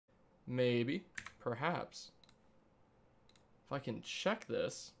maybe, perhaps. If I can check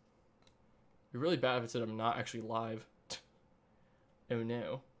this. It'd be really bad if it said I'm not actually live. Oh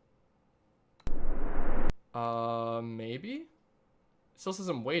no. Maybe? It still says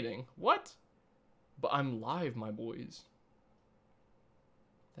I'm waiting. What? But I'm live, my boys.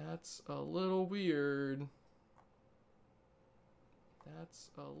 That's a little weird.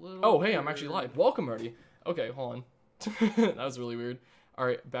 That's a little Oh, hey, weird. I'm actually live. Welcome, already. Okay, hold on. That was really weird.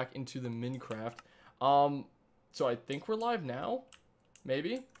 Alright, back into the Minecraft. So I think we're live now?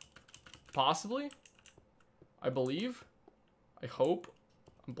 Maybe? Possibly? I believe? I hope?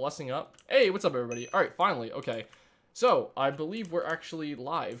 I'm blessing up. Hey, what's up, everybody? Alright, finally. Okay. So, I believe we're actually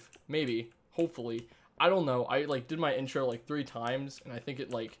live. Maybe. Hopefully. I don't know. I, did my intro, 3 times, and I think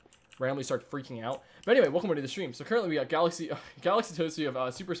it, randomly started freaking out. But anyway, welcome to the stream. So, currently, we got Galaxy Toast, we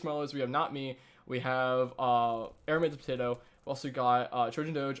have Super Smellos, we have Not Me, we have Airman the Potato, we also got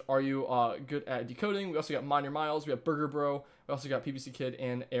Trojan Doge, Are You Good at Decoding? We also got Minor Miles, we have Burger Bro, we also got PPC Kid,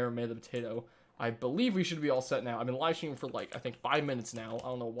 and Airman the Potato. I believe we should be all set now. I've been live streaming for I think 5 minutes now. I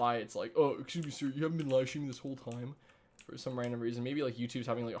don't know why it's oh, excuse me, sir, you haven't been live streaming this whole time for some random reason. Maybe YouTube's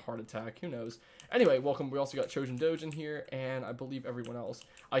having a heart attack. Who knows? Anyway, welcome. We also got Trojan Doge in here, and I believe everyone else.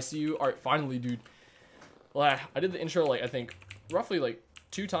 I see you. All right, finally, dude. Well, I did the intro I think roughly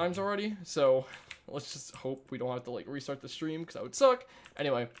 2 times already. So let's just hope we don't have to restart the stream because that would suck.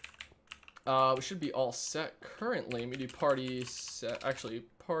 Anyway, we should be all set currently. Let me do party set. Actually,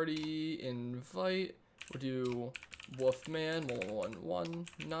 party invite. We'll do Wolfman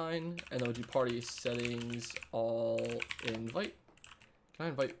 1119, and then we'll do party settings all invite. Can I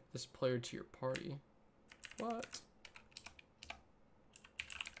invite this player to your party? What?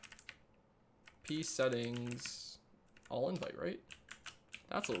 P settings all invite, right?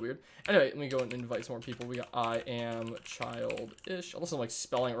 That's a little weird. Anyway, let me go and invite some more people. We got I am childish. Unless I'm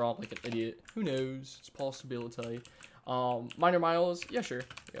spelling it wrong like an idiot. Who knows? It's a possibility. Minor Miles. Yeah, sure.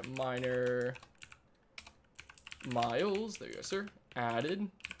 We got Minor Miles. There you go, sir. Added.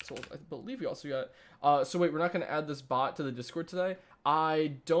 So I believe we also got... so wait, we're not going to add this bot to the Discord today?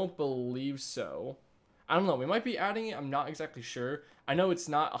 I don't believe so. I don't know. We might be adding it. I'm not exactly sure. I know it's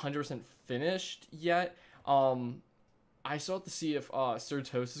not 100% finished yet. I still have to see if Sir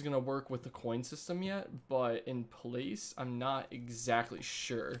Toast is going to work with the coin system yet, but in place, I'm not exactly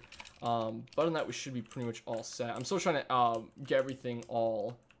sure. But on that, we should be pretty much all set. I'm still trying to get everything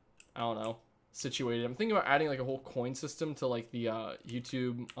all, I don't know, situated. I'm thinking about adding a whole coin system to the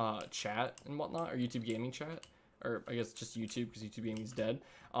YouTube chat and whatnot, or YouTube gaming chat, or I guess just YouTube because YouTube gaming is dead.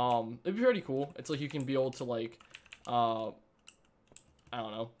 It'd be pretty cool. It's you can be able to I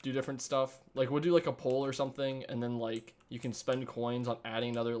don't know, do different stuff. We'll do a poll or something, and then you can spend coins on adding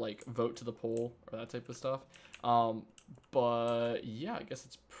another vote to the poll or that type of stuff. But yeah, I guess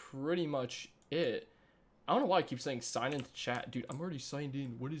it's pretty much it. I don't know why I keep saying sign into chat. Dude, I'm already signed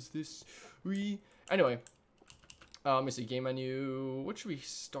in. What is this? Anyway, let me see, game menu. What should we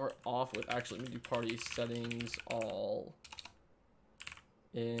start off with? Actually, let me do party settings all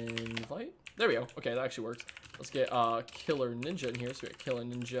invite. There we go. Okay, that actually works. Let's get Killer Ninja in here. So we got Killer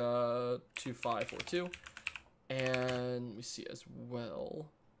Ninja 2542. And let me see as well.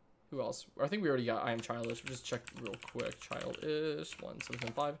 Who else? I think we already got I am childish. We'll just check real quick. Childish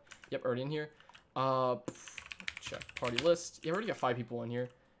 1775. Yep, already in here. Check party list. Yeah, we already got 5 people in here.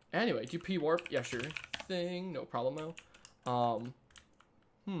 Anyway, do P warp? Yeah, sure. Thing, no problemo.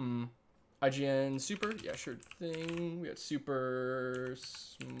 IGN super, yeah, sure thing. We got super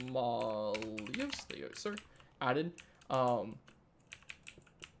small leaves. There you go, sir. Added.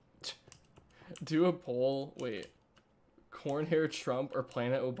 Do a poll. Wait. Cornhair Trump or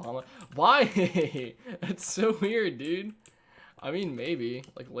Planet Obama? Why? That's so weird, dude. I mean, maybe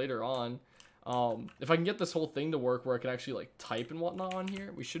later on. If I can get this whole thing to work where I can actually type and whatnot on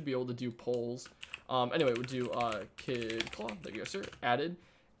here, we should be able to do polls. Anyway, we'll do Kid Claw. There you go, sir. Added.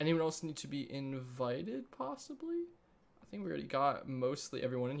 Anyone else need to be invited, possibly? I think we already got mostly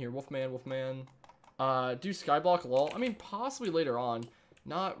everyone in here. Wolfman. Do Skyblock lol. I mean, possibly later on.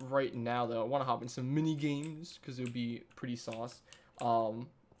 Not right now, though. I want to hop in some mini games because it would be pretty sauce.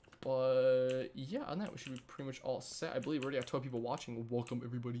 But yeah, on that, we should be pretty much all set. I believe we already have 12 people watching. Welcome,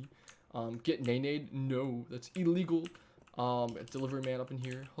 everybody. Get nay-nayed? No, that's illegal. Delivery man up in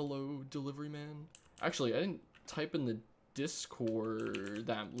here. Hello, delivery man. Actually, I didn't type in the Discord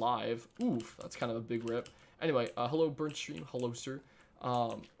that I'm live. Oof, that's kind of a big rip. Anyway, hello Burnt Stream. Hello, sir.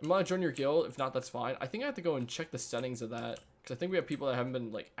 I'm gonna join your guild. If not, that's fine. I think I have to go and check the settings of that because I think we have people that haven't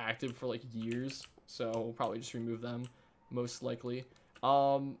been active for years, so we'll probably just remove them most likely.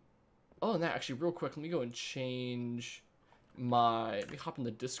 Other than that, actually, real quick, let me go and change let me hop in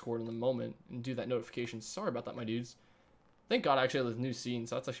the Discord in a moment and do that notification. Sorry about that, my dudes. Thank God I actually have this new scene,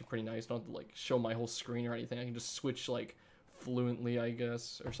 so that's actually pretty nice. I don't have to, like, show my whole screen or anything. I can just switch, like, fluently, I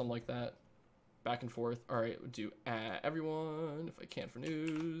guess, or something like that. Back and forth. Alright, we'll do everyone, if I can, for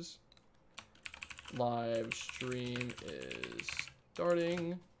news. Live stream is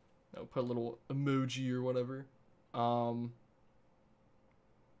starting. I'll put a little emoji or whatever. Yeah,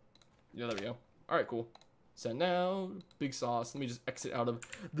 there we go. Alright, cool. Send now. Big sauce. Let me just exit out of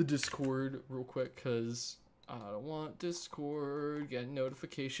the Discord real quick, because I don't want Discord getting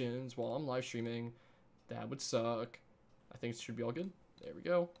notifications while I'm live streaming. That would suck. I think it should be all good. There we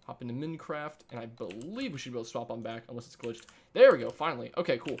go. Hop into Minecraft, and I believe we should be able to swap on back, unless it's glitched. There we go, finally.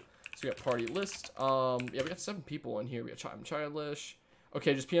 Okay, cool. So we got party list. Yeah, we got 7 people in here. We got I'm childish.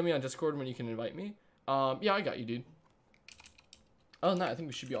 Okay, just PM me on Discord when you can invite me. Yeah, I got you, dude. Oh, no, I think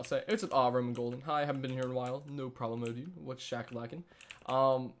we should be all set. It's Roman Golden. Hi, haven't been here in a while. No problem, dude. What's Shaq lacking?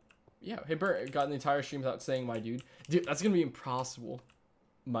 Yeah. Hey, Bert, got an entire stream without saying my dude. Dude, that's gonna be impossible.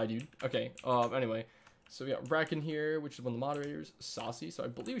 My dude. Okay. Anyway. So we got Bracken here, which is one of the moderators. Saucy. So I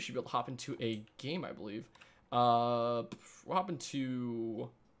believe we should be able to hop into a game, I believe. We'll hop into...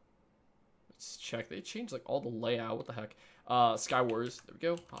 Let's check. They changed, like, all the layout. What the heck? Skywars. There we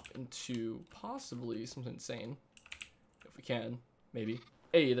go. Hop into possibly something insane. If we can. Maybe.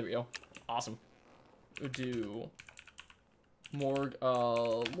 Hey, there we go. Awesome. We'll do... Morg,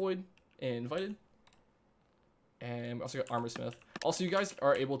 Lloyd, invited. And we also got Armor Smith. Also, you guys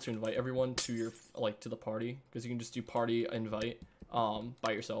are able to invite everyone to your, like, to the party, because you can just do party invite,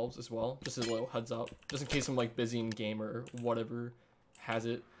 by yourselves as well. Just as a little heads up, just in case I'm, like, busy in game or whatever has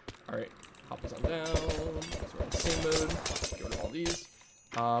it. Alright, hop this on down. Because we're in the same mode. Get rid of all these.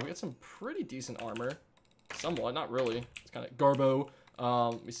 We got some pretty decent armor. Somewhat, not really. It's kind of garbo.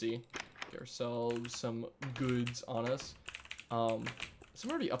 Let me see. Get ourselves some goods on us. So I'm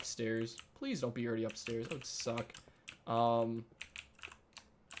already upstairs. Please don't be already upstairs. That would suck. Okay,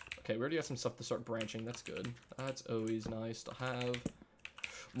 we already got some stuff to start branching. That's good. That's always nice to have.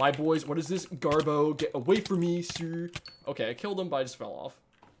 My boys, what is this? Garbo, get away from me, sir. Okay, I killed him, but I just fell off.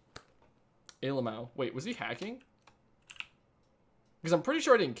 Alamau. Wait, was he hacking? Because I'm pretty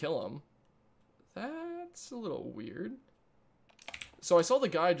sure I didn't kill him. That's a little weird. So I saw the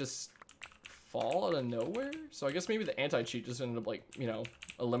guy just fall out of nowhere, so I guess maybe the anti-cheat just ended up, like, you know,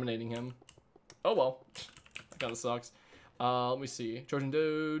 eliminating him. Oh well. That kind of sucks. Let me see. Trojan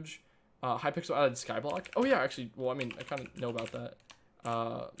Doge. Hypixel added Skyblock. Oh yeah, actually, well, I mean, I kind of know about that.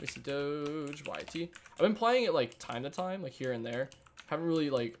 Let me see. Doge. YT. I've been playing it, like, time to time, like, here and there. Haven't really,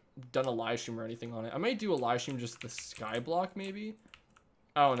 like, done a live stream or anything on it. I might do a live stream just the Skyblock, maybe.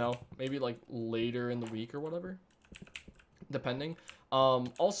 I don't know. Maybe, like, later in the week or whatever. Depending.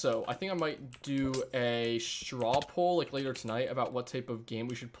 Also, I think I might do a straw poll, like, later tonight about what type of game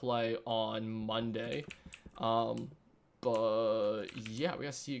we should play on Monday. But, yeah, we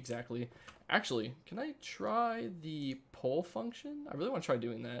gotta see exactly. Actually, can I try the poll function? I really want to try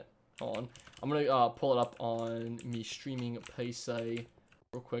doing that. Hold on. I'm gonna pull it up on me streaming PC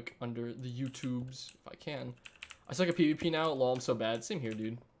real quick under the YouTubes, if I can. I suck at PvP now. Lol, I'm so bad. Same here,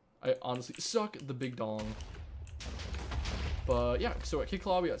 dude. I honestly suck the big dong. But yeah, so at Kid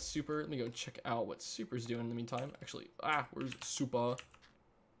Claw we got Super. Let me go check out what Super's doing in the meantime. Actually, where's Super?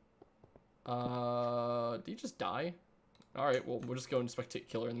 Did he just die? Alright, well, we'll just go and spectate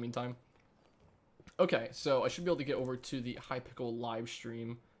Killer in the meantime. Okay, so I should be able to get over to the Hypixel live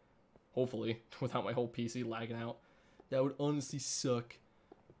stream. Hopefully, without my whole PC lagging out. That would honestly suck.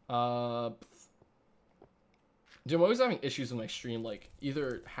 Dude, I'm always having issues with my stream. Like,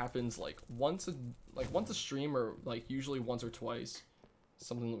 either it happens like once a stream, or like usually once or twice.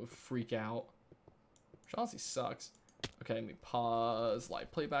 Something that would freak out, which honestly sucks. Okay, let me pause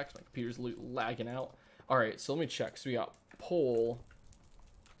live playback. My computer's lagging out. All right, so let me check. So we got poll.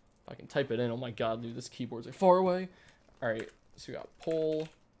 If I can type it in. Oh my god, dude, this keyboard's like far away. All right, so we got poll.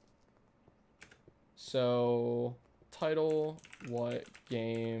 So title: what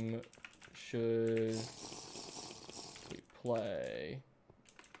game should we play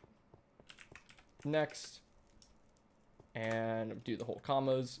next? And do the whole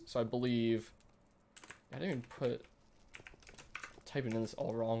commas. So I believe I didn't even put typing in this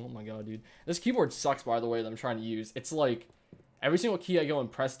all wrong. Oh my god, dude, this keyboard sucks, by the way, that I'm trying to use. It's like every single key I go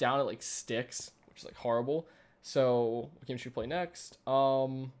and press down, it like sticks, which is like horrible. So what game should we play next?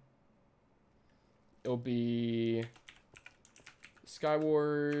 It'll be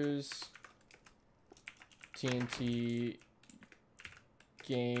Skywars, TNT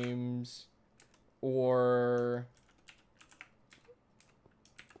games, or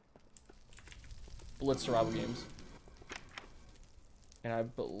Blitz survival games. And I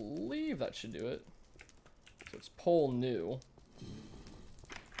believe that should do it. So it's poll new.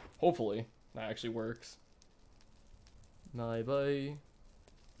 Hopefully that actually works. Bye.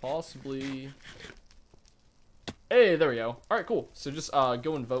 Possibly. Hey, there we go. All right, cool. So just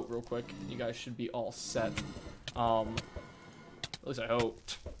go and vote real quick. You guys should be all set. At least I hope.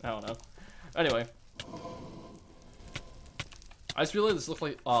 I don't know. Anyway, I just realized this looks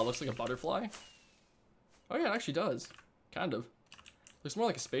like a butterfly. Oh yeah, it actually does. Kind of. Looks more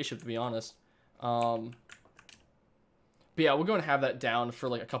like a spaceship, to be honest. But yeah, we're going to have that down for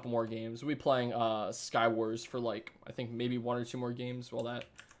like a couple more games. We'll be playing Skywars for like, I think maybe 1 or 2 more games while that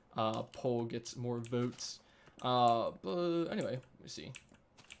poll gets more votes. But anyway, let me see.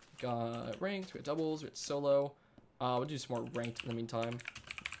 Got ranked, we got doubles, we got solo. We'll do some more ranked in the meantime.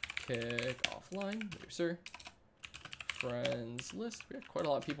 Kick offline, there, sir. Friends list, we got quite a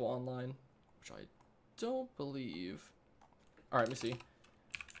lot of people online, which I don't believe. Alright, let me see.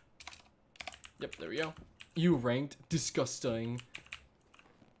 Yep, there we go. You ranked, disgusting.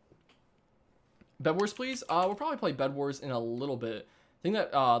 Bedwars, please. We'll probably play Bedwars in a little bit. I think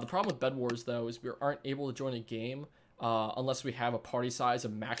that the problem with Bedwars though is we aren't able to join a game unless we have a party size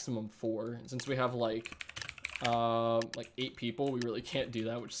of maximum 4. And since we have like 8 people, we really can't do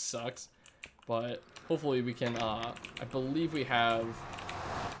that, which sucks. But hopefully we can. I believe we have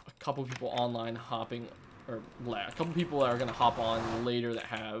a couple people online hopping, or a couple people that are gonna hop on later that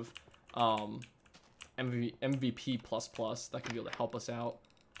have MVP++ that can be able to help us out.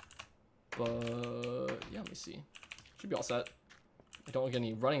 But yeah, let me see. Should be all set. I don't get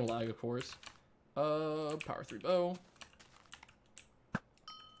any running lag, of course. Power 3 bow.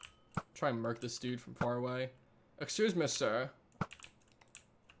 Try and murk this dude from far away. Excuse me, sir.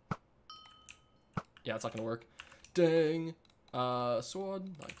 Yeah, it's not gonna work. Dang. Sword,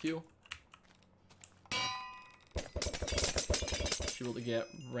 not Q. Should be able to get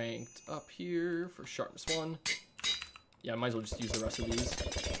ranked up here for sharpness 1. Yeah, I might as well just use the rest of these.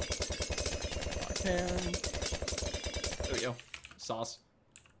 If I can. There we go. Sauce.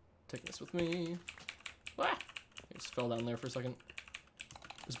 Taking this with me. Ah! I just fell down there for a second.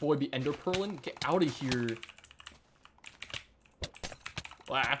 This boy be ender pearling? Get out of here.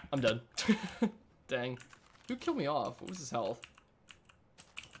 Ah, I'm dead. Dang. Who killed me off? What was his health?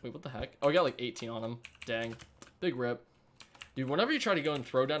 Wait, what the heck? Oh, I got like 18 on him. Dang. Big rip. Dude, whenever you try to go and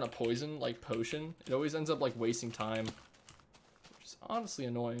throw down a poison, like potion, it always ends up like wasting time. Which is honestly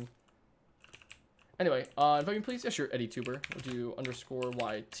annoying. Anyway, if I can please, yeah, sure, Eddie Tuber. We'll do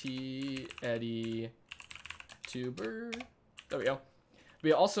 _YT Eddie Tuber. There we go. But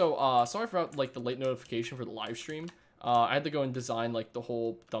yeah, also, sorry for like the late notification for the live stream. I had to go and design like the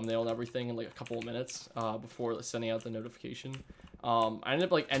whole thumbnail and everything in like a couple of minutes before sending out the notification. I ended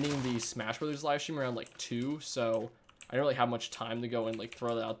up like ending the Smash Brothers live stream around like 2, so I didn't really have much time to go and like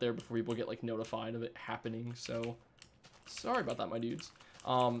throw that out there before people get like notified of it happening. So sorry about that, my dudes.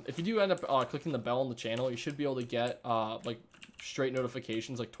 If you do end up clicking the bell on the channel, you should be able to get like straight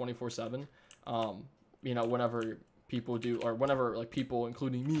notifications like 24/7. You know, whenever people do, or whenever like people,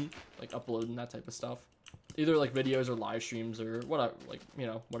 including me, like upload and that type of stuff. Either like videos or live streams or whatever, like, you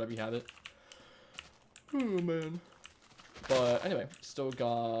know, whatever you have it. Oh man. But anyway, still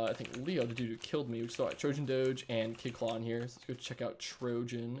got, I think, Leo, the dude who killed me. We still got Trojan Doge and Kid Claw in here. So let's go check out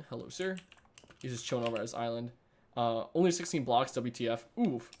Trojan. Hello, sir. He's just chilling over at his island. Only 16 blocks, WTF.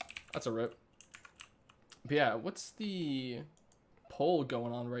 Oof. That's a rip. But yeah, what's the poll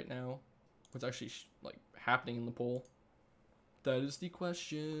going on right now? What's actually like happening in the poll? That is the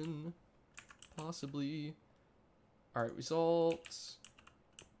question. Possibly. Alright, results.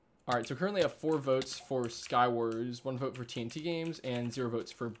 Alright, so currently I have 4 votes for Skywars, 1 vote for TNT games, and 0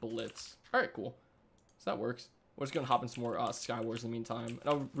 votes for Blitz. Alright, cool. So that works. We're just gonna hop in some more Skywars in the meantime. And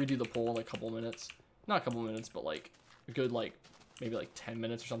I'll redo the poll in like a couple of minutes. Not a couple of minutes, but like a good like maybe like 10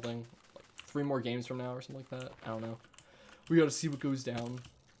 minutes or something. Like 3 more games from now or something like that. I don't know. We gotta see what goes down.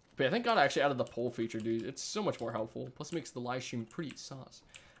 But yeah, thank God I actually added the poll feature, dude. It's so much more helpful. Plus it makes the live stream pretty sauce.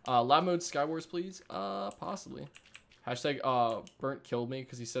 Lab mode Skywars, please. Possibly. Hashtag Burnt killed me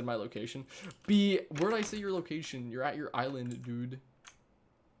because he said my location. Where'd I say your location? You're at your island, dude.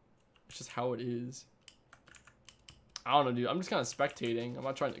 It's just how it is. I don't know, dude. I'm just kind of spectating. I'm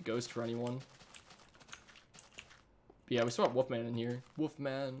not trying to ghost for anyone. But yeah, we still have Wolfman in here.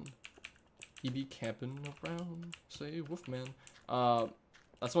 Wolfman. He be camping around. Say Wolfman.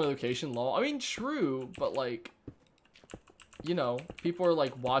 That's my location, lol. I mean, true, but like, you know, people are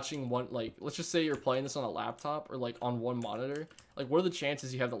like watching one, like, let's just say you're playing this on a laptop or like on one monitor. Like, what are the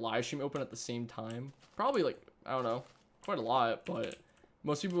chances you have the live stream open at the same time? Probably like, I don't know, quite a lot, but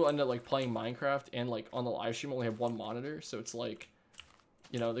most people end up like playing Minecraft and like on the live stream only have one monitor. So it's like,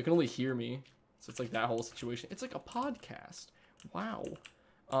 you know, they can only hear me. So it's like that whole situation. It's like a podcast. Wow.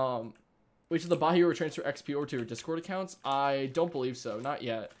 Wait, should the Bahio or transfer XP over to your Discord accounts? I don't believe so. Not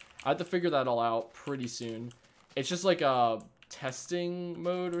yet. I have to figure that all out pretty soon. It's just like a testing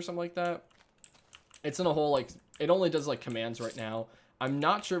mode or something like that. It's in a whole, like, it only does like commands right now. I'm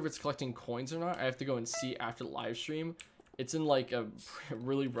not sure if it's collecting coins or not. I have to go and see after the live stream. It's in like a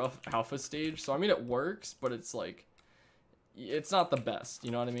really rough alpha stage. So I mean, it works, but it's like, it's not the best.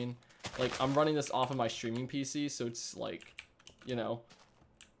 You know what I mean? Like, I'm running this off of my streaming PC, so it's like, you know,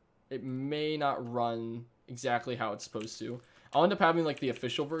 it may not run exactly how it's supposed to. I'll end up having like the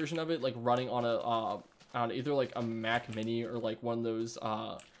official version of it, like running on a on either like a Mac Mini or like one of those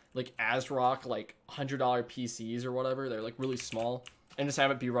like ASRock like $100 PCs or whatever. They're like really small, and just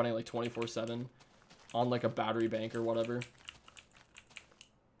have it be running like 24/7 on like a battery bank or whatever,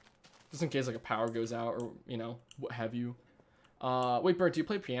 just in case like a power goes out or, you know, what have you. Wait, Bert, do you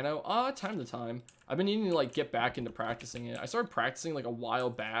play piano? Time to time. I've been needing to like get back into practicing it. I started practicing like a while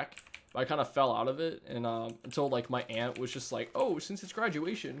back, but I kind of fell out of it, and until like my aunt was just like, oh, since it's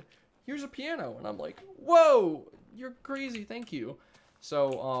graduation, here's a piano, and I'm like, whoa, you're crazy, thank you.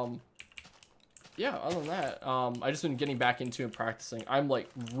 So yeah, other than that, I just been getting back into and practicing. I'm like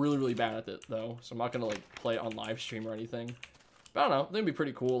really bad at it though, so I'm not gonna like play it on live stream or anything. But I don't know, I think it'd be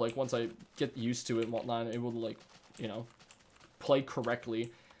pretty cool, like once I get used to it and whatnot, I'm able to like, you know, play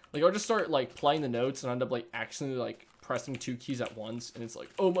correctly. Like, I'll just start like playing the notes and end up like accidentally like pressing 2 keys at once, and it's like,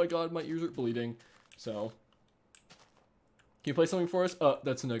 oh my god, my ears are bleeding. So can you play something for us?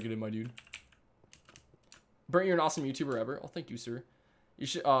 That's a negative, my dude. Burnt, you're an awesome YouTuber ever. Oh, thank you, sir. You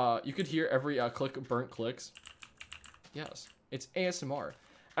should you could hear every click Burnt clicks. Yes, it's ASMR.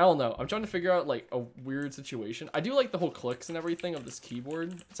 I don't know, I'm trying to figure out like a weird situation. I do like the whole clicks and everything of this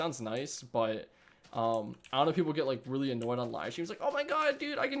keyboard. It sounds nice, but I don't know, people get like really annoyed on live streams, like, oh my god,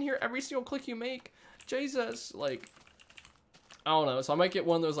 dude, I can hear every single click you make, Jesus. Like, I don't know, so I might get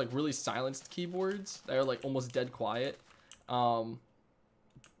one of those like really silenced keyboards that are like almost dead quiet. Either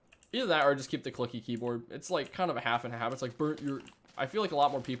that or just keep the clicky keyboard. It's like kind of a half and half. It's like, Burnt, I feel like a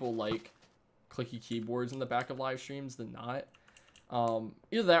lot more people like clicky keyboards in the back of live streams than not.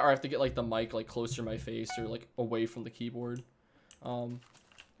 Either that or I have to get like the mic like closer to my face or like away from the keyboard. Who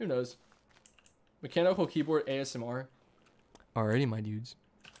knows? Mechanical keyboard ASMR. Alrighty, my dudes.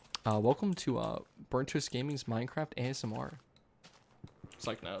 Welcome to BurntToastGaming's Minecraft ASMR. It's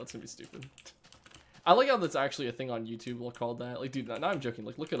like, no, that's gonna be stupid. I like how that's actually a thing on YouTube called that. Like, dude, now I'm joking.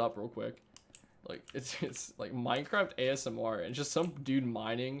 Like, look it up real quick. Like, it's like Minecraft ASMR and just some dude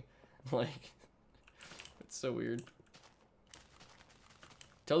mining. Like, it's so weird.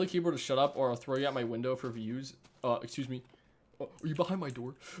 Tell the keyboard to shut up or I'll throw you out my window for views. Excuse me. Oh, are you behind my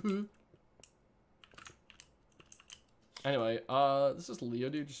door? Anyway, this is Leo,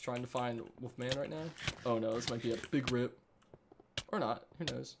 dude, just trying to find Wolfman right now. Oh no, this might be a big rip. Or not, who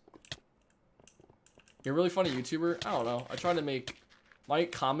knows. You're a really funny YouTuber? I don't know. I try to make my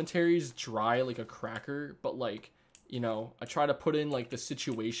commentaries dry like a cracker, but like, you know, I try to put in like the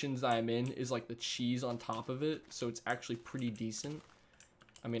situations that I'm in is like the cheese on top of it, so it's actually pretty decent.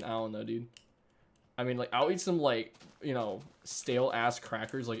 I mean, I don't know, dude. I mean, like, I'll eat some like, you know, stale ass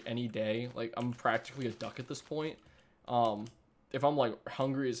crackers like any day. Like, I'm practically a duck at this point. If I'm like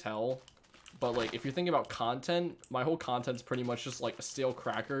hungry as hell. But like, if you're thinking about content, my whole content's pretty much just like a stale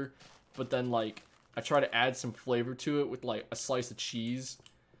cracker, but then like I try to add some flavor to it with like a slice of cheese,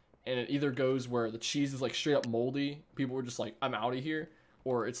 and it either goes where the cheese is like straight up moldy, people are just like, I'm out of here,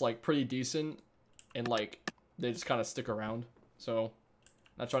 or it's like pretty decent and like they just kind of stick around. So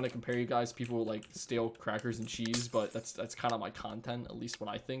not trying to compare you guys to people with like stale crackers and cheese, but that's kind of my content, at least what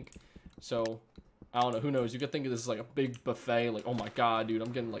I think. So I don't know, who knows, you could think of this as like a big buffet, like, oh my god, dude,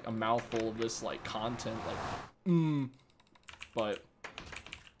 I'm getting like a mouthful of this like content, like, but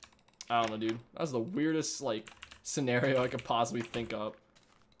I don't know, dude, that was the weirdest like scenario I could possibly think of.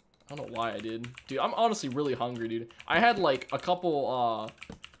 I don't know why I did. Dude, I'm honestly really hungry, dude. I had like a couple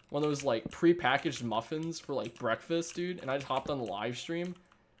one of those like pre-packaged muffins for like breakfast, dude, and I just hopped on the live stream.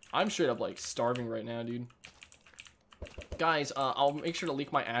 I'm straight up like starving right now, dude. Guys, I'll make sure to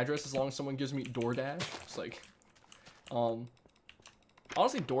leak my address as long as someone gives me DoorDash. It's like,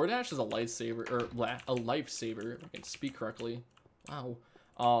 honestly, DoorDash is a lifesaver, or a lifesaver, if I can speak correctly. Wow.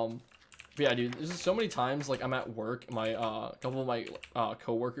 But yeah, dude, there's so many times, like, I'm at work, and my, a couple of my,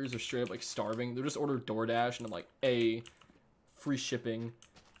 coworkers are straight up, like, starving. They're just ordered DoorDash, and I'm like, hey, free shipping.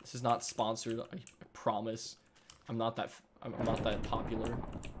 This is not sponsored, I promise. I'm not that popular.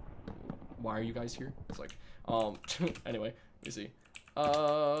 Why are you guys here? It's like, anyway, let me see.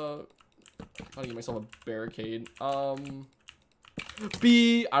 I'm trying to get myself a barricade.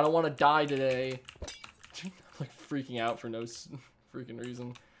 B, I don't want to die today. I'm like freaking out for no freaking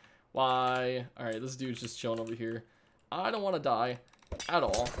reason. Y. Alright, this dude's just chilling over here. I don't want to die at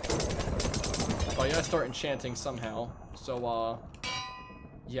all. Oh, you gotta start enchanting somehow. So,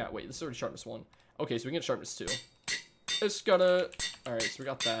 yeah, wait, this is already sharpness 1. Okay, so we can get sharpness 2. It's gotta... Alright, so we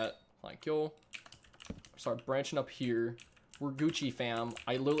got that. Like, yo. Start branching up here. We're Gucci, fam.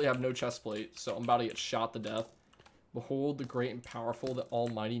 I literally have no chest plate, so I'm about to get shot to death. Behold the great and powerful, the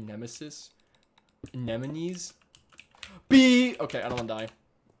almighty nemesis. Anemones. B! Okay, I don't want to die.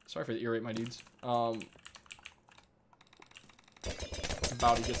 Sorry for the ear rape, my dudes. About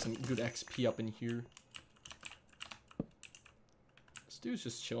to get some good XP up in here. This dude's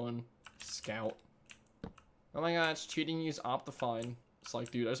just chilling. Scout. Oh my god, it's cheating. Use Optifine. It's like,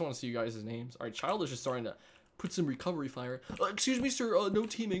 dude, I just want to see you guys' names. Alright, Child is just starting to put some recovery fire. Excuse me, sir. No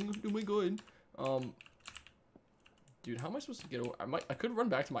teaming. Oh my god. Dude, how am I supposed to get over? I could run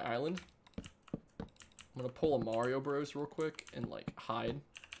back to my island. I'm gonna pull a Mario Bros real quick and like hide.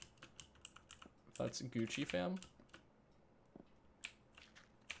 If that's Gucci, fam.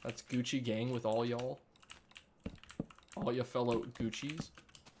 That's Gucci gang with all y'all. All ya fellow Gucci's.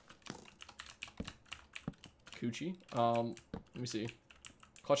 Gucci. Let me see.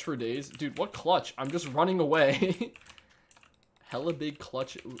 Clutch for days. Dude, what clutch? I'm just running away. Hella big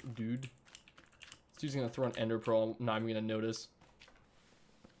clutch, dude. This dude's gonna throw an Ender Pearl. I'm not even gonna notice.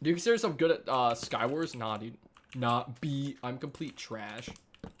 Do you consider yourself good at Skywars? Nah, dude. Nah, B. I'm complete trash.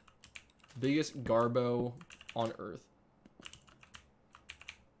 Biggest garbo on Earth.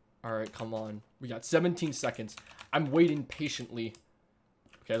 Alright, come on. We got 17 seconds. I'm waiting patiently.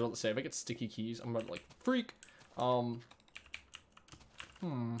 Okay, I was about to say, if I get sticky keys, I'm about to, like, freak. Well,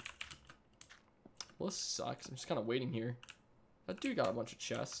 this sucks. I'm just kind of waiting here. That dude got a bunch of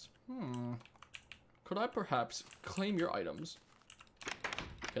chests. Could I perhaps claim your items?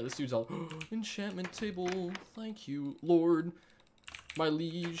 Okay, this dude's all, enchantment table. Thank you, Lord. My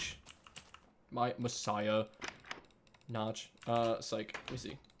liege. My messiah. Notch. Psych. Let me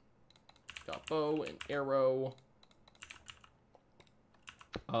see. Got bow and arrow.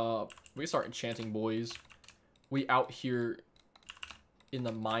 We can start enchanting, boys. We out here in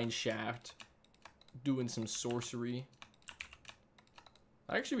the mine shaft doing some sorcery.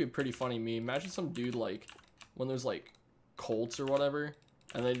 That'd actually be a pretty funny meme. Imagine some dude, like, when there's, like, cults or whatever,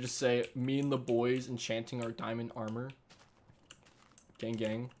 and they just say, me and the boys enchanting our diamond armor. Gang,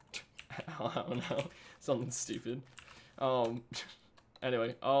 gang. I don't know. Something stupid.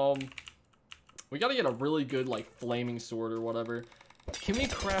 Anyway, we gotta get a really good, like, flaming sword or whatever. Can we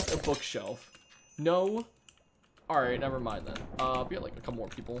craft a bookshelf? No? Alright, never mind then. We got, like, a couple more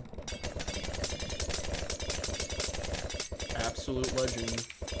people. Absolute legend.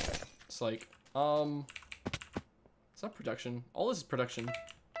 It's like, is that protection? All this is protection.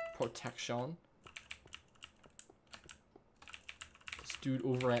 Protection. This dude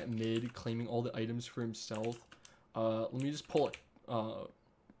over at mid claiming all the items for himself. Let me just pull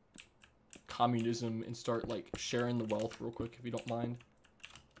communism and start, like, sharing the wealth real quick, if you don't mind.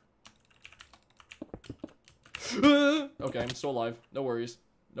 Okay, I'm still alive. No worries.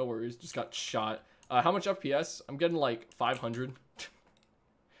 No worries. Just got shot. How much FPS? I'm getting, like, 500.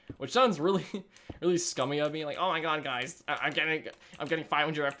 Which sounds really, really scummy of me. Like, oh my god, guys. I'm getting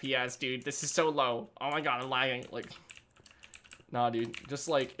 500 FPS, dude. This is so low. Oh my god, I'm lagging. Like, nah, dude. Just,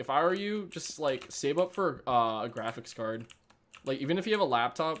 like, if I were you, just, like, save up for a graphics card. Like, even if you have a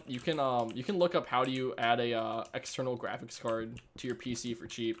laptop, you can look up how do you add a external graphics card to your PC for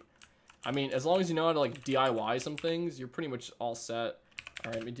cheap. I mean, as long as you know how to, like, DIY some things, you're pretty much all set.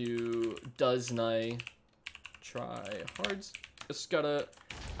 All right, let me do doesn't try hards. Just gotta.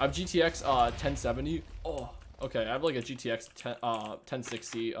 I have GTX 1070. Oh, okay. I have like a GTX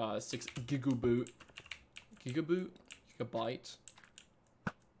 1060 6 gigabyte.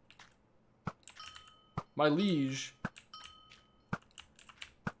 My liege.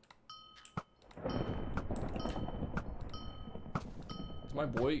 Is my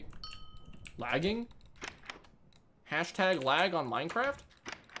boy lagging? Hashtag lag on Minecraft?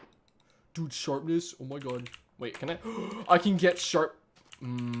 Dude, sharpness. Oh my god. Wait, can I? I can get sharp.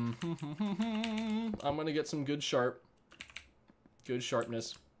 I'm gonna get some good sharpness.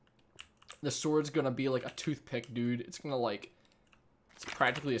 The sword's gonna be like a toothpick, dude. It's gonna like, it's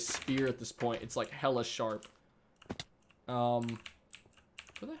practically a spear at this point. It's like hella sharp. Where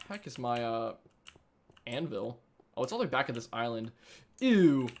the heck is my anvil? Oh, it's all the way back at this island.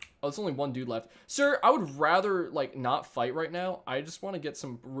 Ew. Oh, there's only one dude left. Sir, I would rather, like, not fight right now. I just want to get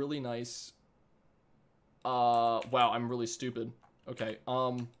some really nice... Wow, I'm really stupid. Okay,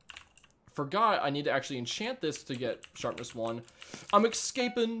 Forgot I need to actually enchant this to get sharpness 1. I'm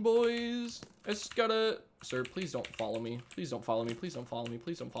escaping, boys. It's gotta... Sir, please don't follow me. Please don't follow me. Please don't follow me.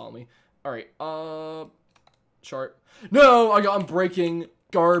 Please don't follow me. Alright, sharp. No! I'm breaking.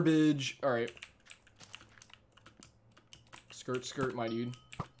 Garbage. Alright. Skirt, my dude.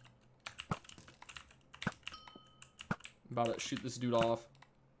 I'm about to shoot this dude off.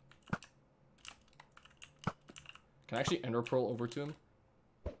 Can I actually ender pearl over to him?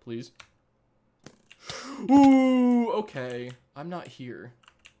 Please. Ooh, okay. I'm not here.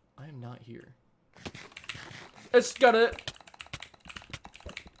 I am not here. It's got it.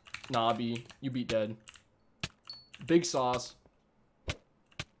 Nah, B. You beat dead. Big sauce.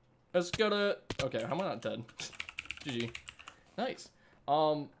 It's got it. Okay, how am I not dead? GG. Nice.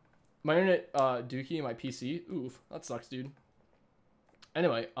 My internet, dookie, my PC. Oof, that sucks, dude.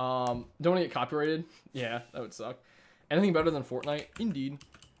 Anyway, don't want to get copyrighted. Yeah, that would suck. Anything better than Fortnite? Indeed.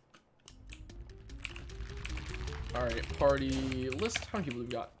 Alright, party list. How many people do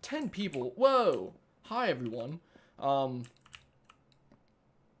we got? 10 people. Whoa! Hi, everyone.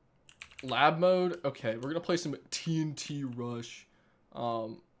 Lab mode. Okay, we're gonna play some TNT Rush.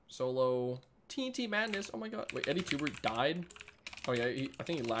 Solo. TNT Madness. Oh my god. Wait, Eddie Tuber died? Oh yeah, I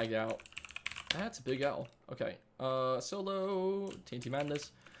think he lagged out. That's a big L. Okay. Solo. TNT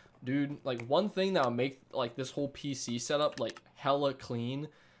Madness. Dude, like, one thing that will make, like, this whole PC setup, like, hella clean.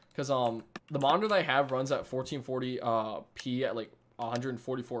 Because, the monitor that I have runs at 1440p at, like,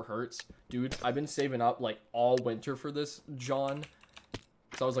 144 hertz. Dude, I've been saving up, like, all winter for this, John.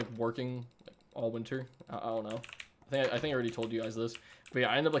 Because I was, like, working, like, all winter. I don't know. I think I already told you guys this. But yeah,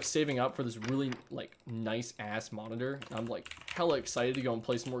 I ended up, like, saving up for this really, like, nice-ass monitor. And I'm, like, hella excited to go and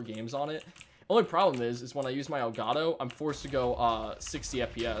play some more games on it. Only problem is when I use my Elgato, I'm forced to go 60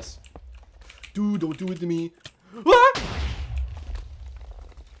 FPS. Dude, don't do it to me. Ah!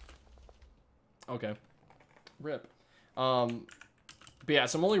 Okay. Rip. But yeah,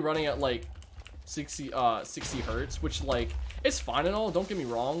 so I'm only running at like 60 hertz, which like it's fine and all, don't get me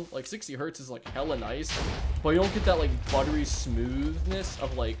wrong. Like 60 hertz is like hella nice, but you don't get that like buttery smoothness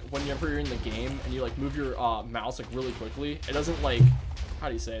of like whenever you're in the game and you like move your mouse like really quickly. It doesn't like, how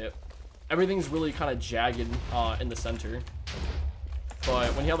do you say it? Everything's really kind of jagged in the center.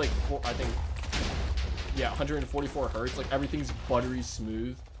 But when you have like, I think, yeah, 144 hertz, like everything's buttery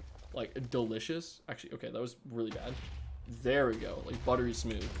smooth, like delicious. Actually, okay, that was really bad. There we go, like buttery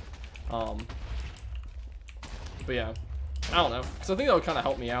smooth. But yeah, I don't know. So I think that would kind of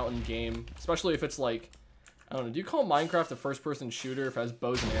help me out in game, especially if it's like, I don't know. Do you call Minecraft a first-person shooter if it has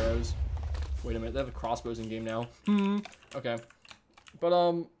bows and arrows? Wait a minute, they have crossbows in game now. Okay,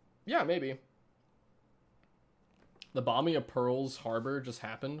 but yeah, maybe. The bombing of Pearl's Harbor just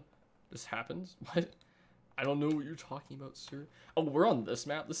happened. This happens? What? I don't know what you're talking about, sir. Oh, we're on this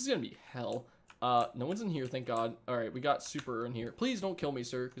map? This is gonna be hell. No one's in here, thank God. Alright, we got Super in here. Please don't kill me,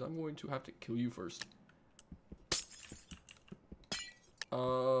 sir, because I'm going to have to kill you first.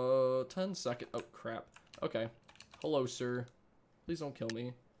 10 seconds. Oh, crap. Okay. Hello, sir. Please don't kill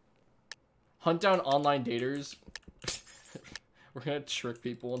me. Hunt down online daters. We're gonna trick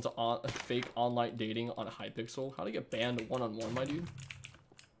people into fake online dating on Hypixel. How to get banned one-on-one, my dude?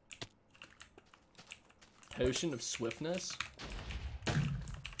 Potion of swiftness.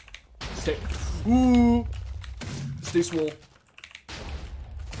 Stay. Ooh. Stay swole.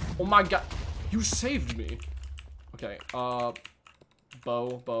 Oh my god. You saved me. Okay. Bow,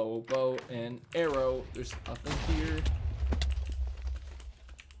 and arrow. There's nothing here.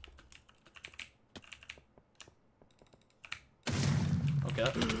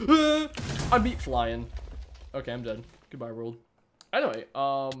 Okay. I beat flying. Okay, I'm dead. Goodbye, world. Anyway,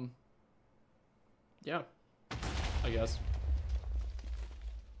 yeah. I guess.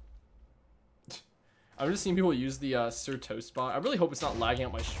 I'm just seeing people use the Sir Toast spot. I really hope it's not lagging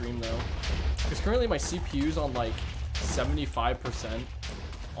out my stream though, because currently my CPU's on like 75%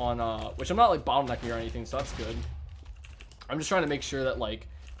 on which I'm not like bottlenecking or anything, so that's good. I'm just trying to make sure that like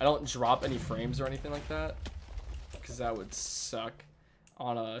I don't drop any frames or anything like that, because that would suck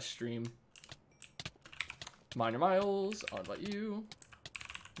on a stream. Minor Miles, I'll invite you.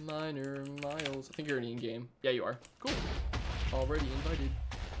 Minor Miles, I think you're already in game. Yeah, you are. Cool. Already invited.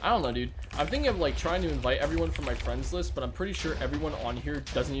 I don't know, dude. I'm thinking of like trying to invite everyone from my friends list, but I'm pretty sure everyone on here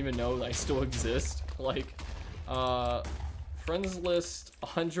doesn't even know that I still exist. Like, friends list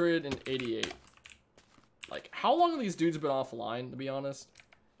 188. Like, how long have these dudes been offline, to be honest?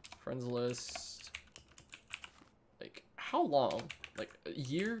 Friends list. Like, how long? Like, a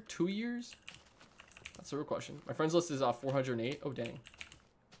year? 2 years? That's the real question. My friends list is 408. Oh, dang.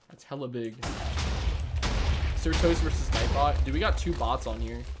 That's hella big. Sir Toast versus Nightbot. Dude, we got 2 bots on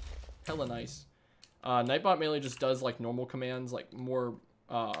here. Hella nice. Nightbot mainly just does like normal commands, like more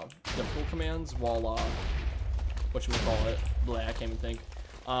difficult commands, while whatchamacallit, I can't even think.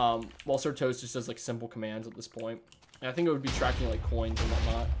 While Sir Toast just does like simple commands at this point. And I think it would be tracking like coins and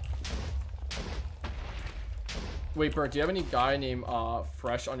whatnot. Wait, Burnt, do you have any guy named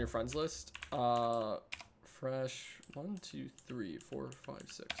Fresh on your friends list? Fresh 1, 2, 3, 4, 5,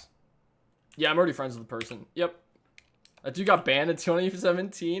 6. Yeah, I'm already friends with the person. Yep. That dude got banned in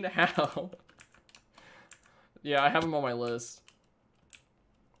 2017? How? Yeah, I have him on my list.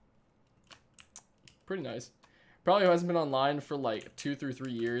 Pretty nice. Probably hasn't been online for like 2 through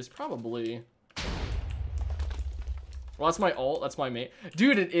 3 years. Probably. Well, that's my alt. That's my main.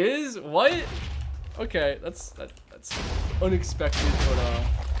 Dude, it is? What? Okay, that's unexpected, but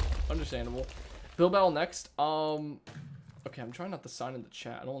understandable. Bill Battle next. Okay, I'm trying not to sign in the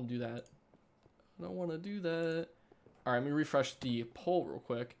chat. I don't want to do that. I don't want to do that. All right, let me refresh the poll real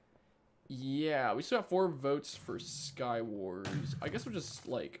quick. Yeah, we still have 4 votes for Skywars. I guess we'll just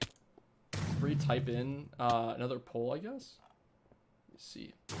like re-type in another poll, I guess. Let's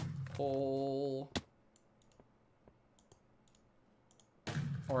see. Poll.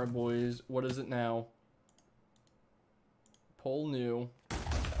 All right, boys. What is it now? Poll new.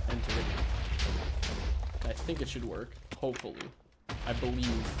 Enter it. I think it should work. Hopefully. I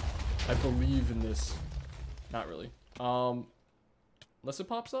believe in this. Not really. Unless it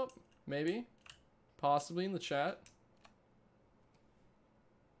pops up. Maybe. Possibly in the chat.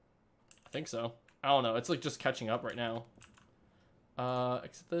 I think so. I don't know. It's like just catching up right now.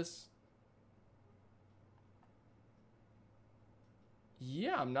 Exit this.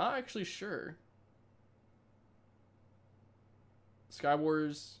 Yeah, I'm not actually sure.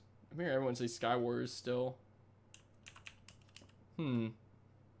 Skywars. I'm hearing everyone say Skywars still.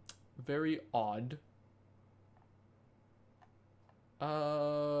 Very odd.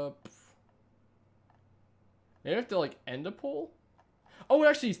 Maybe I have to like end a poll. Oh, it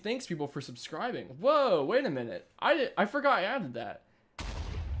actually thanks people for subscribing. Whoa, wait a minute. I forgot I added that.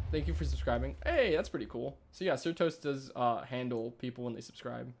 Thank you for subscribing. Hey, that's pretty cool. So yeah, Sir Toast does handle people when they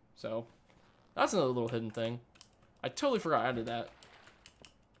subscribe. So that's another little hidden thing. I totally forgot I added that.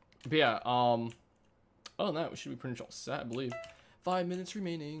 But yeah, other than that, we should be pretty much all set, I believe. 5 minutes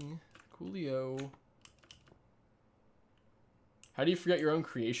remaining. Coolio. How do you forget your own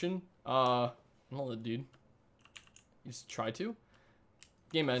creation? Hold on, dude. You just try to.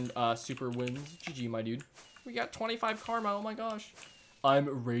 Game end, super wins. GG, my dude. We got 25 karma, oh my gosh.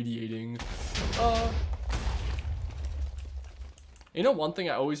 I'm radiating. You know, one thing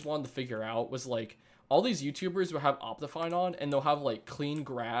I always wanted to figure out was like, all these YouTubers will have Optifine on, and they'll have like clean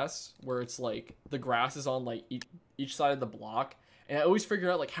grass, where it's like, the grass is on like each side of the block. And I always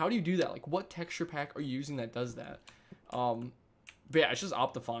figure out like, how do you do that? Like, what texture pack are you using that does that? But yeah, it's just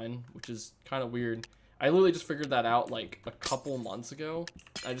Optifine, which is kind of weird. I literally just figured that out like a couple months ago.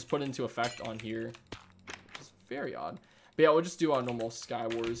 I just put it into effect on here, which is very odd. But yeah, we'll just do our normal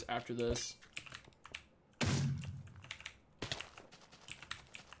Skywars after this.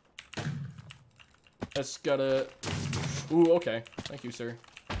 Let's get it. Ooh, okay. Thank you, sir.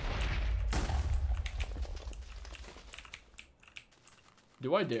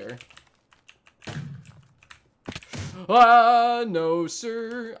 Do I dare? Ah, no,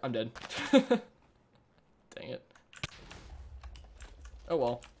 sir. I'm dead. Dang it. Oh,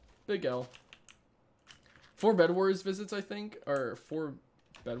 well. Big L. 4 Bedwars visits, I think. Or 4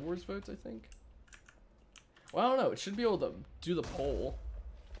 Bedwars votes, I think. Well, I don't know. It should be able to do the poll.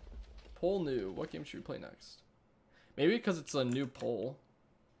 Poll new. What game should we play next? Maybe because it's a new poll.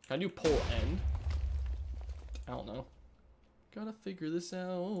 Can I do poll end? I don't know. Gotta figure this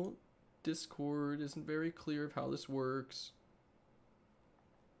out. Discord isn't very clear of how this works.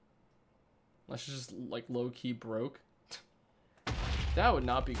 Unless it's just like low-key broke. That would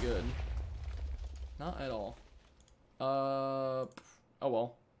not be good. Not at all. Oh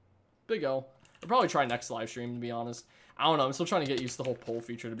well. Big L. I'll probably try next live stream, to be honest. I don't know. I'm still trying to get used to the whole poll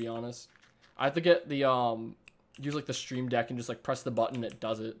feature, to be honest. I have to get the use like the stream deck and just like press the button, it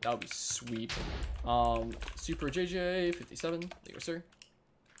does it. That would be sweet. Super JJ 57. Thank you, sir.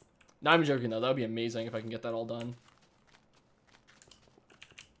 Not even joking though. That would be amazing if I can get that all done.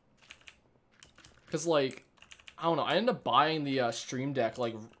 Cause like, I don't know. I ended up buying the stream deck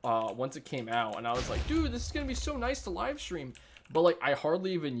like once it came out, and I was like, dude, this is gonna be so nice to live stream. But like, I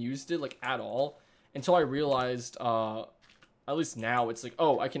hardly even used it like at all until I realized, at least now, it's like,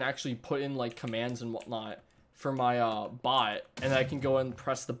 oh, I can actually put in like commands and whatnot for my bot, and I can go and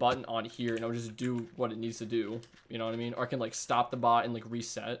press the button on here, and it'll just do what it needs to do. You know what I mean? Or I can like stop the bot and like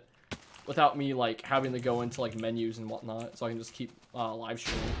reset without me like having to go into like menus and whatnot, so I can just keep live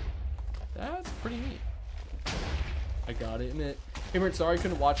streaming. That's pretty neat. I gotta admit. Hey, Bert, sorry I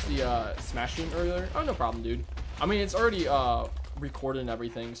couldn't watch the Smash stream earlier. Oh, no problem, dude. I mean, it's already recorded and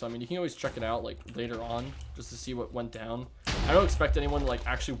everything, so I mean, you can always check it out like later on just to see what went down. I don't expect anyone to like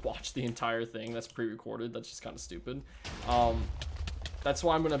actually watch the entire thing. That's pre-recorded. That's just kind of stupid. That's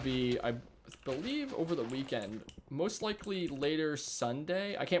why I'm gonna be, I believe, over the weekend, most likely later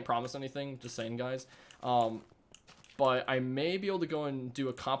Sunday. I can't promise anything, just saying, guys. But I may be able to go and do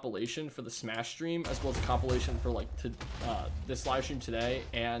a compilation for the Smash stream, as well as a compilation for like this live stream today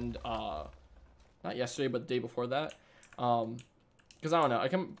and not yesterday, but the day before that. Because I don't know, I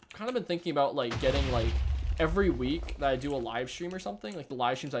kind of been thinking about like getting like every week that I do a live stream or something, like the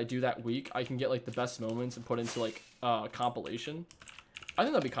live streams I do that week, I can get like the best moments and put into like a compilation. I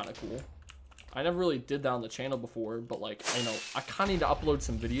think that'd be kind of cool. I never really did that on the channel before, but like, I know I kind of need to upload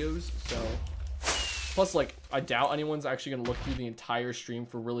some videos, so. Plus, like, I doubt anyone's actually gonna look through the entire stream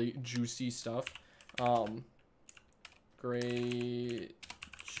for really juicy stuff. Great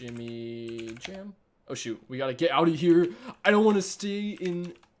Jimmy Jam. Oh shoot, we gotta get out of here. I don't want to stay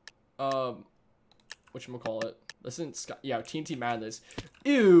in whatchamacallit. This isn't Sky, yeah, TNT Madness.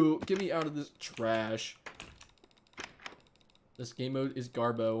 Ew, get me out of this trash. This game mode is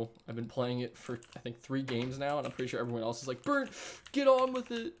Garbo. I've been playing it for I think 3 games now, and I'm pretty sure everyone else is like, Burnt, get on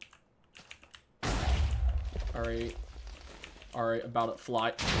with it. Alright. Alright, about to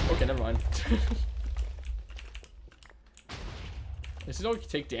fly. Okay, never mind. You don't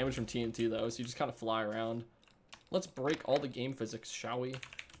take damage from TNT though, so you just kind of fly around. Let's break all the game physics, shall we?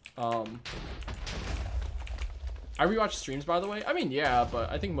 I rewatch streams, by the way. I mean, yeah, but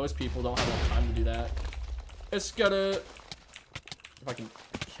I think most people don't have enough time to do that. It's gotta... If I can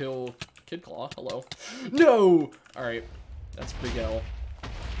kill Kid Claw. Hello. No! Alright. That's big L.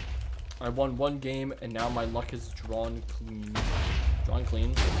 I won 1 game, and now my luck is drawn clean. Drawn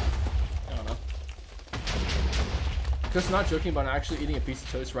clean? I don't know. Just not joking, but I'm actually eating a piece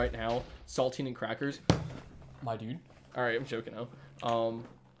of toast right now. Saltine and crackers. My dude. Alright, I'm joking now.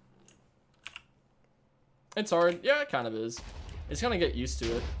 It's hard. Yeah, it kind of is. It's gonna get used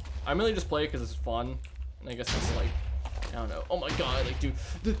to it. I mainly just play it because it's fun. And I guess it's like, I don't know. Oh my god, like, dude,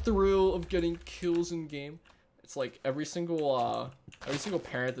 the thrill of getting kills in game. It's like every single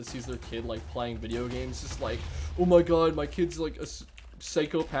parent that sees their kid like playing video games is like, oh my god, my kid's like a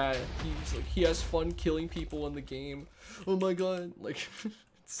psychopath. He's like, he has fun killing people in the game. Oh my god, like,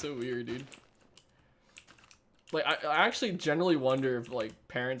 it's so weird, dude. Like, I actually generally wonder if like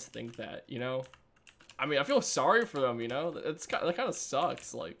parents think that, you know. I mean, I feel sorry for them, you know. That kind of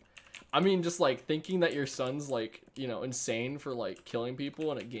sucks. Like, I mean, just like thinking that your son's like, you know, insane for like killing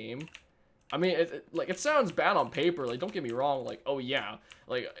people in a game. I mean, it sounds bad on paper. Like, don't get me wrong. Like, oh yeah,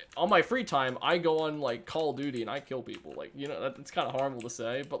 like on my free time, I go on like Call of Duty and I kill people. Like, you know, that's kind of horrible to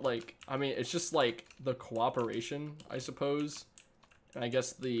say, but like, I mean, it's just like the cooperation, I suppose, and I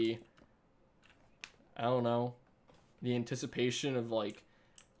guess I don't know, the anticipation of like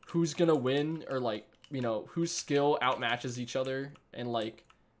who's gonna win, or like, you know, whose skill outmatches each other in like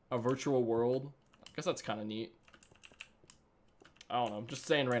a virtual world. I guess that's kind of neat. I don't know, I'm just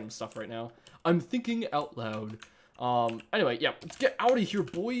saying random stuff right now. I'm thinking out loud. Anyway, yeah, let's get out of here,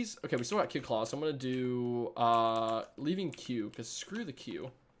 boys. Okay, we still got Kid Claw, so I'm gonna do leaving queue, because screw the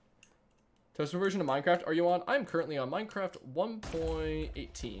queue. Toast, what version of Minecraft are you on? I'm currently on Minecraft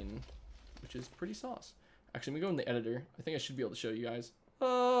 1.18, which is pretty sauce. Actually, let me go in the editor. I think I should be able to show you guys.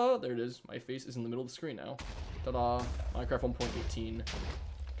 There it is. My face is in the middle of the screen now. Ta-da! Minecraft 1.18. You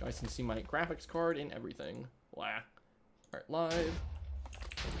guys can see my graphics card and everything. Blah. Alright, live.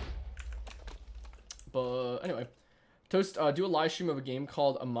 But anyway, Toast, do a live stream of a game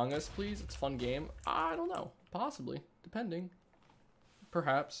called Among Us, please. It's a fun game. I don't know. Possibly. Depending.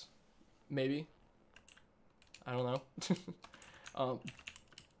 Perhaps. Maybe. I don't know.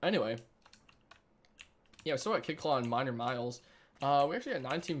 Anyway. Yeah, so at Kid Claw and Minor Miles. We actually have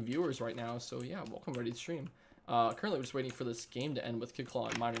 19 viewers right now, so yeah, welcome, ready to stream. Currently we're just waiting for this game to end with Kid Claw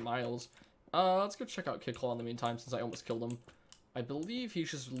and Minor Miles. Let's go check out Kid Claw in the meantime, since I almost killed him. I believe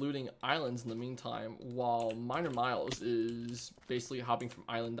he's just looting islands in the meantime, while Minor Miles is basically hopping from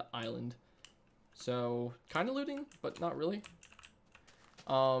island to island. So, kind of looting, but not really.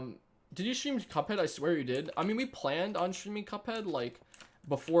 Did you stream Cuphead? I swear you did. I mean, we planned on streaming Cuphead, like,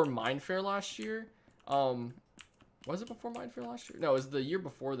 before Mindfair last year. Was it before Mindfair last year? No, it was the year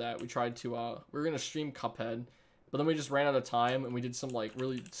before that. We tried to, we were gonna stream Cuphead, but then we just ran out of time, and we did some, like,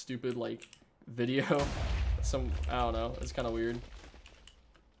 really stupid, like, video. I don't know, it's kind of weird.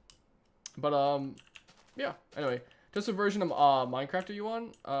 But, yeah, anyway. Just a version of, Minecraft are you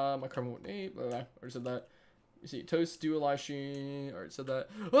on? Minecraft 1.8, I already said that. You see, Toast, do a live stream. Already said that.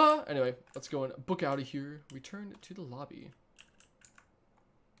 Ah! Anyway, let's go and book out of here. Return to the lobby.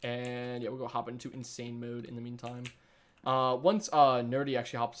 And yeah, we'll go hop into insane mode in the meantime. Once Nerdy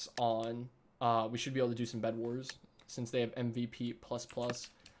actually hops on, we should be able to do some Bedwars since they have MVP++.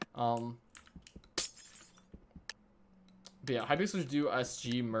 But yeah, Hypixel should do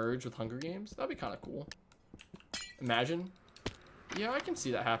SG merge with Hunger Games. That'd be kind of cool. Imagine. Yeah, I can see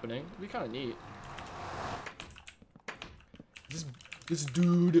that happening. It'd be kind of neat. This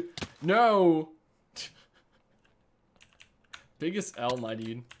dude. No. Biggest L, my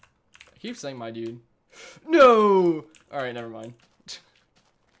dude. I keep saying my dude. No. All right, never mind.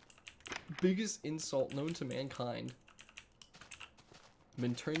 Biggest insult known to mankind. I've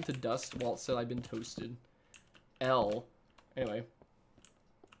been turned to dust while it said I've been toasted. L. Anyway.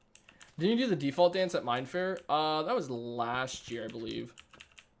 Didn't you do the default dance at Mindfair? That was last year, I believe.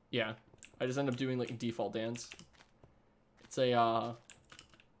 Yeah. I just ended up doing like a default dance. It's a, I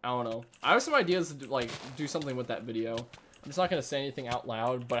don't know. I have some ideas to do, like, do something with that video. I'm just not going to say anything out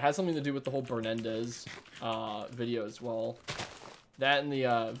loud, but it has something to do with the whole Bernendez video as well. That and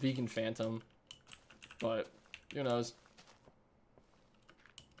the Vegan Phantom. But, who knows.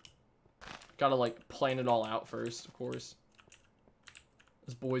 Gotta, like, plan it all out first, of course.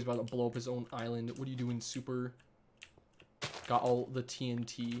 This boy's about to blow up his own island. What are you doing, Super? Got all the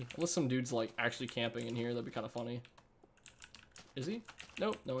TNT. Unless some dude's, like, actually camping in here. That'd be kind of funny. Is he?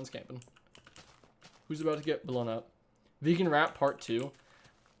 Nope, no one's camping. Who's about to get blown up? Vegan Rap Part 2.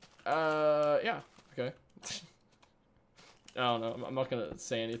 Yeah, okay. I don't know. I'm not gonna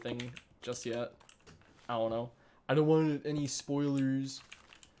say anything just yet. I don't know. I don't want any spoilers.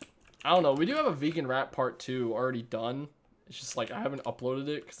 I don't know. We do have a Vegan Rap Part 2 already done. It's just like I haven't uploaded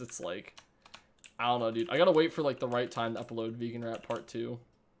it because it's like, I don't know, dude. I gotta wait for like the right time to upload Vegan Rap Part 2.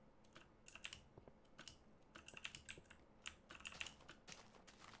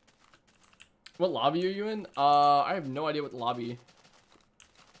 What lobby are you in? I have no idea what lobby.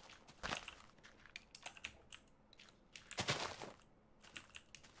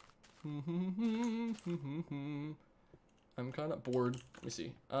 I'm kind of bored. Let me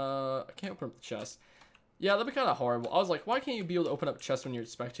see. I can't open up the chest. Yeah, that'd be kind of horrible. I was like, why can't you be able to open up chests when you're in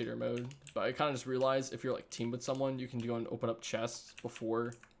spectator mode? But I kind of just realized if you're like teamed with someone, you can go and open up chests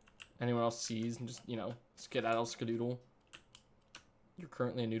before anyone else sees and just, you know, skedaddle skadoodle. You're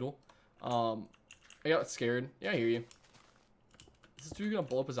currently a noodle. I got scared. Yeah, I hear you. Is this dude gonna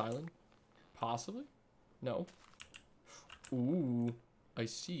blow up his island? Possibly? No. Ooh, I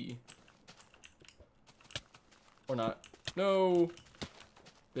see. Or not. No.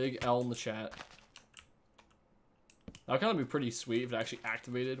 Big L in the chat. That would kind of be pretty sweet if it actually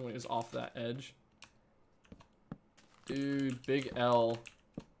activated when it was off that edge. Dude, big L.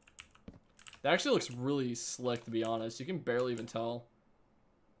 That actually looks really slick, to be honest. You can barely even tell.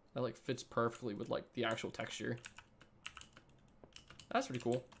 That like fits perfectly with like the actual texture. That's pretty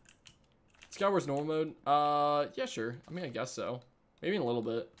cool. Skywars normal mode? Yeah, sure. I mean, I guess so. Maybe in a little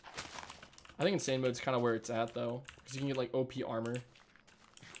bit. I think insane mode's kind of where it's at though, because you can get like OP armor.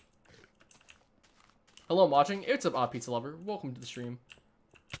 Hello, I'm watching. It's up, pizza lover. Welcome to the stream.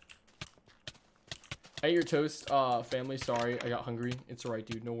 I ate your toast, family. Sorry, I got hungry. It's alright,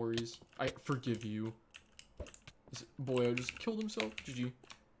 dude. No worries. I forgive you. This boyo just killed himself. GG.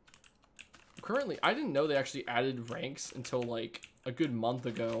 Currently, I didn't know they actually added ranks until like a good month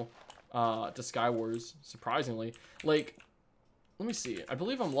ago to Skywars, surprisingly. Like, let me see. I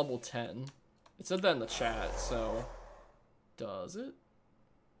believe I'm level 10. It said that in the chat, so does it?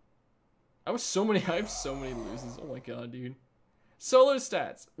 I have so many loses. Oh my god, dude. Solo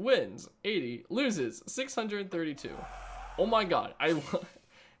stats: wins 80, loses 632. Oh my god.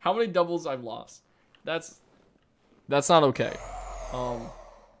 How many doubles I've lost? That's not okay.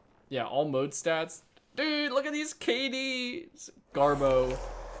 Yeah, all mode stats. Dude, look at these KDs. Garbo.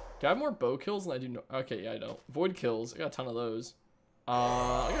 Do I have more bow kills than I do? No, okay, yeah, I don't. Void kills. I got a ton of those.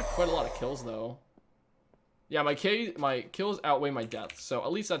 I got quite a lot of kills though. Yeah, my kills outweigh my deaths, so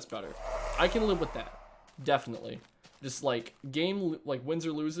at least that's better. I can live with that, definitely. Just like game like wins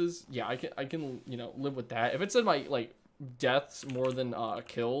or loses, yeah, I can you know live with that. If it said my like deaths more than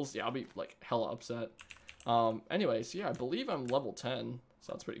kills, yeah, I'll be like hella upset. Anyway, so yeah, I believe I'm level 10,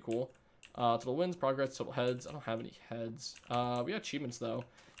 so that's pretty cool. Total wins, progress, total heads. I don't have any heads. We got achievements though.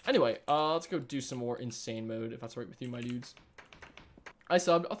 Anyway, let's go do some more insane mode if that's right with you, my dudes. I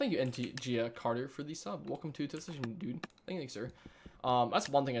subbed. Oh, thank you, NTG Carter, for the sub. Welcome to Session, dude. Thank you, sir. That's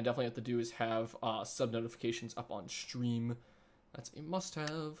one thing I definitely have to do is have sub notifications up on stream. That's a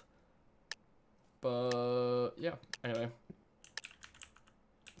must-have. But yeah. Anyway,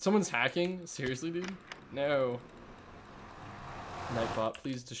 someone's hacking. Seriously, dude. No. Nightbot,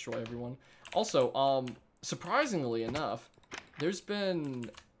 please destroy everyone. Also, surprisingly enough, there's been,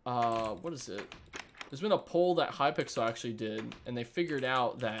 what is it? There's been a poll that Hypixel actually did, and they figured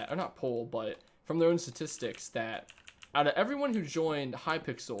out that, or not poll, but from their own statistics, that out of everyone who joined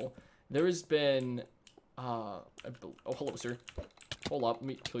Hypixel, there has been, oh, hello, sir. Hold up, let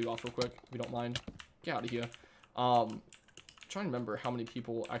me kill you off real quick, if you don't mind. Get out of here. I'm trying to remember how many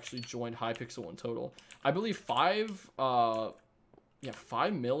people actually joined Hypixel in total. I believe 5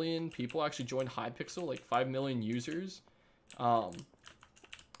 million people actually joined Hypixel, like 5 million users.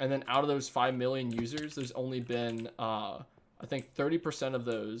 And then out of those 5 million users, there's only been, I think 30% of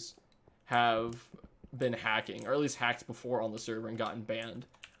those have been hacking, or at least hacked before on the server and gotten banned.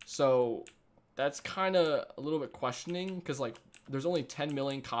 So that's kind of a little bit questioning, because like there's only 10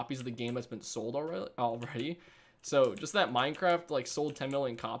 million copies of the game that's been sold already. So just that Minecraft like sold 10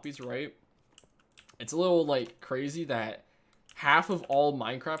 million copies, right? It's a little like crazy that half of all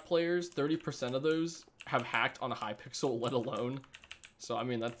Minecraft players, 30% of those have hacked on a Hypixel, let alone. So I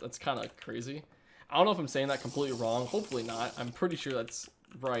mean that's kind of crazy. I don't know if I'm saying that completely wrong. Hopefully not. I'm pretty sure that's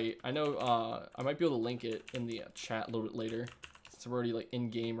right. I know I might be able to link it in the chat a little bit later. It's already like in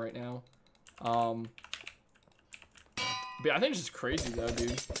game right now. But yeah, I think it's just crazy though,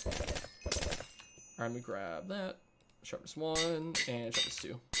 dude. Alright, let me grab that. Sharpness 1 and sharpness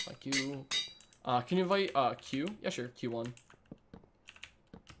 2. Thank you. Can you invite Q? Yeah, sure. Q1.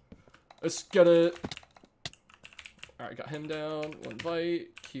 Let's get it. Alright, got him down. One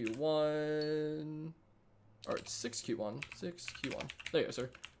invite. Q1. Alright, 6Q1. 6Q1. There you go, sir.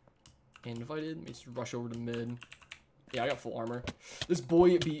 Invited. Let me just rush over to mid. Yeah, I got full armor. This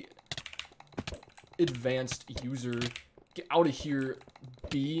boy be advanced user. Get out of here,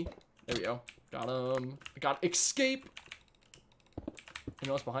 B. There we go. Got him. I got escape. You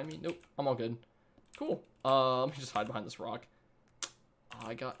know what's behind me? Nope. I'm all good. Cool. Let me just hide behind this rock.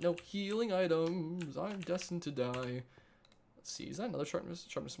 I got no healing items. I'm destined to die. Let's see. Is that another sharpness?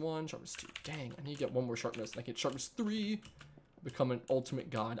 Sharpness 1, sharpness 2. Dang, I need to get one more sharpness. And I get sharpness 3. Become an ultimate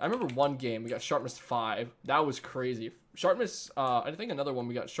god. I remember one game we got sharpness 5. That was crazy. Sharpness, I think another one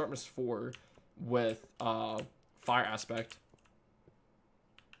we got sharpness 4 with fire aspect,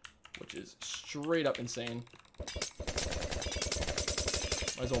 which is straight up insane.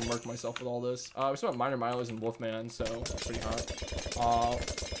 Might as well murk myself with all this. We still have Minor Milos and Wolfman, so that's pretty hot.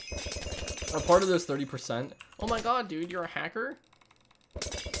 A part of those 30%. Oh my god, dude, you're a hacker?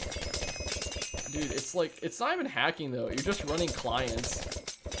 Dude, it's like, it's not even hacking though. You're just running clients.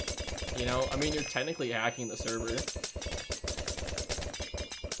 You know, I mean, you're technically hacking the server.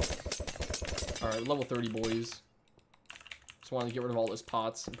 Alright, level 30 boys. Just wanted to get rid of all those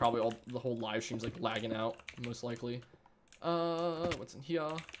pots. And probably all the whole live stream's like lagging out, most likely. What's in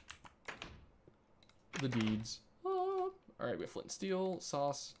here? The deeds. Alright, we have flint and steel,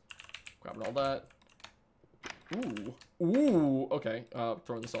 sauce. Grabbing all that. Ooh. Ooh, okay.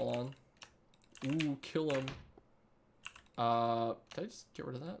 Throwing this all on. Ooh, kill him. Did I just get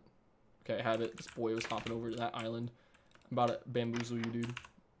rid of that? Okay, I have it. This boy was hopping over to that island. I'm about to bamboozle you, dude.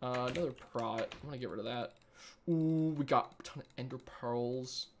 Another prot. I'm gonna get rid of that. Ooh, we got a ton of ender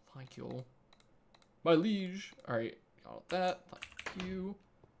pearls. Thank you. My liege. Alright, got that. Thank you.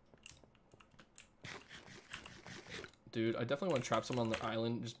 Dude, I definitely want to trap someone on the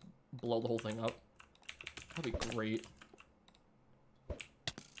island. Just blow the whole thing up. That'd be great.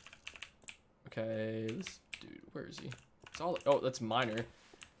 Okay, this dude, where is he? It's all, oh, that's Miner.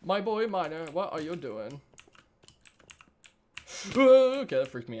 My boy Miner, what are you doing? Okay, that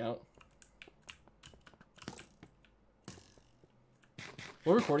freaked me out.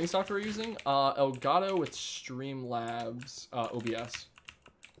 What recording software are you using? Elgato with Streamlabs OBS.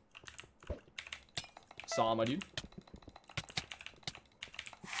 Saw my dude.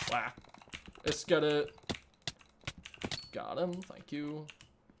 Wow. Let's get it. Got him. Thank you.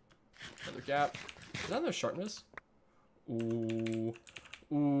 Another gap. Is that another sharpness? Ooh.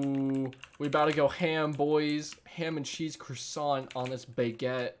 Ooh. We about to go ham, boys. Ham and cheese croissant on this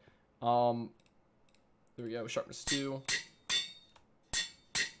baguette. There we go. Sharpness 2.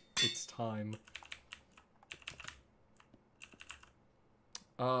 It's time.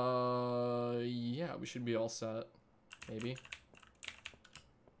 Yeah, we should be all set. Maybe.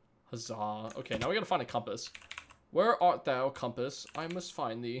 Huzzah. Okay, now we gotta find a compass. Where art thou, compass? I must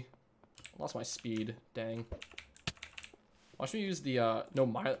find thee. I lost my speed. Dang. Watch me use the,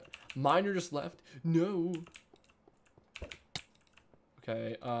 no, Miner just left. No.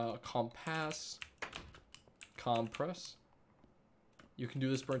 Okay, compass. Compress. You can do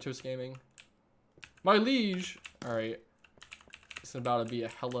this, BurntToastGaming. My liege! Alright. It's about to be a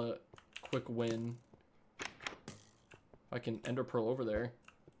hella quick win. I can ender pearl over there.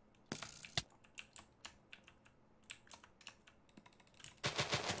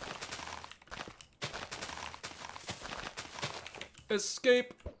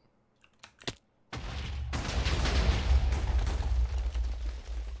 Escape.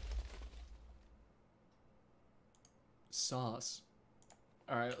 Sauce.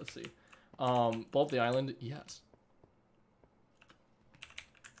 All right, let's see. Blow up the island. Yes.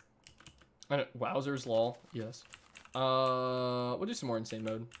 And wowzers, lol. Yes. We'll do some more insane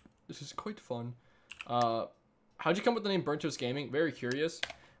mode. This is quite fun. How'd you come with the name BurntToastGaming? Very curious.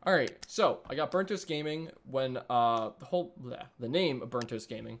 All right, so I got BurntToastGaming when the name of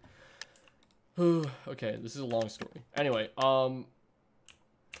BurntToastGaming. Okay, this is a long story. Anyway,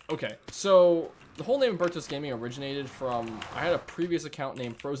 okay, so the whole name of BurntToastGaming originated from, I had a previous account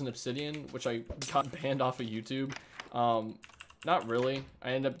named Frozen Obsidian, which I got banned off of YouTube. Not really.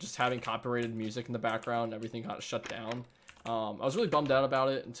 I ended up just having copyrighted music in the background. Everything got shut down. I was really bummed out about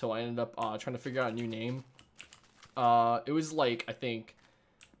it until I ended up trying to figure out a new name. It was like, I think,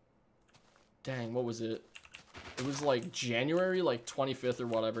 dang, what was it? It was like January, like 25th or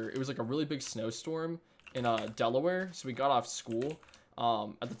whatever. It was like a really big snowstorm in Delaware, so we got off school.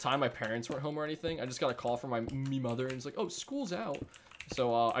 At the time, my parents weren't home or anything. I just got a call from my mother, and it's like, oh, school's out.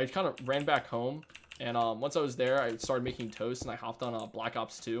 So I kind of ran back home, and once I was there, I started making toast, and I hopped on Black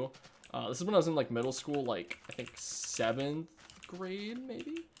Ops 2. This is when I was in like middle school, like I think 7th grade,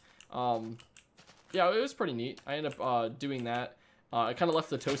 maybe. Yeah, it was pretty neat. I ended up doing that. I kind of left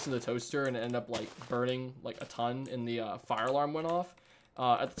the toast in the toaster and it ended up like burning like a ton, and the fire alarm went off.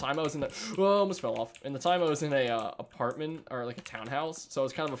 At the time I was in almost fell off. In the time I was in a apartment or like a townhouse, so I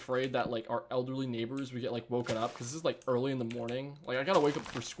was kind of afraid that like our elderly neighbors would get like woken up because this is like early in the morning. Like I gotta wake up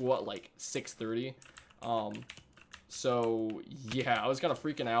for school at like 6:30. So yeah, I was kind of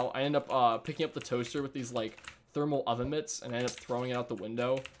freaking out. I ended up picking up the toaster with these like thermal oven mitts and I ended up throwing it out the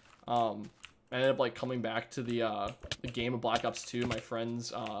window. I ended up like coming back to the game of Black Ops 2. My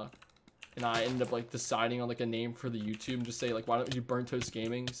friends and I ended up like deciding on like a name for the YouTube and just say like, why don't you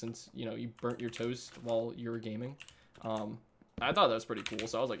BurntToastGaming, since you know you burnt your toast while you were gaming. I thought that was pretty cool,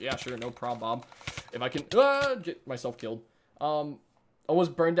 so I was like, yeah, sure, no problem, Bob. If I can get myself killed.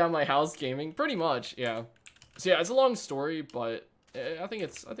 Almost burned down my house gaming, pretty much, yeah. So yeah, it's a long story, but I think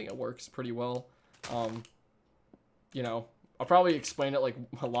it works pretty well. You know, I'll probably explain it like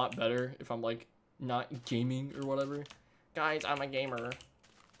a lot better if I'm like not gaming or whatever. Guys, I'm a gamer.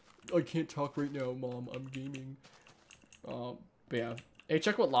 I can't talk right now, Mom. I'm gaming. But yeah. Hey,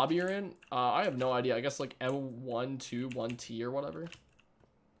 check what lobby you're in. I have no idea. I guess like M121T or whatever.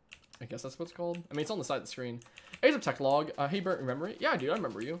 I guess that's what it's called. I mean, it's on the side of the screen. Hey, Tech Log. Hey, Burnt, remember it? Yeah, dude, I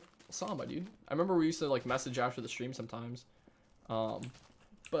remember you. Sama, dude. I remember we used to like message after the stream sometimes.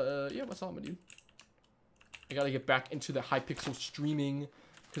 But yeah, what's up, my dude? I gotta get back into the Hypixel streaming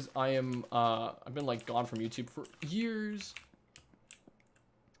because I am I've been like gone from YouTube for years.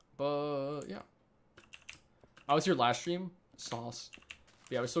 But yeah, I was here last stream. Sauce.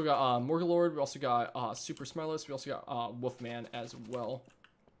 Yeah, we still got Morgalord. We also got Super Smileless. We also got Wolfman as well.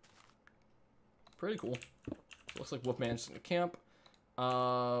 Pretty cool. Looks like Wolfman's in the camp.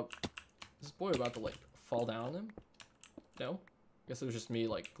 Is this boy about to like fall down on him? No. Guess it was just me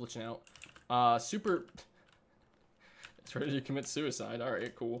like glitching out. Super. It's ready to commit suicide. All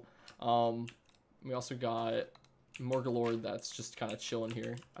right, cool. We also got Morgalord that's just kind of chilling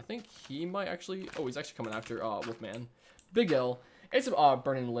here. I think he might actually. Oh, he's actually coming after Wolfman. Big L. It's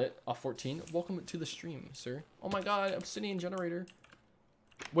Burning Lit 14. Welcome to the stream, sir. Oh my God, obsidian generator.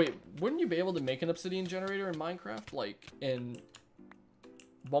 Wait, wouldn't you be able to make an obsidian generator in Minecraft like in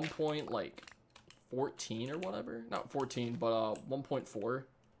 1.14 or whatever? Not 14, but 1.4 or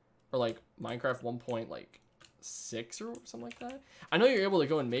like Minecraft 1.6 or something like that. I know you're able to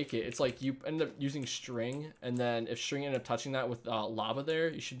go and make it. It's like you end up using string, and then if string ended up touching that with lava there,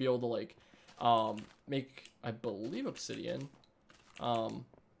 you should be able to like make, I believe, obsidian.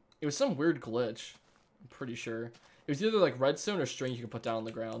 It was some weird glitch, I'm pretty sure. It was either like redstone or string you could put down on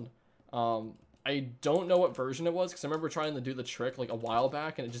the ground. I don't know what version it was because I remember trying to do the trick like a while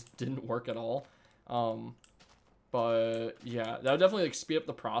back and it just didn't work at all. But yeah, that would definitely like speed up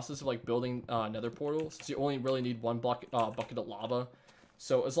the process of like building nether portal, since you only really need one bucket of lava.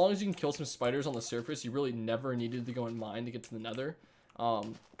 So as long as you can kill some spiders on the surface, you really never needed to go and mine to get to the nether. Because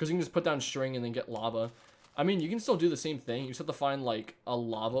you can just put down string and then get lava. I mean, you can still do the same thing. You just have to find like a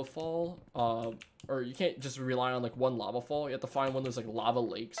lava fall, or you can't just rely on like one lava fall. You have to find one of those like lava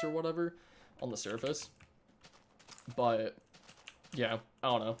lakes or whatever on the surface. But yeah, I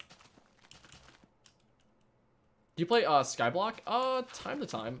don't know. Do you play Skyblock? Time to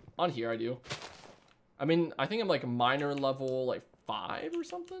time. On here I do. I mean, I think I'm like minor level like 5 or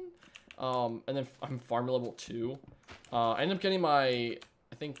something. And then I'm farmer level 2. I ended up getting I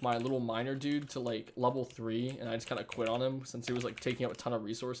think my little miner dude to like level 3, and I just kind of quit on him since he was like taking up a ton of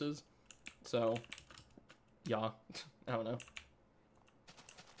resources. So, yeah, I don't know.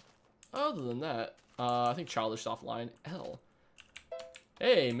 Other than that, I think childish offline. L.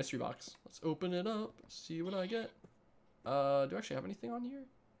 Hey, mystery box. Let's open it up. See what I get. Do I actually have anything on here?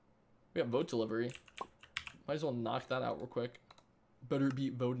 We got vote delivery. Might as well knock that out real quick. Better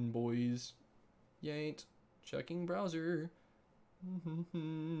beat voting, boys. You ain't. Checking browser.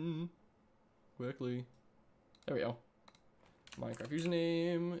 Quickly. There we go. Minecraft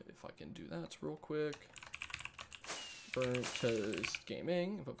username. If I can do that real quick.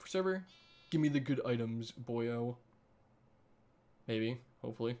 BurntToastGaming. Vote for server. Give me the good items, boyo. Maybe.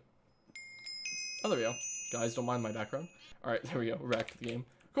 Hopefully. Oh, there we go. Guys, don't mind my background. Alright, there we go. Wrecked the game.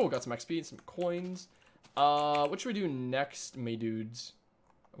 Cool, got some XP and some coins. What should we do next, my dudes?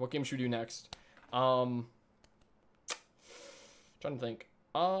 What game should we do next? Trying to think.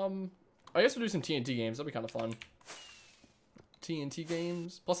 I guess we'll do some TNT games. That'll be kind of fun. TNT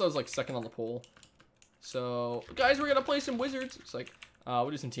games. Plus, I was like second on the poll. So, guys, we're gonna play some wizards. It's like, we'll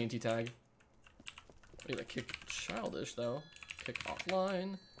do some TNT tag. We're gonna kick childish though. Kick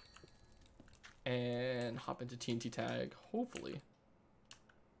offline. And hop into TNT tag, hopefully.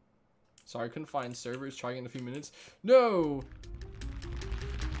 Sorry, couldn't find servers. Trying in a few minutes. No!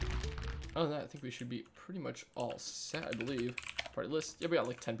 Other than that, I think we should be pretty much all set, I believe. Party list. Yeah, we got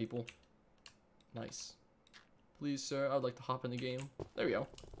like 10 people. Nice. Please, sir, I would like to hop in the game. There we go.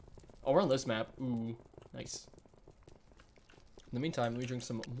 Oh, we're on this map. Ooh, nice. In the meantime, let me drink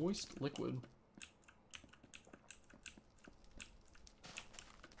some moist liquid.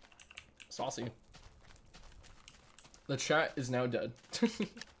 Saucy. The chat is now dead.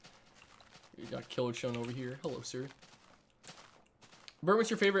 We got killer shown over here. Hello, sir. Bert, what's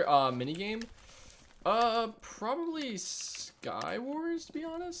your favorite mini game? Probably Skywars, to be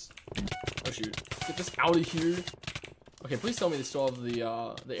honest. Oh shoot! Get this out of here. Okay, please tell me they still have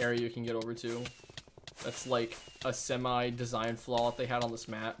the area you can get over to. That's like a semi-design flaw that they had on this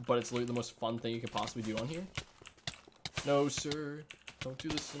map, but it's literally the most fun thing you could possibly do on here. No, sir. Don't do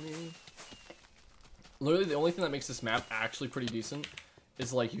this to me. Literally, the only thing that makes this map actually pretty decent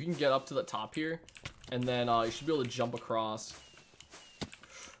is like you can get up to the top here, and then you should be able to jump across.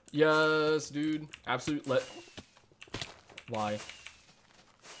 Yes, dude. Absolute let. Why?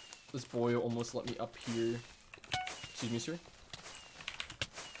 This boy almost let me up here. Excuse me, sir.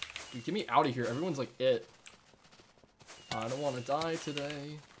 Dude, get me out of here. Everyone's like it. I don't want to die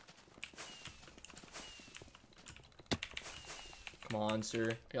today. Come on,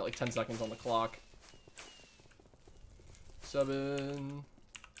 sir. I got like 10 seconds on the clock. 7.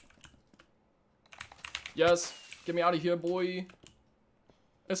 Yes. Get me out of here, boy.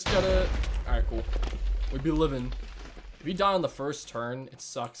 Let's get it. Alright, cool. We'd be living. If you die on the first turn, it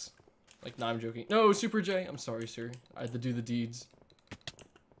sucks. Like, nah, I'm joking. No, Super J. I'm sorry, sir. I had to do the deeds.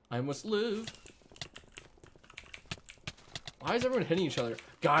 I must live. Why is everyone hitting each other?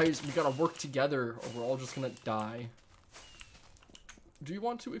 Guys, we gotta work together or we're all just gonna die. Do you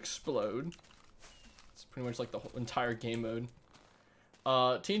want to explode? It's pretty much like the whole entire game mode.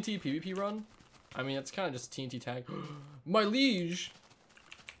 TNT PvP run? I mean, it's kind of just TNT tag. My liege!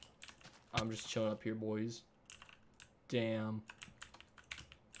 I'm just chilling up here, boys. Damn.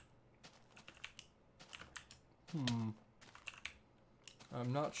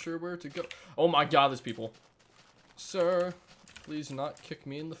 I'm not sure where to go. Oh my god, there's people. Sir, please do not kick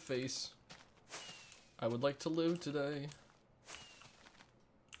me in the face. I would like to live today.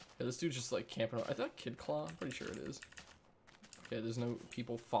 Yeah, this dude's just like camping out. I thought Kid Claw? I'm pretty sure it is. Okay, there's no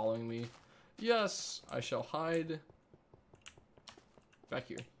people following me. Yes, I shall hide. Back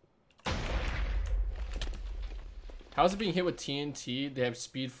here. How's it being hit with TNT? They have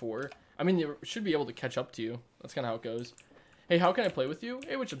speed 4. I mean, they should be able to catch up to you. That's kind of how it goes. Hey, how can I play with you?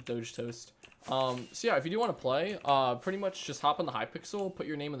 Hey, what's up, Doge Toast? So yeah, if you do want to play, pretty much just hop on the Hypixel, put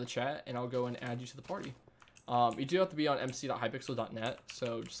your name in the chat, and I'll go and add you to the party. You do have to be on mc.hypixel.net,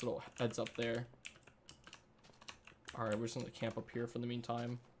 so just a little heads up there. Alright, we're just going to camp up here for the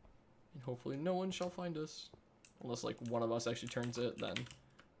meantime. And hopefully no one shall find us. Unless, like, one of us actually turns it, then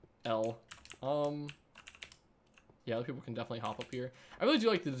L. Yeah, other people can definitely hop up here. I really do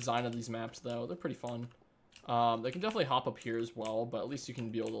like the design of these maps, though. They're pretty fun. They can definitely hop up here as well, but at least you can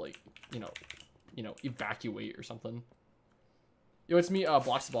be able to, like, you know, evacuate or something. Yo, it's me,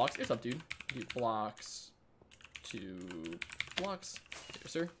 Blocks to Blocks. What's up, dude? Dude, Blocks to Blocks. Here,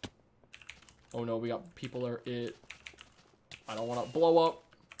 sir. Oh no, we got people are it. I don't want to blow up.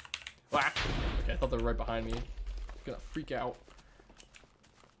 Whack. Okay, I thought they were right behind me. I'm gonna freak out.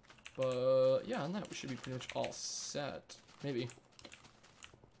 But yeah, on that we should be pretty much all set. Maybe.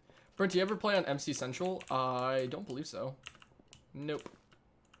 Brent, do you ever play on MC Central? I don't believe so. Nope.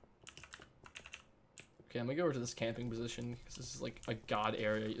 Okay, I'm gonna go over to this camping position because this is like a god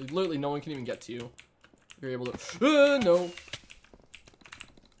area. Literally, no one can even get to you. You're able to. No.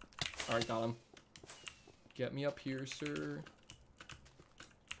 All right, got him. Get me up here, sir.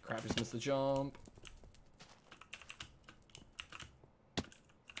 Crap, just missed the jump.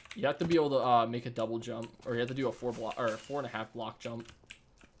 You have to be able to make a double jump, or you have to do a 4.5 block jump,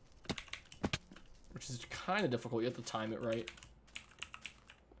 which is kind of difficult. You have to time it right.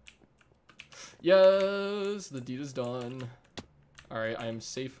 Yes, the deed is done. All right, I am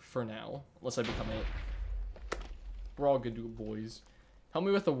safe for now, unless I become it. We're all good boys. Help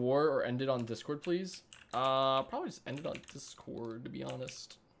me with the war or end it on Discord, please. Probably just end it on Discord, to be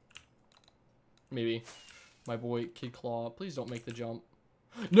honest. Maybe. My boy, Kid Claw, please don't make the jump.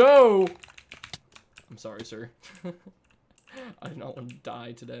 No! I'm sorry, sir. I do not want to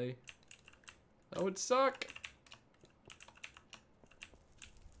die today. That would suck.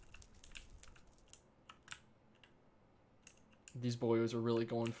 These boys are really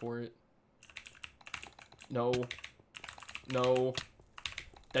going for it. No. No.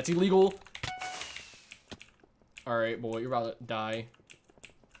 That's illegal. Alright, boy, you're about to die.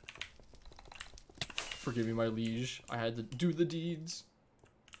 Forgive me, my liege. I had to do the deeds.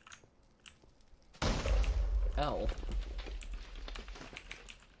 L.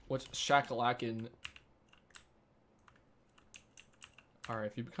 What's shakalackin'? Alright,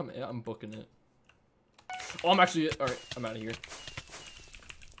 if you become it, I'm booking it. Oh, I'm actually it. Alright, I'm out of here.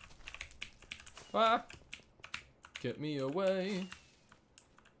 Ah! Get me away.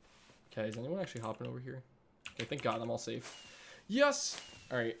 Okay, is anyone actually hopping over here? Okay, thank God, I'm all safe. Yes!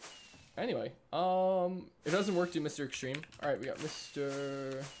 Alright. Anyway, it doesn't work, do Mr. Extreme. Alright, we got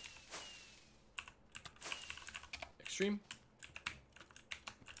Mr. Extreme.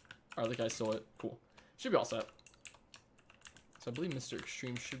 Alright, the guy stole it. Cool. Should be all set. So I believe Mr.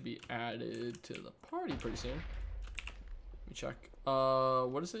 Extreme should be added to the party pretty soon. Let me check.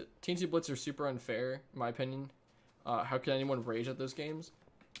 What is it? TNT Blitz are super unfair, in my opinion. How can anyone rage at those games?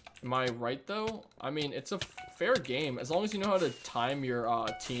 Am I right, though? I mean, it's a fair game. As long as you know how to time your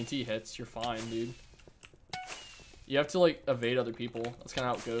TNT hits, you're fine, dude. You have to, like, evade other people. That's kind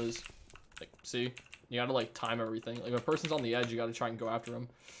of how it goes. Like, see? You gotta, like, time everything. Like, if a person's on the edge, you gotta try and go after them.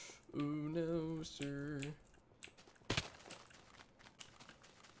 Ooh, no, sir.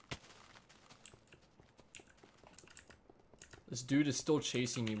 This dude is still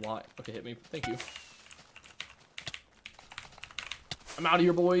chasing me. Why? Okay, hit me. Thank you. I'm out of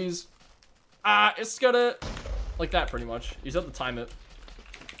here, boys. Ah, it's gonna... Like that, pretty much. You just have to time it.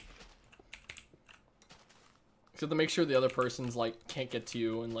 You have to make sure the other person's, like, can't get to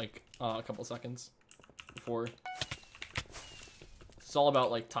you in, like, a couple seconds before. It's all about,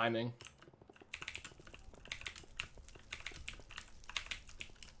 like, timing.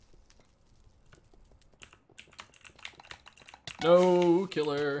 No,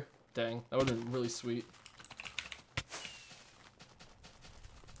 killer. Dang, that would have been really sweet.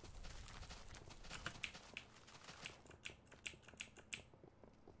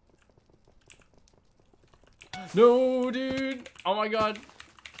 No, dude. Oh my god.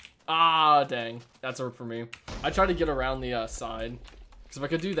 Ah, dang. That's work for me. I tried to get around the side. Because if I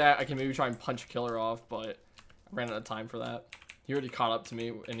could do that, I can maybe try and punch killer off, but I ran out of time for that. He already caught up to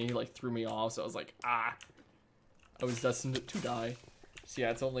me, and he, like, threw me off, so I was like, ah. I was destined to die. So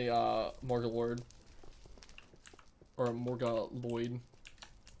yeah, it's only Morga Lord. Or Morga Lloyd.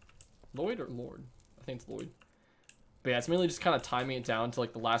 Lloyd or Lord? I think it's Lloyd. But yeah, it's mainly just kind of timing it down to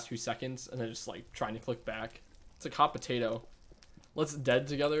like the last few seconds and then just like trying to click back. It's like hot potato. Let's dead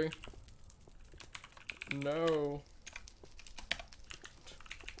together. No.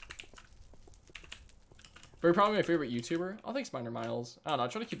 Very probably my favorite YouTuber. I think it's Minor Miles. I don't know, I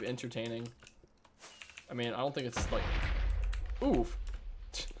try to keep it entertaining. I mean, I don't think it's like... Oof.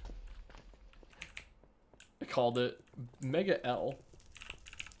 I called it. Mega L.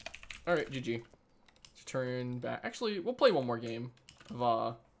 Alright, GG. Let's turn back. Actually, we'll play one more game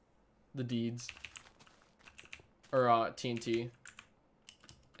of the deeds. Or TNT.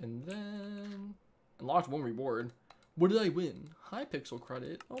 And then... Unlocked one reward. What did I win? Hypixel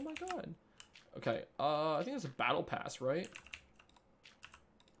credit. Oh my god. Okay, I think it's a battle pass, right?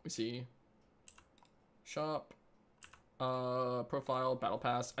 Let me see. Shop, profile, battle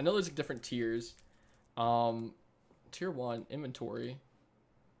pass. I know there's like different tiers. Tier 1, inventory.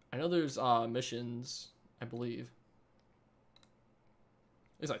 I know there's missions, I believe.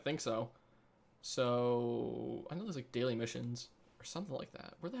 At least I think so. So I know there's like daily missions or something like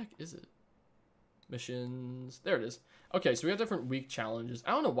that. Where the heck is it? Missions. There it is. Okay, so we have different week challenges.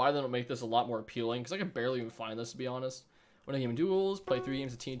 I don't know why they don't make this a lot more appealing, because I can barely even find this, to be honest. Win a game in duels, play 3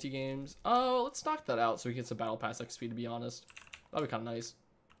 games of TNT games. Oh, let's knock that out so we get some Battle Pass XP, to be honest. That'd be kind of nice.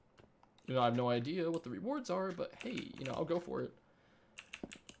 You know, I have no idea what the rewards are, but hey, you know, I'll go for it.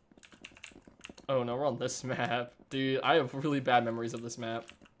 Oh no, we're on this map. Dude, I have really bad memories of this map.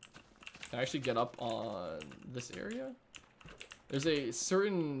 Can I actually get up on this area? There's a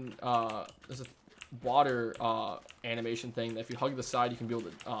certain, there's a water animation thing that if you hug the side, you can be able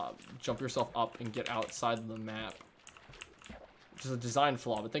to jump yourself up and get outside of the map. Which is a design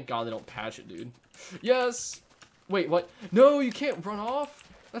flaw, but thank God they don't patch it, dude. Yes! Wait, what? No, you can't run off?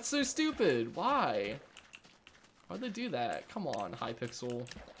 That's so stupid. Why? Why'd they do that? Come on, Hypixel.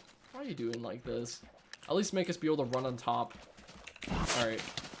 Why are you doing like this? At least make us be able to run on top. Alright.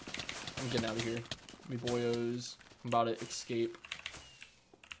 I'm getting out of here. Me boyos. I'm about to escape.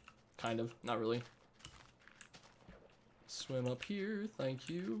 Kind of. Not really. Swim up here. Thank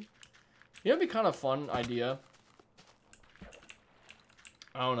you. You know, it'd be kind of fun idea.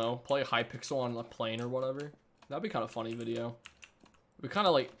 I don't know. Play Hypixel on a plane or whatever. That'd be kind of funny video. It'd be kind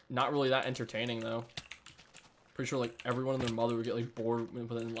of like not really that entertaining though. Pretty sure like everyone and their mother would get like bored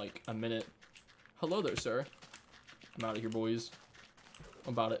within like a minute. Hello there, sir. I'm out of here, boys.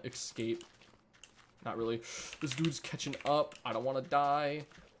 I'm about to escape. Not really. This dude's catching up. I don't want to die.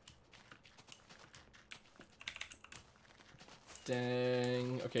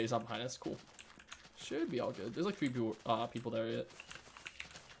 Dang. Okay, he's not behind us. Cool. Should be all good. There's like 3 people there yet.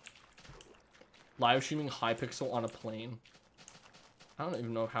 Live streaming Hypixel on a plane. I don't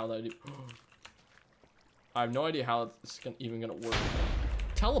even know how that do. I have no idea how it's even gonna work.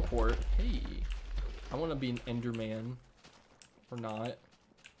 Teleport. Hey, I want to be an Enderman. Or not.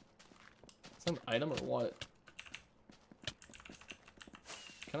 Is that an item or what?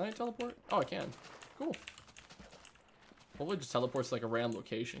 Can I teleport? Oh, I can. Cool. Hopefully it just teleports to like a random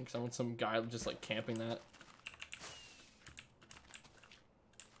location, because I want some guy just like camping that.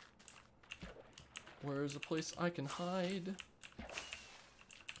 Where's a place I can hide?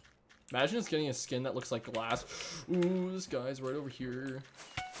 Imagine just getting a skin that looks like glass. Ooh, this guy's right over here.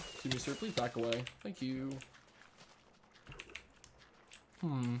 Excuse me, sir, please back away. Thank you.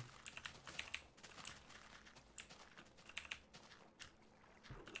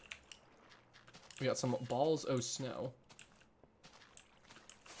 We got some balls of snow.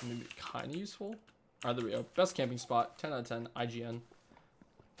 Maybe kind of useful. Alright, there we go. Best camping spot. 10 out of 10. IGN.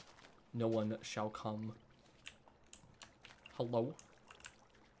 No one shall come. Hello?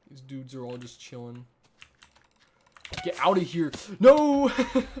 These dudes are all just chilling. Get out of here. No!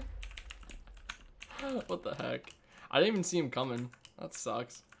 What the heck? I didn't even see him coming. That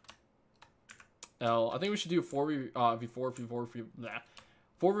sucks. Oh, I think we should do 4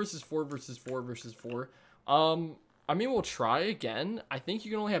 versus 4 versus 4 versus 4. I mean, we'll try again. I think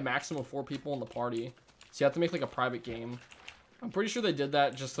you can only have maximum 4 people in the party. So you have to make like a private game. I'm pretty sure they did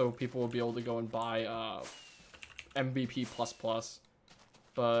that just so people would be able to go and buy MVP++.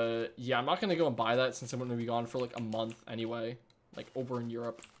 But yeah, I'm not going to go and buy that since I'm going to be gone for like a month anyway. Like over in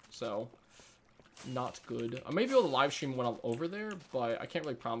Europe. So not good. I may be able to live stream when I'm over there, but I can't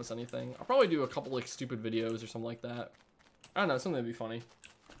really promise anything. I'll probably do a couple like stupid videos or something like that. I don't know, something that'd be funny.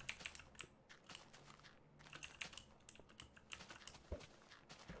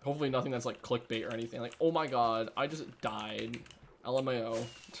 Hopefully nothing that's like clickbait or anything. Like, oh my god, I just died. LMAO.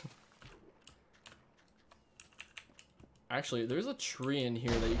 Actually, there's a tree in here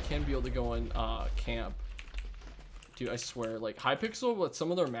that you can be able to go and camp. Dude, I swear, like Hypixel with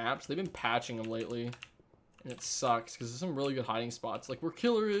some of their maps, they've been patching them lately. And it sucks because there's some really good hiding spots. Like where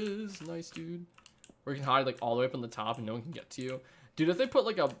Killer is. Nice, dude. Where you can hide like all the way up on the top and no one can get to you. Dude, if they put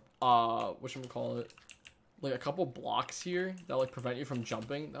like a whatchamacallit, like a couple blocks here that like prevent you from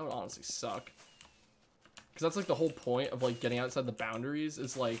jumping, that would honestly suck. Because that's like the whole point of like getting outside the boundaries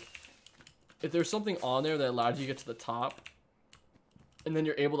is like if there's something on there that allows you to get to the top and then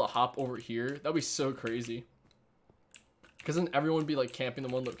you're able to hop over here, that'd be so crazy. Because then everyone would be like camping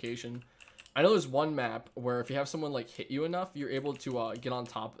in one location. I know there's one map where if you have someone like hit you enough, you're able to get on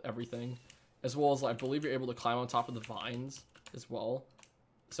top of everything. As well as I believe you're able to climb on top of the vines as well.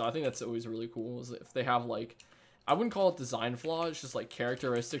 So I think that's always really cool is if they have like, I wouldn't call it design flaws, just like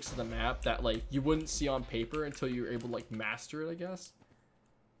characteristics of the map that like you wouldn't see on paper until you're able to like master it, I guess.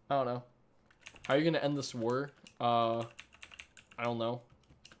 I don't know. How are you gonna end this war? I don't know.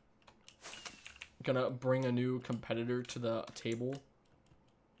 Gonna bring a new competitor to the table,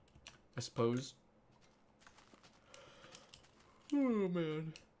 I suppose. Oh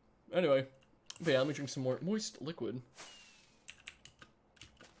man. Anyway, But yeah, let me drink some more moist liquid.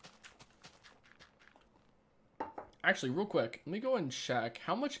 Actually, real quick, let me go and check.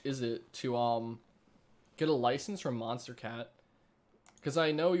 How much is it to get a license from Monster Cat? Because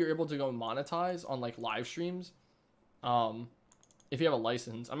I know you're able to go monetize on like live streams. If you have a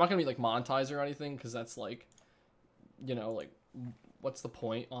license. I'm not gonna be like monetizer or anything, because that's like, you know, like, what's the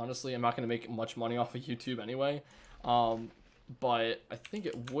point? Honestly, I'm not gonna make much money off of YouTube anyway. But I think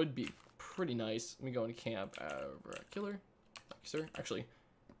it would be pretty nice. Let me go and camp killer. Thank you, sir. Actually,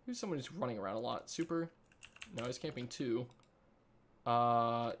 who's someone who's running around a lot? Super. No, he's camping too.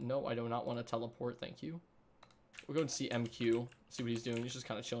 No, I do not want to teleport. Thank you. We'll go and see MQ. See what he's doing. He's just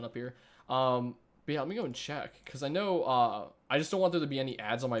kind of chilling up here. But yeah, let me go and check. Because I know, I just don't want there to be any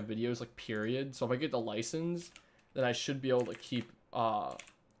ads on my videos, like, period. So if I get the license, then I should be able to keep,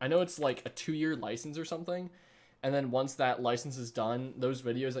 I know it's like a 2-year license or something. And then once that license is done, those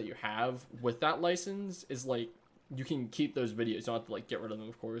videos that you have with that license is like, you can keep those videos. You don't have to like get rid of them,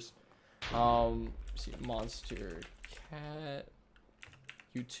 of course. See, Monster Cat,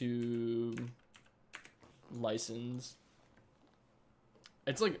 YouTube, license.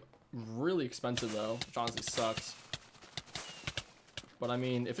 It's like really expensive though, which honestly sucks. But I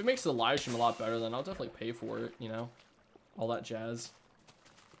mean, if it makes the live stream a lot better, then I'll definitely pay for it, you know? All that jazz.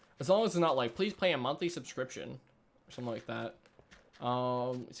 As long as it's not like, please pay a monthly subscription. Or something like that.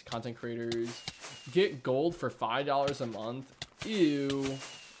 Let's see, content creators. Get gold for $5 a month. Ew.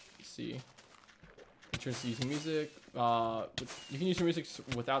 Let's see. Interest using music. You can use your music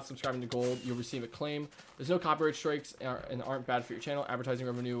without subscribing to gold. You'll receive a claim. There's no copyright strikes and aren't bad for your channel. Advertising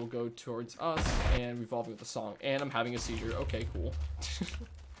revenue will go towards us and revolving with the song. And I'm having a seizure. Okay, cool.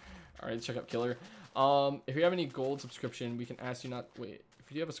 Alright, check out Killer. If you have any gold subscription, we can ask you not... Wait.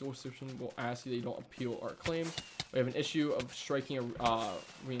 If you have a gold subscription, we'll ask you that you don't appeal our claim. We have an issue of striking a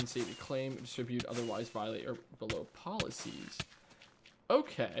reinstated claim, distribute, otherwise violate or below policies.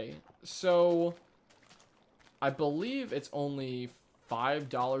 Okay, so... I believe it's only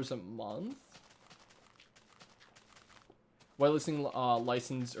 $5 a month. Whitelisting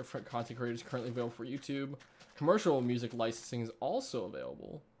license or content creators currently available for YouTube. Commercial music licensing is also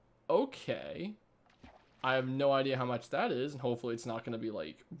available. Okay. I have no idea how much that is, and hopefully it's not going to be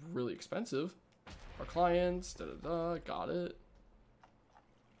like really expensive. Our clients, got it.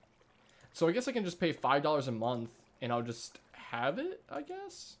 So I guess I can just pay $5 a month, and I'll just have it, I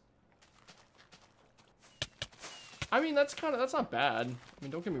guess. I mean, that's not bad. I mean,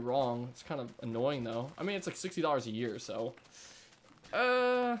 don't get me wrong. It's kind of annoying, though. I mean, it's like $60 a year, so.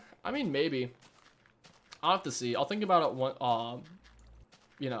 I mean, maybe. I'll have to see. I'll think about it,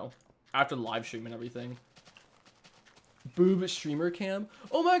 you know, after the live stream and everything. Boob streamer cam.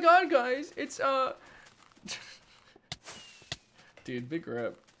 Oh my god, guys. It's, dude, big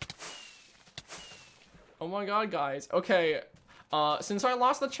rip. Oh my god, guys. Okay. Since I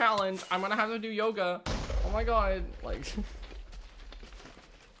lost the challenge, I'm gonna have to do yoga. Oh my god, like, you're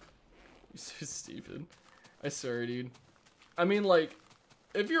so stupid. I swear, dude. I mean, like,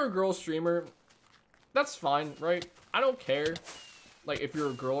 if you're a girl streamer, that's fine, right? I don't care, like, if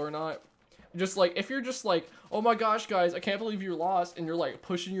you're a girl or not. Just, like, if you're just, like, oh my gosh, guys, I can't believe you're lost, and you're, like,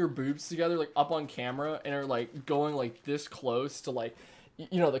 pushing your boobs together, like, up on camera, and are, like, going, like, this close to, like,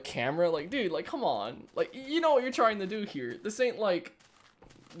 you know, the camera, like, dude, like, come on. Like, you know what you're trying to do here. This ain't, like...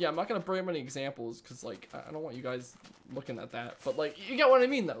 Yeah, I'm not gonna bring up any examples because, like, I don't want you guys looking at that. But, like, you get what I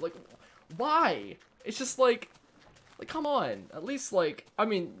mean, though. Like, why? It's just, like, come on. At least, like, I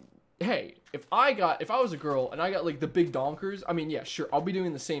mean, hey, if I was a girl and I got, like, the big donkers, I mean, yeah, sure, I'll be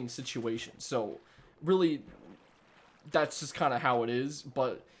doing the same situation. So, really, that's just kind of how it is.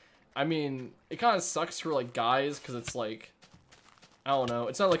 But, I mean, it kind of sucks for, like, guys because it's, like, I don't know.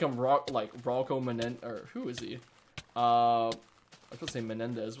 It's not like I'm, Rocco Menendez, or who is he? I was gonna say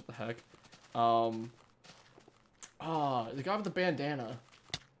Menendez, what the heck? The guy with the bandana.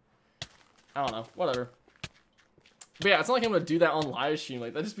 I don't know, whatever. But yeah, it's not like I'm gonna do that on live stream,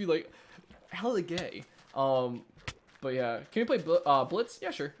 like, that'd just be, like, hella gay. But yeah, can we play Blitz?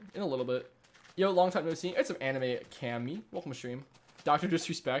 Yeah, sure, in a little bit. Yo, long time no see. It's some anime Cammy. Welcome to stream. Dr.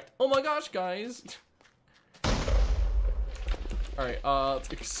 Disrespect. Oh my gosh, guys! Alright,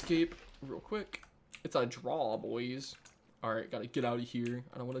 let's escape real quick. It's a draw, boys. Alright, gotta get out of here.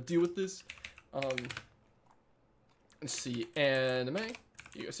 I don't want to deal with this. Let's see. Anime.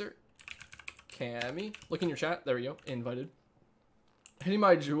 You go, sir. Cammy. Look in your chat. There we go. Invited. Hitting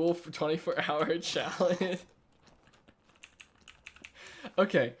my jewel for 24-hour challenge.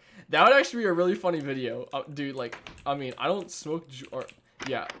 Okay. That would actually be a really funny video. Dude, like, I mean, I don't smoke or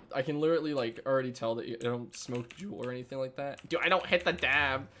yeah, I can literally, like, already tell that I don't smoke jewel or anything like that. Dude, I don't hit the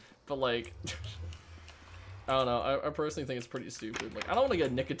dab. But like, I don't know. I personally think it's pretty stupid. Like, I don't want to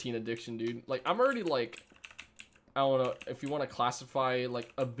get a nicotine addiction, dude. Like, I'm already like, I don't know if you want to classify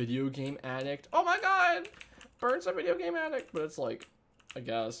like a video game addict. Oh my god, Burnt's a video game addict. But it's like, I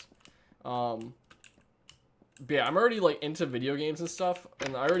guess. But yeah, I'm already like into video games and stuff,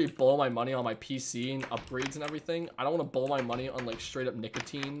 and I already blow my money on my PC and upgrades and everything. I don't want to blow my money on like straight up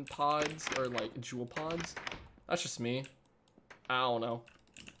nicotine pods or like jewel pods. That's just me. I don't know.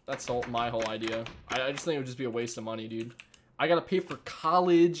 That's my whole idea. I just think it would just be a waste of money, dude. I gotta pay for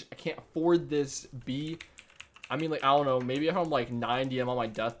college. I can't afford this. I mean, like, I don't know. Maybe if I'm like 90, I'm on my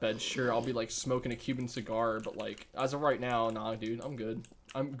deathbed. Sure, I'll be like smoking a Cuban cigar. But like, as of right now, nah, dude, I'm good.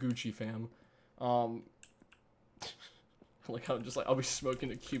 I'm Gucci, fam. Like, I'm just like, I'll be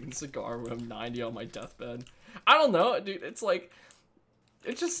smoking a Cuban cigar when I'm 90 on my deathbed. I don't know, dude. It's like,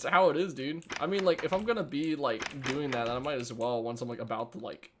 it's just how it is, dude. I mean, like, if I'm gonna be like doing that, then I might as well once I'm like about to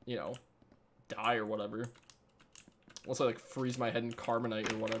like, you know, die or whatever. Once I like freeze my head in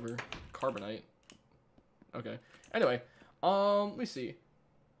carbonite or whatever. Carbonite. Okay. Anyway, let me see.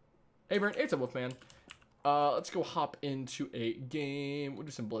 Hey, Burnt. Hey, Wolfman. Let's go hop into a game. We'll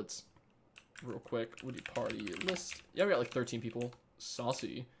do some blitz real quick. We'll do party list. Yeah, we got like 13 people.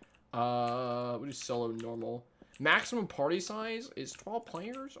 Saucy. We'll do solo normal. Maximum party size is 12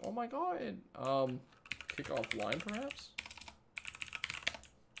 players. Oh my god. Kick offline perhaps?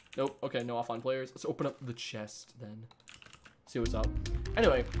 Nope. Okay, no offline players. Let's open up the chest then. See what's up.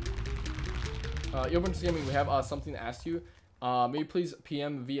 Anyway. BurntToastGaming, we have something to ask you. Maybe please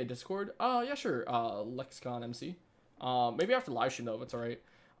PM via Discord. Yeah, sure. Lexicon MC. Maybe after live stream though, if it's alright.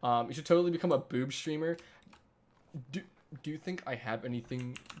 You should totally become a boob streamer. Do you think I have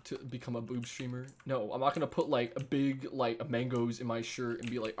anything to become a boob streamer? No, I'm not gonna put like a big like mangoes in my shirt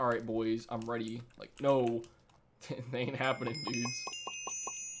and be like, all right, boys, I'm ready. Like, no, they ain't happening, dudes.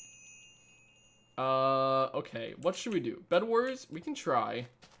 Okay, what should we do? Bedwars? We can try,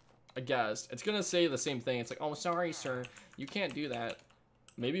 I guess. It's gonna say the same thing. It's like, oh, sorry, sir, you can't do that.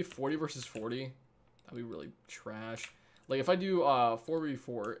 Maybe 40 versus 40. That'd be really trash. Like, if I do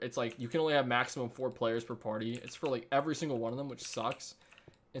 4v4, it's like you can only have maximum 4 players per party. It's for like every single one of them, which sucks.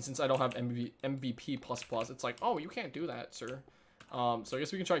 And since I don't have MVP++, it's like, oh, you can't do that, sir. So I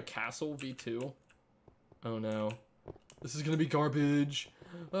guess we can try Castle v2. Oh no, this is gonna be garbage.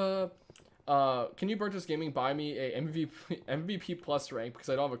 Can you BurntToastGaming buy me a MVP plus rank because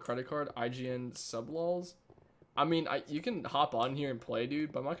I don't have a credit card? IGN sublols. I mean, you can hop on here and play,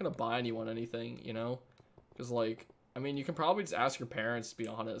 dude, but I'm not gonna buy anyone anything, you know, because like. I mean, you can probably just ask your parents, to be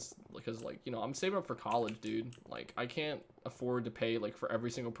honest, because, like, you know, I'm saving up for college, dude. Like, I can't afford to pay, like, for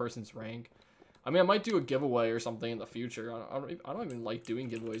every single person's rank. I mean, I might do a giveaway or something in the future. I don't even like doing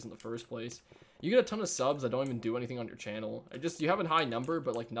giveaways in the first place. You get a ton of subs that don't even do anything on your channel. You have a high number,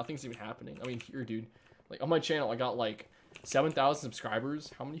 but, like, nothing's even happening. I mean, here, dude. Like, on my channel, I got, like, 7,000 subscribers.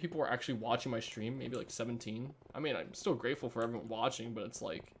 How many people are actually watching my stream? Maybe, like, 17. I mean, I'm still grateful for everyone watching, but it's,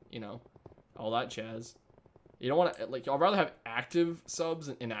 like, you know, all that jazz. You don't want to, like, I'd rather have active subs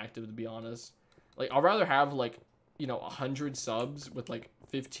than inactive, to be honest. Like, I'd rather have, like, you know, 100 subs with, like,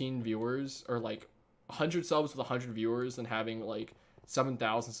 15 viewers, or, like, 100 subs with 100 viewers than having, like,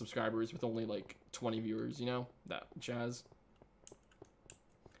 7,000 subscribers with only, like, 20 viewers, you know? That jazz.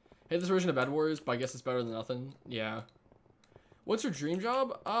 Hate this version of Bedwars, but I guess it's better than nothing. Yeah. What's your dream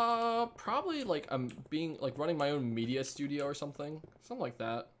job? Probably, like, running my own media studio or something. Something like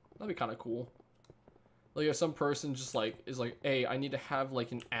that. That'd be kind of cool. Like, if some person just, like, is like, hey, I need to have,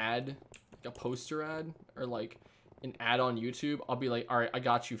 like, an ad, like a poster ad, or, like, an ad on YouTube, I'll be like, all right, I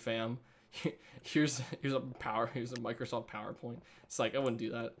got you, fam. here's a Microsoft PowerPoint. It's like, I wouldn't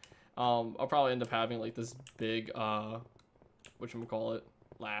do that. I'll probably end up having, like, this big, whatchamacallit,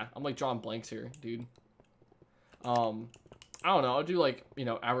 I'm, like, drawing blanks here, dude. I don't know, I'll do, like, you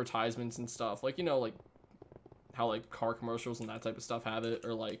know, advertisements and stuff. Like, you know, like, how, like, car commercials and that type of stuff have it,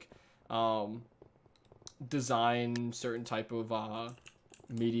 or, like, design certain type of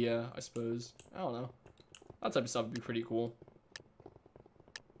media, I suppose. I don't know. That type of stuff would be pretty cool.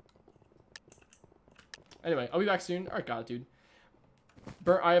 Anyway, I'll be back soon. Alright, got it, dude.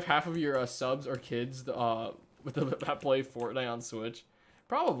 Burnt, I have half of your subs or kids that play Fortnite on Switch.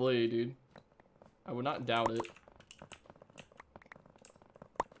 Probably, dude. I would not doubt it.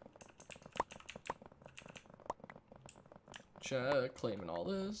 Check, claiming all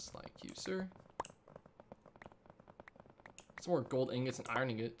this. Thank you, sir. Some more gold ingots and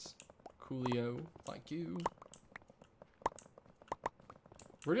iron ingots. Coolio. Thank you.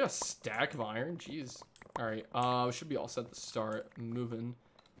 Where do you have a stack of iron? Jeez. Alright, we should be all set to start moving.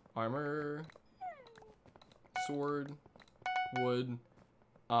 Armor. Sword. Wood.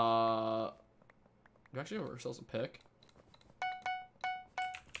 We actually have ourselves a pick.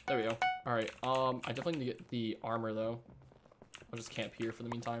 There we go. Alright, I definitely need to get the armor, though. I'll just camp here for the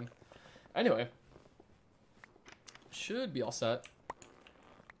meantime. Anyway. Should be all set.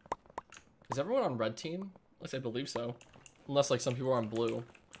 Is everyone on red team? At least I believe so. Unless, like, some people are on blue.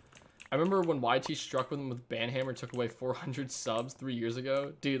 I remember when YT struck with him with Banhammer, took away 400 subs 3 years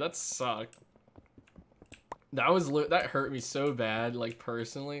ago. Dude, that sucked. That hurt me so bad, like,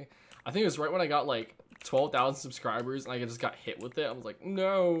 personally. I think it was right when I got, like, 12,000 subscribers and I just got hit with it. I was like,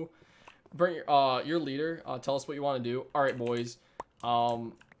 no. Burnt, your leader. Tell us what you want to do. All right, boys.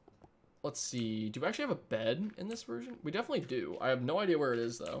 Let's see. Do we actually have a bed in this version? We definitely do. I have no idea where it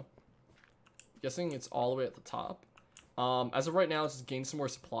is, though. Guessing it's all the way at the top. As of right now, let's just gain some more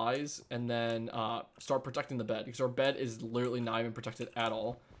supplies and then start protecting the bed, because our bed is literally not even protected at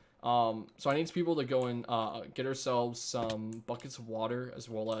all. So I need people to go and get ourselves some buckets of water, as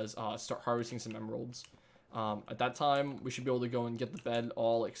well as start harvesting some emeralds. At that time, we should be able to go and get the bed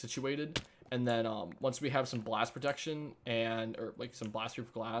all like situated, and then once we have some blast protection or like some blast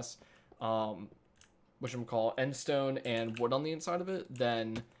proof glass, whatchamacallit, endstone and wood on the inside of it,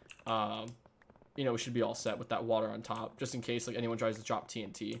 then you know, we should be all set with that water on top, just in case like anyone tries to drop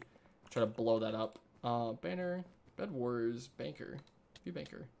TNT, try to blow that up. Banner, Bedwars, Banker, View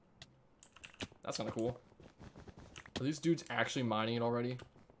Banker. That's kind of cool. Are these dudes actually mining it already?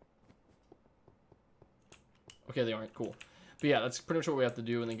 Okay, they aren't. Cool. But yeah, that's pretty much what we have to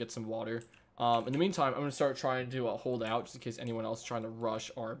do, and then get some water. In the meantime, I'm going to start trying to hold out, just in case anyone else is trying to rush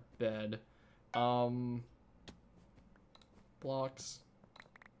our bed. Blocks.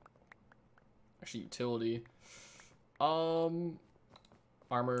 Actually, utility. Armor.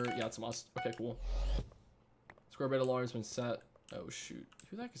 Yeah, it's a must. Okay, cool. Square bed alarm's been set. Oh, shoot.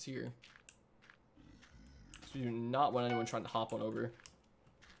 Who the heck is here? So we do not want anyone trying to hop on over.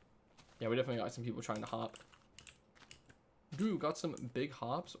 Yeah, we definitely got some people trying to hop. Dude, got some big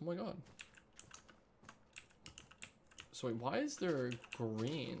hops. Oh my god. So wait, why is there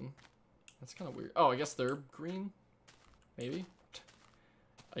green? That's kind of weird. Oh, I guess they're green? Maybe?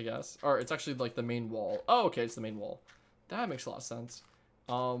 I guess. Or it's actually like the main wall. Oh, okay, it's the main wall. That makes a lot of sense.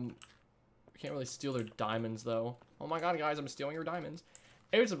 We can't really steal their diamonds, though. Oh my god, guys, I'm stealing your diamonds.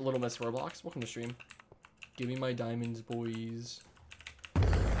 Hey, what's up, Little Miss Roblox? Welcome to stream. Give me my diamonds, boys.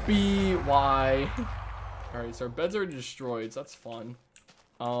 B-Y. Alright, so our beds are destroyed, so that's fun.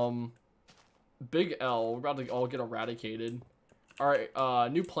 Big L, we're about to all get eradicated. Alright,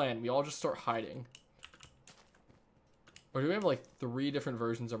 new plan. We all just start hiding. Or do we have like 3 different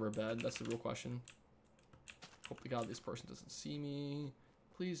versions of our bed? That's the real question. Hope to god this person doesn't see me.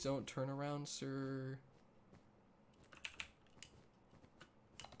 Please don't turn around, sir.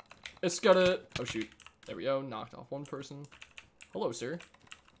 It's got it. Oh shoot. There we go. Knocked off one person. Hello, sir.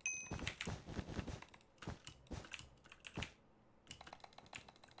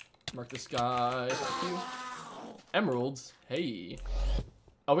 Mark this guy. Thank you. Emeralds. Hey.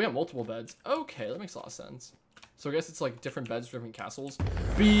 Oh, we got multiple beds. Okay, that makes a lot of sense. So I guess it's like different beds for different castles.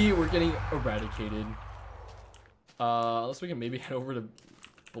 B, we're getting eradicated. Unless we can maybe head over to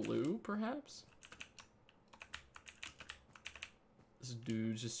blue, perhaps? This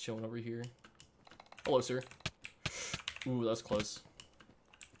dude's just chilling over here. Hello, sir. Ooh, that's close.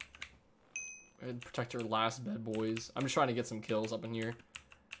 And protect our last bed, boys. I'm just trying to get some kills up in here.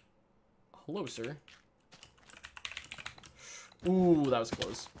 Hello, sir. Ooh, that was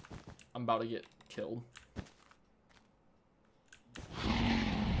close. I'm about to get killed.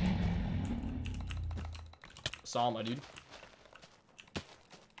 Saw my dude.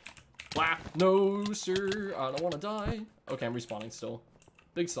 Blah. No, sir. I don't want to die. Okay, I'm respawning still.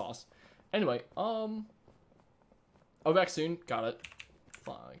 Big sauce. Anyway, oh, back soon. Got it.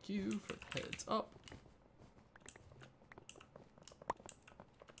 Thank you for the heads up.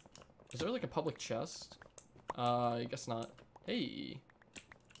 Is there like a public chest? I guess not. Hey.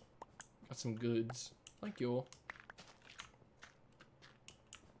 Got some goods. Thank you.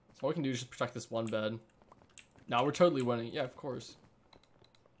 So all we can do is just protect this one bed. Now we're totally winning. Yeah, of course.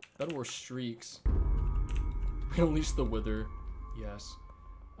 Bedwars streaks. We unleash the wither. Yes.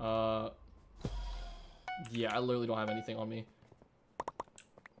 Yeah, I literally don't have anything on me.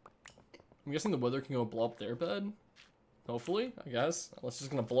 I'm guessing the wither can go blow up their bed. Hopefully, I guess. Unless it's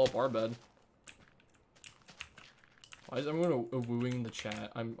just gonna blow up our bed. Why is everyone wooing the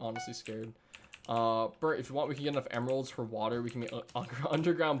chat? I'm honestly scared. Bert, if you want, we can get enough emeralds for water. We can make an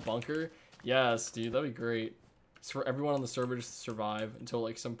underground bunker. Yes, dude, that'd be great. It's for everyone on the server just to survive until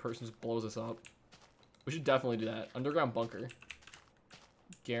like some person just blows us up. We should definitely do that. Underground bunker.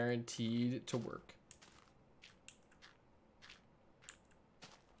 Guaranteed to work.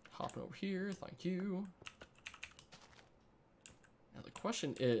 Hopping over here. Thank you. Now the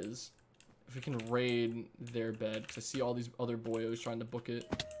question is if we can raid their bed, because I see all these other boyos trying to book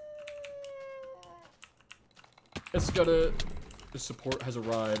it. It's gotta... The support has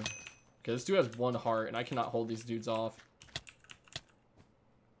arrived. Okay, this dude has 1 heart, and I cannot hold these dudes off.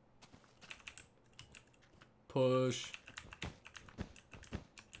 Push.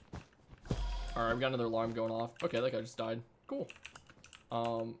 Alright, I've got another alarm going off. Okay, that guy just died. Cool.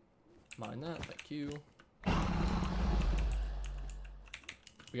 Mind that. Thank you.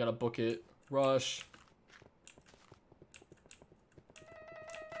 We gotta book it. Rush.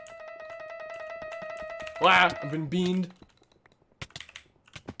 Wow, I've been beamed.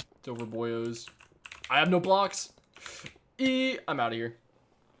 It's over, boyos. I have no blocks. I'm out of here.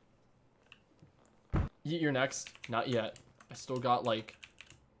 Yeet, you're next. Not yet. I still got like...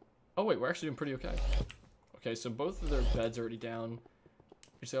 Oh wait, we're actually doing pretty okay. Okay, so both of their beds are already down.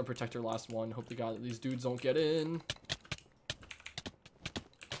 We just gotta protect our last one. Hope to God that these dudes don't get in.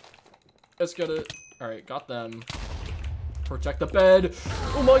 Let's get it. Alright, got them. Protect the bed.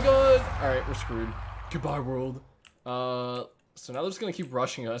 Oh my God. Alright, we're screwed. Goodbye, world. So now they're just gonna keep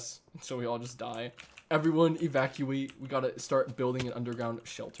rushing us until we all just die. Everyone evacuate. We gotta start building an underground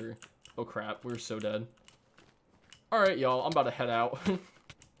shelter. Oh crap, we're so dead. Alright, y'all, I'm about to head out.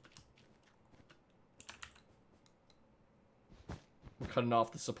 We're cutting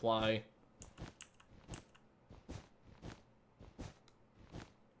off the supply.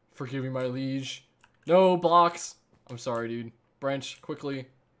 Forgive me, my liege. No, blocks. I'm sorry, dude. Branch, quickly.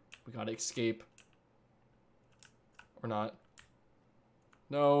 We gotta escape. Or not.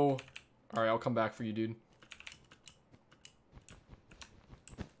 No. Alright, I'll come back for you, dude.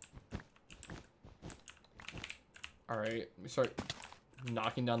 Alright, we start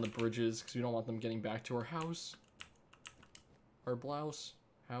knocking down the bridges because we don't want them getting back to our house. Our blouse.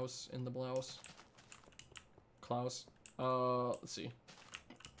 House in the blouse. Klaus. Let's see.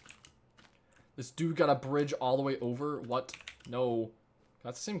 This dude got a bridge all the way over. What? No.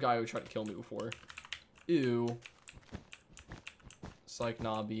 That's the same guy who tried to kill me before. Ew. Psych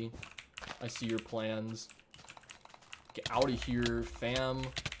Nobby. I see your plans. Get out of here, fam.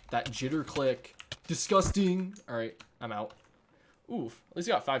 That jitter click. Disgusting. Alright, I'm out. Oof. At least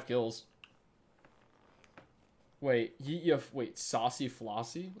I got 5 kills. Wait, wait, Saucy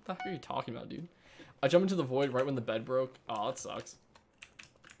Flossy? What the heck are you talking about, dude? I jumped into the void right when the bed broke. Oh, that sucks.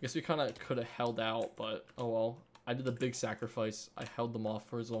 I guess we kind of could have held out, but oh well. I did the big sacrifice. I held them off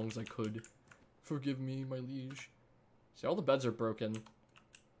for as long as I could. Forgive me, my liege. See, all the beds are broken.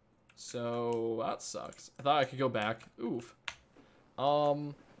 So, that sucks. I thought I could go back. Oof.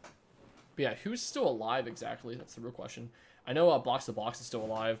 But yeah, who's still alive exactly? That's the real question. I know Blocks to Blocks is still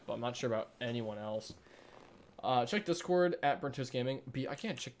alive, but I'm not sure about anyone else. Check Discord at BurntToastGaming. I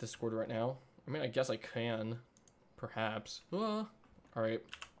can't check Discord right now. I mean, I guess I can. Perhaps. Alright.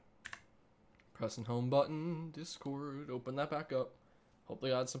 Pressing home button. Discord. Open that back up.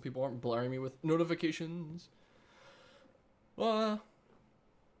 Hopefully some people aren't blaring me with notifications. Alright,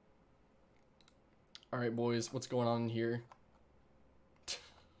 boys. What's going on in here?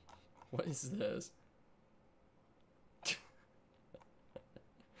 What is this?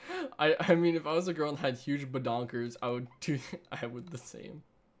 I mean, if I was a girl and had huge badonkers, I would the same.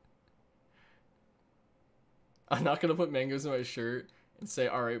 I'm not gonna put mangoes in my shirt and say,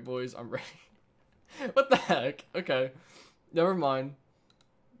 alright, boys, I'm ready. What the heck? Okay. Never mind.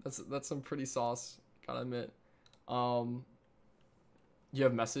 That's some pretty sauce, gotta admit. You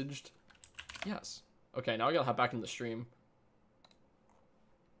have messaged? Yes. Okay, now I gotta hop back in the stream.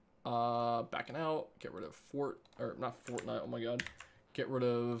 Backing out. Get rid of not Fortnite, oh my god. Get rid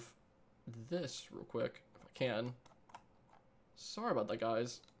of this real quick, if I can. Sorry about that,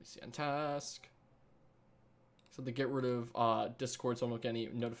 guys. Let me see on task. So to get rid of Discord so I don't get any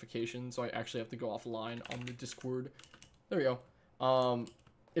notifications, so I actually have to go offline on the Discord. There we go.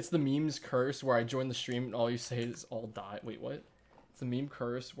 It's the memes curse where I join the stream and all you say is all die. Wait, what? It's the meme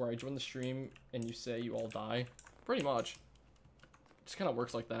curse where I join the stream and you say you all die. Pretty much. It just kind of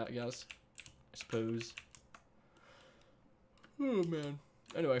works like that, I guess. I suppose. Oh, man.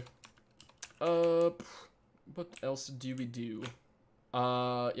 Anyway. What else do we do?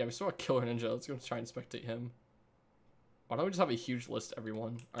 Yeah, we still got Killer Ninja. Let's go try and spectate him. Why don't we just have a huge list,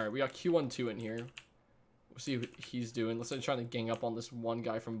 everyone? Alright, we got Q12 in here. We'll see what he's doing. Let's say trying to gang up on this one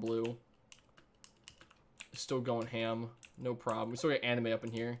guy from blue. Still going ham. No problem. We still got anime up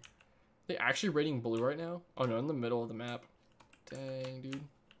in here. Are they actually raiding blue right now? Oh no, in the middle of the map. Dang, dude. I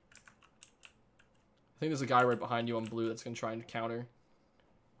think there's a guy right behind you on blue that's gonna try and counter.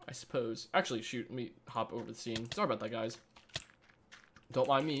 I suppose. Actually, shoot. Let me hop over the scene. Sorry about that, guys. Don't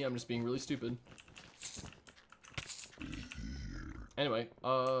mind me, I'm just being really stupid. Anyway,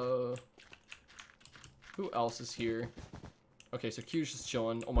 who else is here? Okay, so Q's just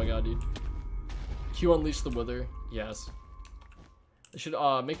chilling. Oh my god, dude. Q unleashed the Wither. Yes. They should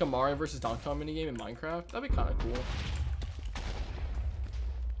make a Mario vs. Donkey Kong minigame in Minecraft. That'd be kind of cool.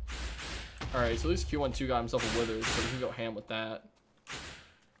 Alright, so at least Q12 got himself a Wither, so we can go ham with that.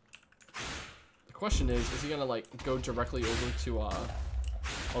 The question is he gonna like go directly over to oh,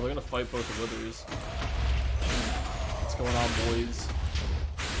 they're gonna fight both the Withers. What's going on, boys?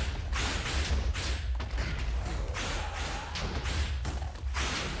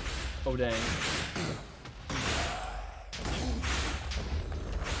 Oh dang.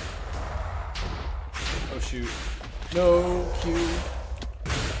 Oh shoot. No, Q.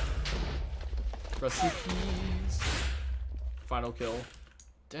 Recipes. Final kill.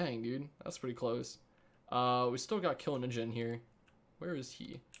 Dang, dude. That's pretty close. We still got Killer Ninja in here. Where is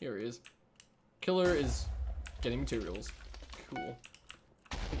he? Here he is. Killer is getting materials. Cool.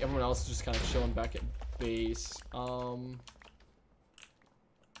 I think everyone else is just kind of chilling back at base.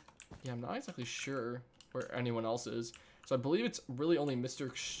 Yeah, I'm not exactly sure where anyone else is. So I believe it's really only Mr.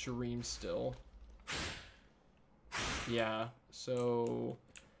 Extreme still. Yeah, so...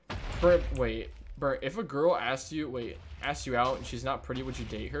 Wait, Bert, if a girl asks you out and she's not pretty, would you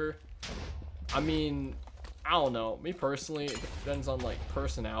date her? I mean, I don't know. Me personally, it depends on, like,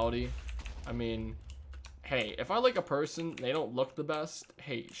 personality. I mean, hey, if I like a person, they don't look the best,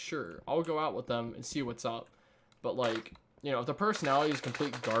 hey, sure, I'll go out with them and see what's up. But, like... You know, if the personality is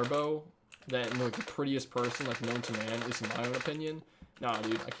complete garbo, then like the prettiest person like known to man, at least in my own opinion, nah,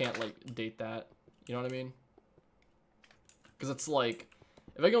 dude, I can't like date that. You know what I mean? Because it's like,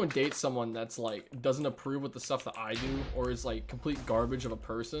 if I go and date someone that's like doesn't approve with the stuff that I do, or is like complete garbage of a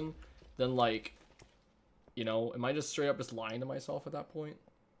person, then like, you know, am I just straight up just lying to myself at that point?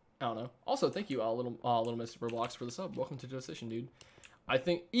 I don't know. Also, thank you, little Mr. Roblox for the sub. Welcome to the session, dude. I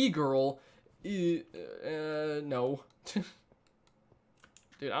think E-Girl. No.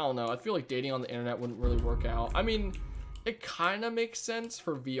 Dude, I don't know. I feel like dating on the internet wouldn't really work out. I mean, it kind of makes sense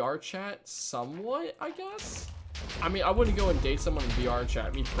for VR chat somewhat, I guess. I mean, I wouldn't go and date someone in VR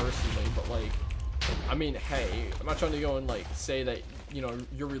chat, me personally, but like, I mean, hey, I'm not trying to go and like say that, you know,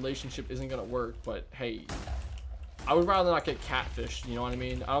 your relationship isn't gonna work, but hey, I would rather not get catfished, you know what I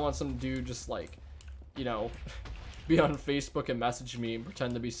mean? I don't want some dude just like, you know, be on Facebook and message me and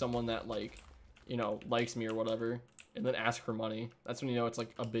pretend to be someone that like, you know, likes me or whatever, and then ask for money. That's when you know it's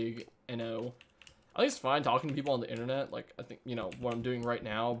like a big NO. I think it's fine talking to people on the internet, like I think, you know, what I'm doing right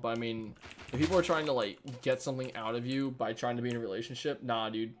now, but I mean, if people are trying to like get something out of you by trying to be in a relationship, nah,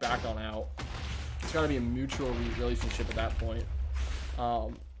 dude, back on out. It's gotta be a mutual relationship at that point.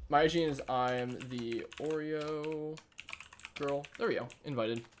 My hygiene is I'm the Oreo girl. There we go,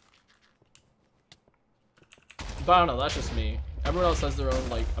 invited. But I don't know, that's just me. Everyone else has their own,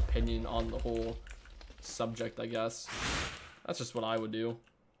 like, opinion on the whole subject, I guess. That's just what I would do.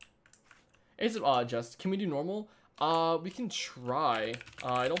 Is it, Just, can we do normal? We can try.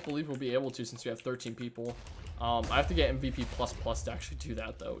 I don't believe we'll be able to since we have 13 people. I have to get MVP++ to actually do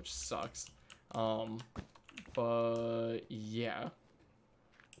that, though, which sucks. But, yeah.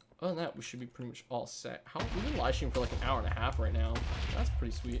 Other than that, we should be pretty much all set. We've been live streaming for, like, an hour and a half right now. That's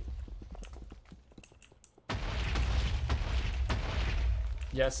pretty sweet.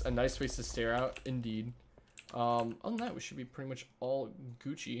 Yes, a nice face to stare out, indeed. Other than that, we should be pretty much all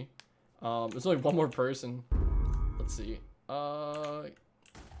Gucci. There's only one more person. Let's see. Yeah,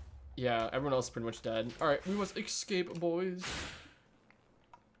 everyone else is pretty much dead. Alright, we must escape, boys.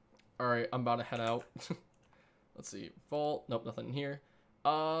 Alright, I'm about to head out. Let's see. Vault. Nope, nothing in here.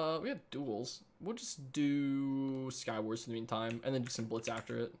 We have duels. We'll just do Skywars in the meantime, and then do some Blitz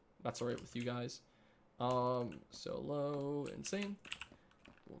after it. That's alright with you guys. Solo, insane.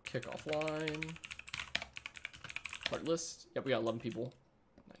 We'll kick offline. Part list. Yep, we got 11 people.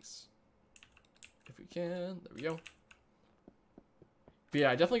 Nice. If we can, there we go. But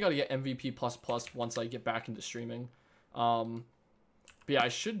yeah, I definitely got to get MVP++ once I get back into streaming. But yeah, I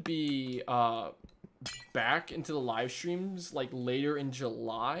should be back into the live streams like later in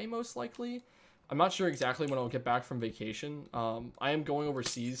July, most likely. I'm not sure exactly when I'll get back from vacation. I am going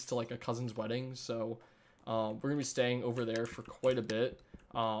overseas to like a cousin's wedding, so we're gonna be staying over there for quite a bit.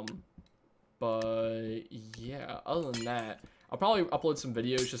 But yeah, other than that, I'll probably upload some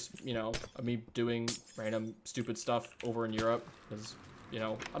videos, just, you know, of me doing random stupid stuff over in Europe, because, you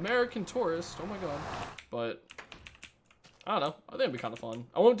know, American tourist, oh my god. But I don't know, I think it'd be kind of fun.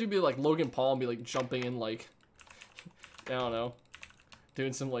 I won't do be like Logan Paul and be like jumping in like, I don't know,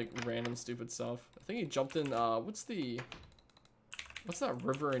 doing some like random stupid stuff. I think he jumped in, what's the What's that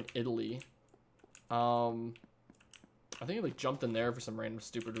river in Italy? I think it like jumped in there for some random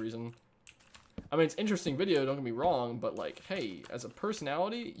stupid reason. I mean, it's an interesting video, don't get me wrong, but like, hey, as a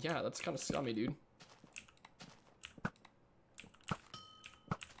personality, yeah, that's kind of scummy, dude.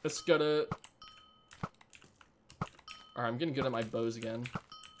 Let's gotta... Alright, I'm getting good at my bows again.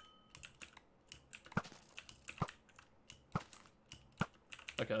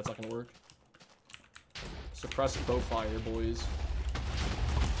 Okay, that's not gonna work. Suppress bow fire, boys.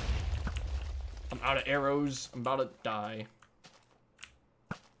 I'm out of arrows. I'm about to die.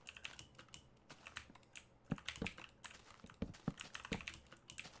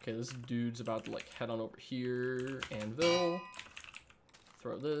 Okay, this dude's about to like head on over here. Anvil.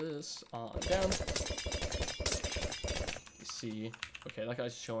 Throw this on down. Let's see. Okay, that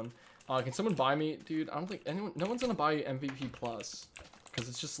guy's chilling. Can someone buy me? Dude, I don't think anyone... No one's gonna buy MVP Plus. Because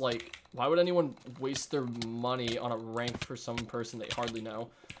it's just like... Why would anyone waste their money on a rank for some person they hardly know?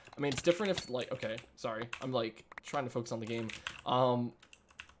 I mean, it's different if, like... Okay, sorry. I'm, like, trying to focus on the game.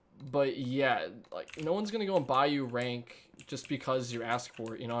 But, yeah. Like, no one's gonna go and buy you rank just because you ask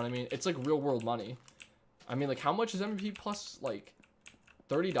for it. You know what I mean? It's, like, real-world money. I mean, like, how much is MVP Plus? Like...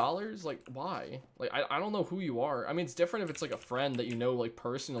 $30? Like, why? Like, I don't know who you are. I mean, it's different if it's, like, a friend that you know, like,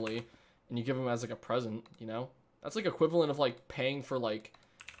 personally, and you give them as, like, a present, you know? That's, like, equivalent of, like, paying for, like,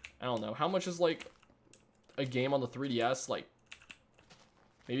 I don't know. How much is, like, a game on the 3DS? Like,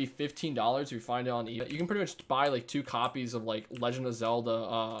 maybe $15 if you find it on eBay. You can pretty much buy, like, 2 copies of, like, Legend of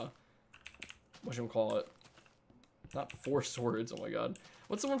Zelda, whatchamacallit? Not 4 Swords, oh my god.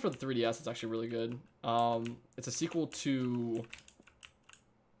 What's the one for the 3DS that's actually really good? It's a sequel to...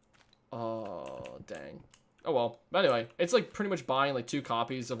 Oh, dang. Oh, well. But anyway, it's, like, pretty much buying, like, 2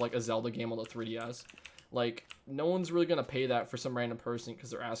 copies of, like, a Zelda game on the 3DS. Like, no one's really gonna pay that for some random person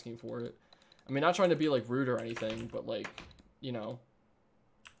because they're asking for it. I mean, not trying to be, like, rude or anything, but, like, you know.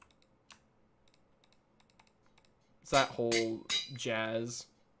 It's that whole jazz.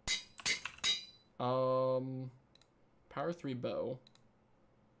 Power 3 bow.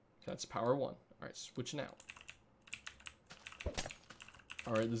 That's power 1. Alright, switching out.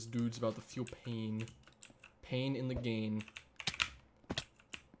 Alright, this dude's about to feel pain. Pain in the game.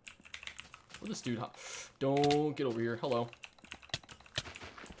 Where this dude hop? Don't get over here. Hello.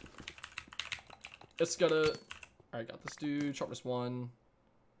 Just gotta... Alright, got this dude. Sharpness 1.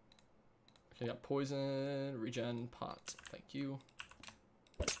 Okay, got poison. Regen. Pot. Thank you.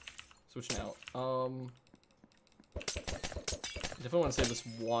 Switching out. Definitely want to save this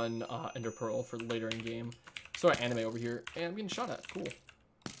one Ender Pearl for later in game. So I animate over here. And I'm getting shot at. Cool.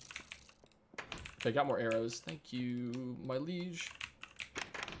 Okay, got more arrows. Thank you, my liege.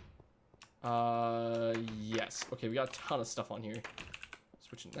 Yes. Okay, we got a ton of stuff on here.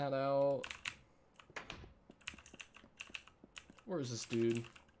 Switching that out. Where is this dude?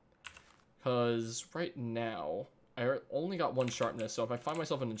 Because right now, I only got 1 sharpness, so if I find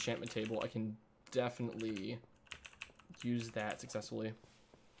myself an enchantment table, I can definitely use that successfully.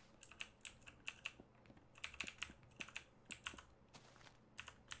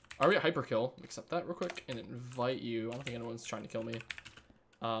 Are we at hyperkill? Accept that real quick and invite you. I don't think anyone's trying to kill me.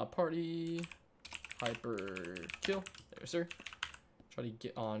 Party hyper kill. There, sir. Try to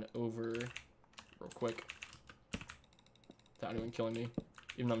get on over real quick without anyone killing me.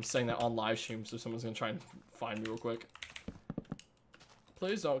 Even though I'm saying that on live stream, so someone's gonna try and find me real quick.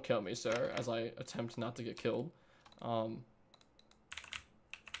 Please don't kill me, sir, as I attempt not to get killed. Okay,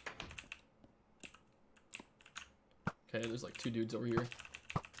 there's like 2 dudes over here.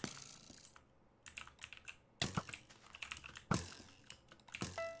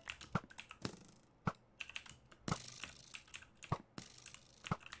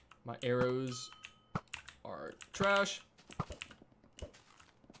 My arrows are trash.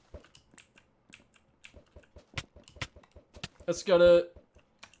 Let's go to...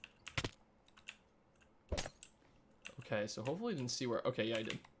 Okay, so hopefully I didn't see where... Okay, yeah, I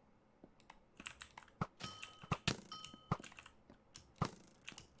did.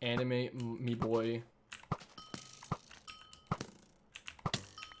 Animate me boy.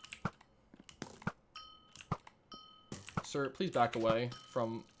 Sir, please back away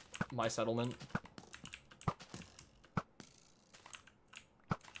from my settlement.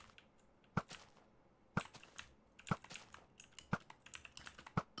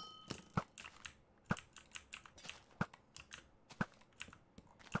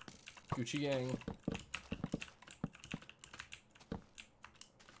 Gucci gang.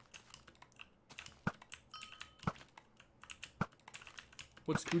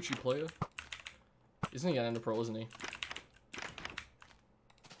 What's Gucci, playa? Isn't he an Ender Pearl, isn't he?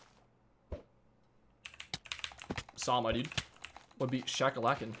 Saw my dude. would be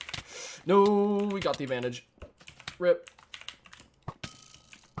shakalackin'. No, we got the advantage. Rip.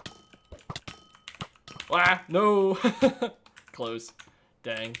 Ah, no. Close.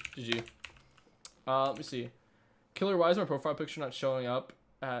 Dang. GG. Let me see. Killer, why is my profile picture not showing up?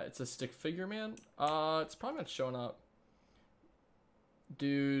 It's a stick figure, man. It's probably not showing up.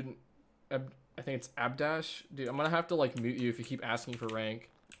 Dude, I think it's Abdash. Dude, I'm gonna have to like mute you if you keep asking for rank.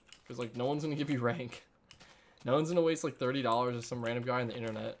 Because like no one's gonna give you rank. No one's gonna waste like $30 on some random guy on the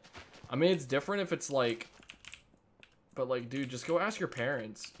internet. I mean, it's different if it's like, but like, dude, just go ask your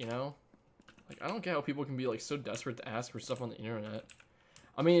parents, you know? Like, I don't get how people can be like so desperate to ask for stuff on the internet.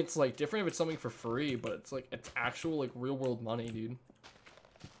 I mean, it's like different if it's something for free, but it's like, it's actual like real world money, dude.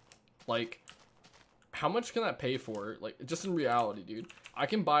 Like, how much can that pay for? Like, just in reality, dude. I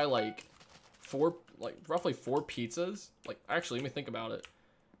can buy like roughly 4 pizzas. Like, actually, let me think about it.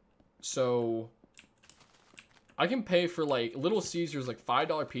 So, I can pay for like Little Caesars like $5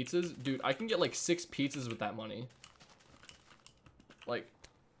 pizzas. Dude, I can get like 6 pizzas with that money. Like,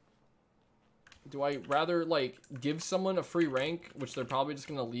 do I rather like give someone a free rank, which they're probably just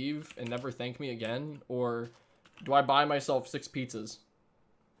gonna leave and never thank me again? Or do I buy myself 6 pizzas?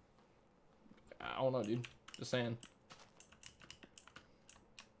 I don't know, dude. Just saying.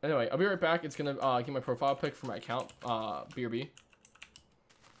 Anyway, I'll be right back. It's gonna get my profile pic for my account, BRB.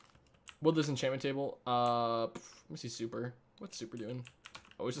 Woodless enchantment table. Let me see Super. What's Super doing?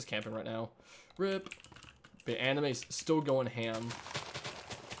 Oh, he's just camping right now. Rip. The anime's still going ham.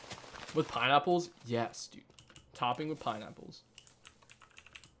 With pineapples? Yes, dude. Topping with pineapples.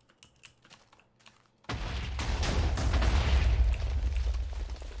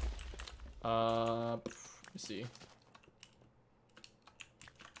 Let me see.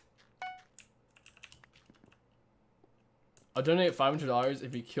 I'll donate $500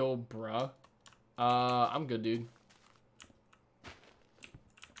 if you kill bruh. I'm good, dude.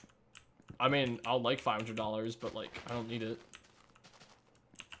 I mean, I'll like $500, but like, I don't need it.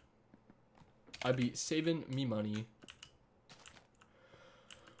 I'd be saving me money.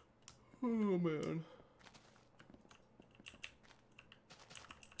 Oh, man.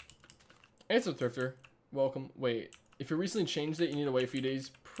 It's a thrifter. Welcome. Wait, if you recently changed it, you need to wait a few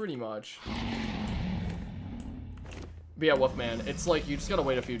days? Pretty much. But yeah, Wolfman, it's like you just gotta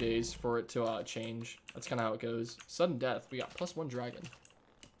wait a few days for it to change. That's kind of how it goes. Sudden death. We got +1 dragon.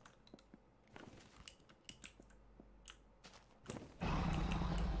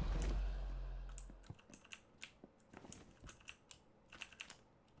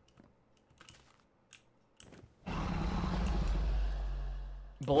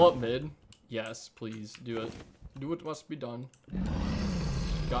 Blow up mid. Yes, please do it. Do what must be done.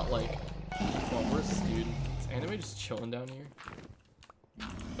 Got like, well, where's this dude? Is anime just chilling down here?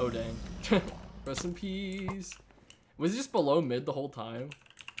 Oh dang. Rest in peace. Was he just below mid the whole time?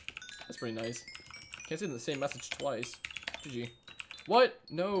 That's pretty nice. Can't say the same message twice. GG. What?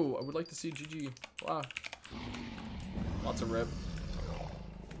 No, I would like to see GG. Wow. Lots of rip.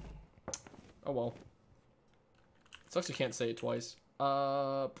 Oh well. Sucks you can't say it twice.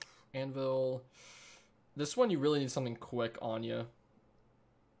 Anvil. This one you really need something quick on you.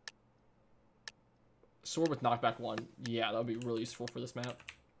 Sword with knockback 1. Yeah, that would be really useful for this map.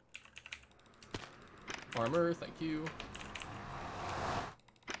 Armor, thank you.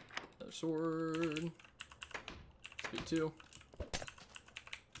 Another sword. Speed 2.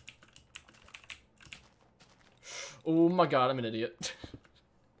 Oh my god, I'm an idiot.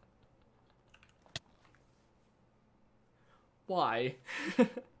 Why?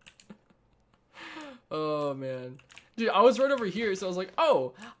 Oh man, dude, I was right over here, so I was like,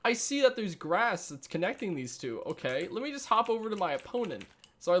 oh, I see that there's grass that's connecting these two. Okay, let me just hop over to my opponent.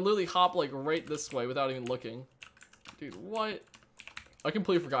 So I literally hop like right this way without even looking. Dude, what? I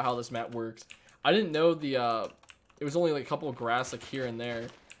completely forgot how this map works. I didn't know it was only like a couple of grass like here and there.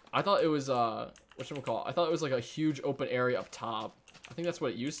 I thought it was whatchamacallit? I thought it was like a huge open area up top. I think that's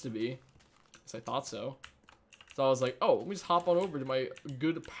what it used to be. Because I thought so. So I was like, oh, let me just hop on over to my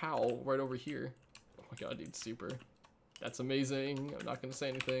good pal right over here. Oh my god, dude, super. That's amazing. I'm not gonna say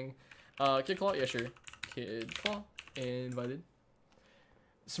anything. Kid Claw, yeah, sure. Kid Claw, invited.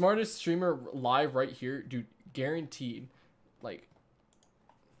 Smartest streamer live right here, dude, guaranteed. Like,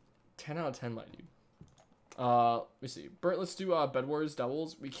 10 out of 10, my dude. Let me see. Burnt, let's do Bedwars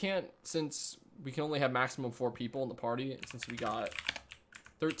doubles. We can't, since we can only have maximum 4 people in the party. Since we got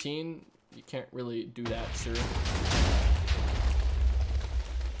 13, you can't really do that, sir.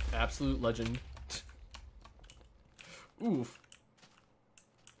 Absolute legend. Oof.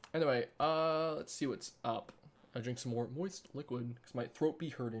 Anyway, let's see what's up. I drink some more moist liquid because my throat be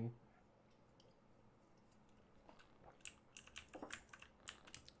hurting.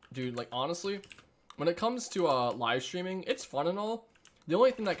 Dude, like, honestly, when it comes to live streaming, it's fun and all. The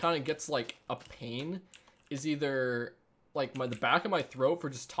only thing that kind of gets, like, a pain is either, like, the back of my throat for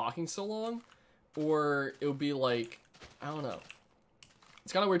just talking so long, or it would be, like, I don't know.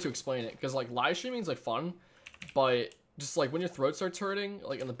 It's kind of weird to explain it, because, like, live streaming is, like, fun, but just, like, when your throat starts hurting,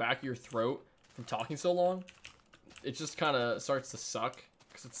 like, in the back of your throat from talking so long, it just kind of starts to suck,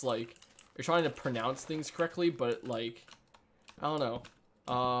 because it's, like, you're trying to pronounce things correctly, but, like, I don't know.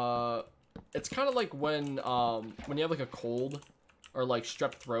 It's kind of like when you have like a cold or like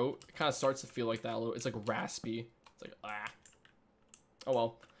strep throat, it kind of starts to feel like that a little. It's like raspy. It's like oh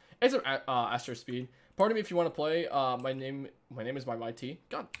well. It's an Astro Speed. Pardon me if you want to play. My name is my YT.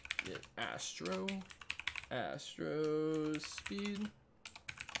 God, yeah, Astro Speed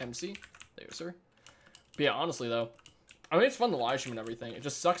MC. There you go, sir. But yeah, honestly though, I mean it's fun to live stream and everything. It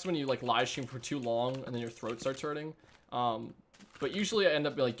just sucks when you like live stream for too long and then your throat starts hurting. But usually I end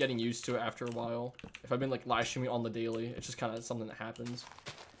up like getting used to it after a while. If I've been like live streaming on the daily, it's just kind of something that happens.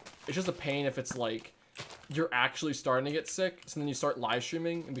 It's just a pain if it's like you're actually starting to get sick, so then you start live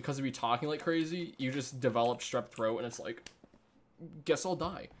streaming, and because of you talking like crazy, you just develop strep throat, and it's like, guess I'll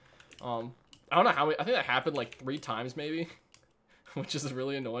die. I don't know how many. I think that happened like 3 times maybe, which is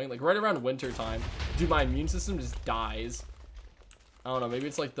really annoying. Like right around winter time, dude, my immune system just dies. I don't know. Maybe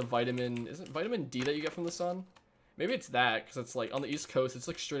it's like the vitamin. Is it vitamin D that you get from the sun? Maybe it's that, because it's like on the East Coast, it's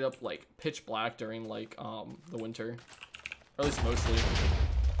like straight up like pitch black during like the winter, or at least mostly.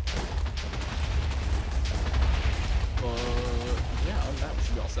 Yeah, on that we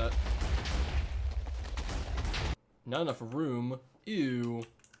should be all set. Not enough room. Ew.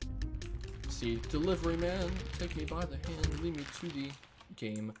 Let's see, delivery man, take me by the hand, lead me to the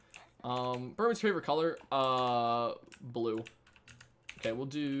game. Berman's favorite color, blue. Okay, we'll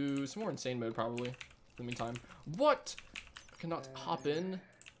do some more insane mode probably. In the meantime, what? I cannot hop in.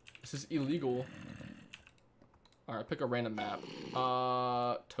 This is illegal. All right, pick a random map.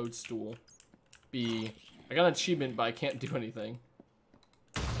 Toadstool. B. I got an achievement, but I can't do anything.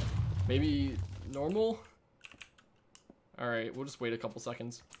 Maybe normal. All right, we'll just wait a couple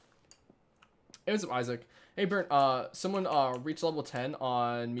seconds. Hey, what's up, Isaac? Hey, Burnt. Someone reached level 10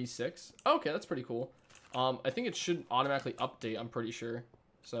 on Me 6. Oh, okay, that's pretty cool. I think it should automatically update. I'm pretty sure.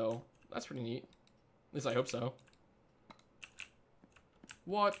 So that's pretty neat. At least I hope so.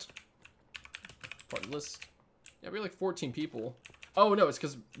 What? Party list. Yeah, we're like 14 people. Oh, no, it's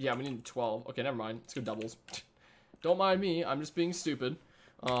because, yeah, we need 12. Okay, never mind. Let's go doubles. Don't mind me. I'm just being stupid.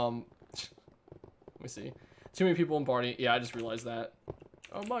 Let me see. Too many people in party. Yeah, I just realized that.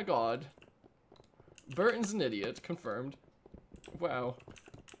 Oh, my God. Burton's an idiot. Confirmed. Wow.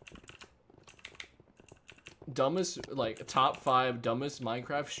 Dumbest, like, top 5 dumbest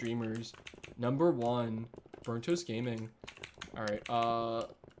Minecraft streamers. Number 1, BurntToastGaming. Alright,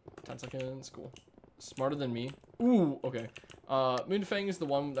 10 seconds, cool. Smarter than me. Ooh, okay. Moonfang is the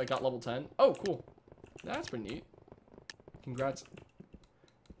one that got level 10. Oh, cool. That's pretty neat. Congrats.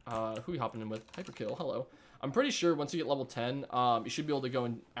 Who are you hopping in with? Hyperkill, hello. I'm pretty sure once you get level 10, you should be able to go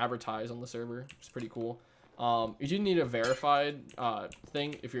and advertise on the server, which is pretty cool. You do need a verified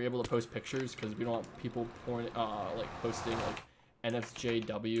thing if you're able to post pictures, because we don't want people like posting like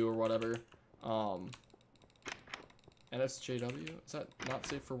NSJW or whatever. NSJW? Is that not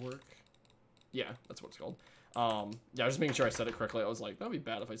safe for work? Yeah, that's what it's called. Yeah, I was just making sure I said it correctly. I was like, that'd be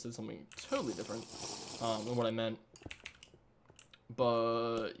bad if I said something totally different than what I meant.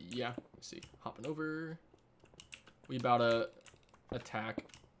 But yeah, let's see. Hopping over. We about to attack.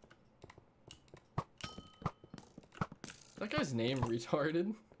 That guy's name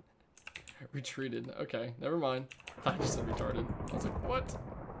retarded? Retreated. Okay, never mind. I just said retarded. I was like, what?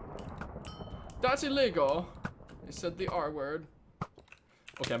 That's illegal. They said the R word.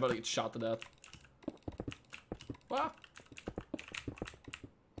 Okay, I'm about to get shot to death. Ah.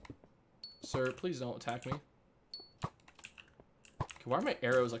 Sir, please don't attack me. Okay, why are my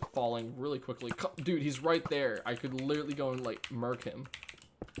arrows like falling really quickly? Dude, he's right there. I could literally go and like murk him.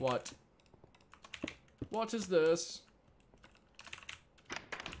 What? What is this?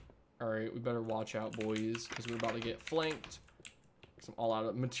 Alright, we better watch out, boys, because we're about to get flanked. I'm all out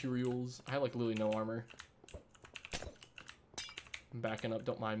of materials. I have like literally no armor. I'm backing up,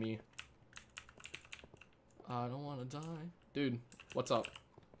 don't mind me. I don't want to die. Dude, what's up?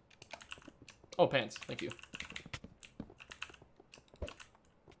 Oh, pants, thank you.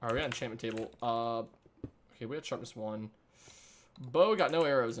 Alright, we got an enchantment table. Okay, we got sharpness 1. Bow got no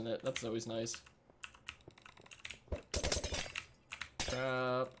arrows in it. That's always nice.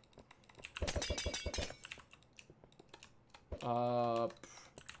 Crap.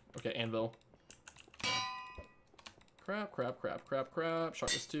 Okay, anvil. crap, crap, crap, crap, crap.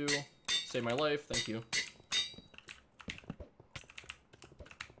 Sharpness 2. Save my life. Thank you.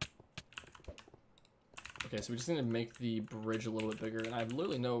 Okay, so we just need to make the bridge a little bit bigger, and I have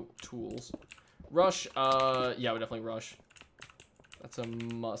literally no tools. Rush, yeah, we definitely rush. That's a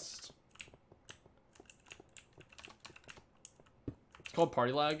must. It's called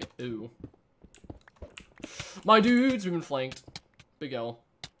party lag. Ooh. My dudes, we've been flanked. Big L.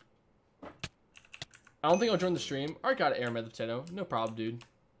 I don't think I'll join the stream. Alright, got it, Airman the Potato. No problem, dude.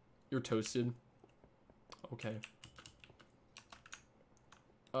 You're toasted. Okay.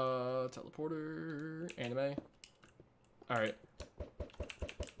 Teleporter. Anime. Alright.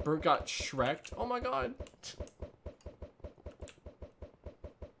 Burnt got Shrek'd. Oh my god.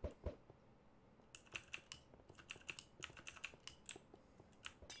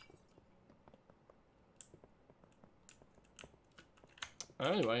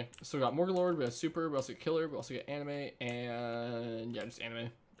 Anyway, so we got Morgalord, we have Super, we also get Killer, we also get Anime, and yeah, just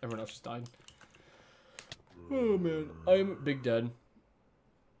Anime. Everyone else just died. Oh man, I'm big dead.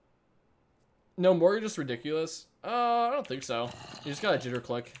 No, Morgan just ridiculous. I don't think so. You just gotta jitter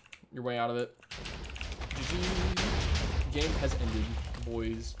click your way out of it. GG. Game has ended,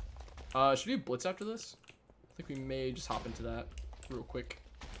 boys. Should we do Blitz after this? I think we may just hop into that real quick.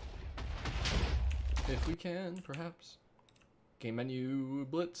 If we can, perhaps. Game menu,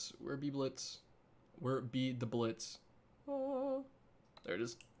 Blitz. Where be Blitz? Where be the Blitz? Oh, there it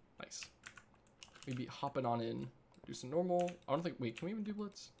is. Nice. We'd be hopping on in. Do some normal. I don't think. Wait, can we even do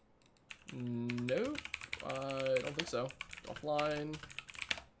Blitz? No, I don't think so. Offline.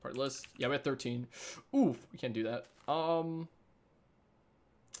 Party list. Yeah, we had 13. Oof, we can't do that.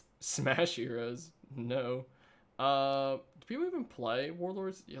 Smash Heroes. No. Do people even play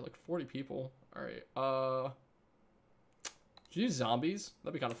Warlords? Yeah, like 40 people. All right. Should we do zombies?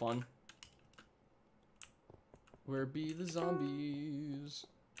 That'd be kind of fun. Where be the zombies?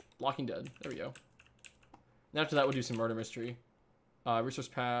 Walking Dead. There we go. And after that, we'll do some murder mystery. Resource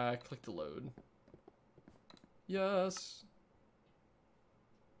pack. Click to load. Yes.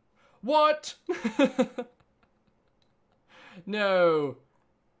 What? No.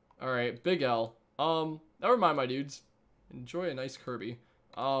 All right, Big L. Never mind, my dudes. Enjoy a nice Kirby.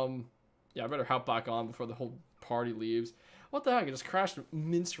 Yeah, I better hop back on before the whole party leaves. What the heck? I just crashed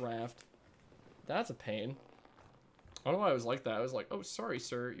Mince Raft. That's a pain. I don't know why I was like that. I was like, oh, sorry,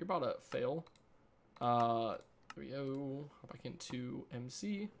 sir. You're about to fail. There we go. Hop back into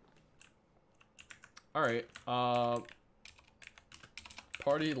MC. All right.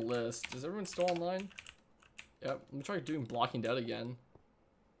 Party list. Is everyone still online? Yep. Let me try doing Blocking Dead again.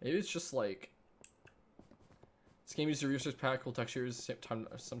 Maybe it's just like this game uses resource pack, cool textures,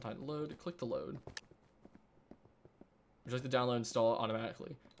 some time to load. Click to load. Would you like to download and install it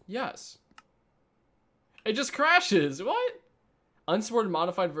automatically? Yes. It just crashes. What? Unsupported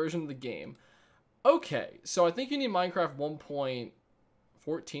modified version of the game. Okay, so I think you need Minecraft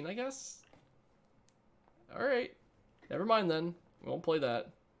 1.14, I guess. All right. Never mind then. We won't play that.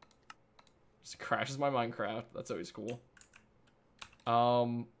 Just crashes my Minecraft. That's always cool.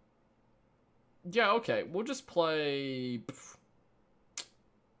 Yeah, okay. We'll just play.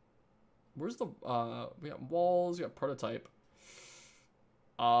 Where's the we got walls, we got prototype.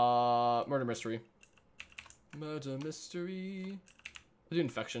 Murder mystery. Murder mystery. We'll do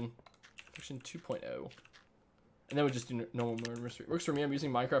infection. Infection 2.0. And then we just do normal murder mystery. Works for me. I'm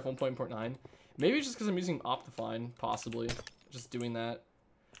using Minecraft 1.9. Maybe it's just because I'm using Optifine, possibly. Just doing that.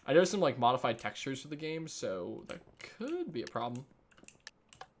 I know some like modified textures for the game, so that could be a problem.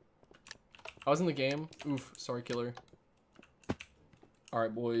 I was in the game. Oof, sorry, killer.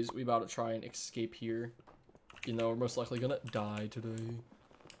 Alright, boys, we about to try and escape here. You know, we're most likely gonna die today.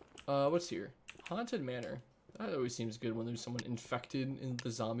 What's here? Haunted Manor. That always seems good when there's someone infected in the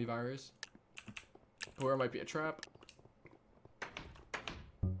zombie virus. Or it might be a trap.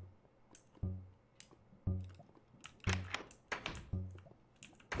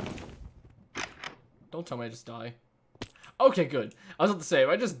 Don't tell me I just die. Okay, good. I was about to say, if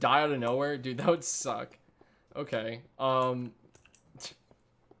I just die out of nowhere, dude, that would suck. Okay, what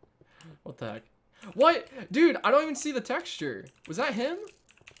the heck? What? Dude, I don't even see the texture. Was that him?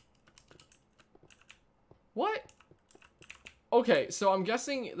 What? Okay, so I'm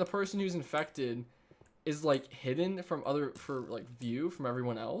guessing the person who's infected is like hidden from view from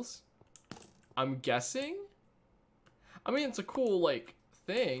everyone else. I'm guessing. I mean, it's a cool like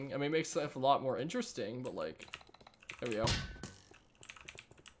thing. I mean, it makes life a lot more interesting, but like, there we go.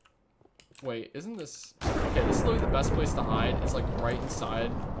 Wait, isn't this okay? This is literally the best place to hide. It's like right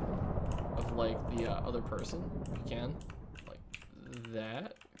inside of like the other person, if you can, like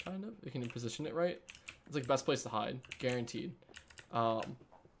that kind of. You can position it right. It's like best place to hide, guaranteed. But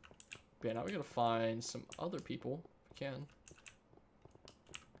yeah, now we gotta find some other people if we can.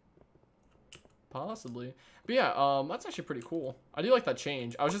 Possibly. But yeah, that's actually pretty cool. I do like that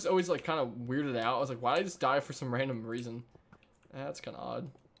change. I was just always like kind of weirded out. I was like, why did I just die for some random reason? That's kind of odd.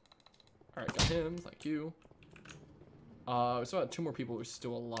 Alright, got him. Thank you. We still got 2 more people who are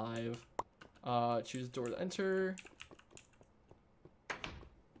still alive. Choose door to enter.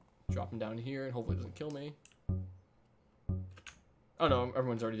 Drop him down here and hopefully it doesn't kill me. Oh no,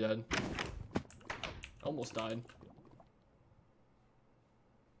 everyone's already dead. Almost died.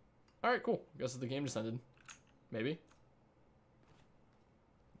 Alright, cool. Guess the game just ended. Maybe.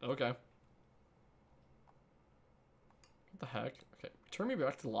 Okay. What the heck? Okay, turn me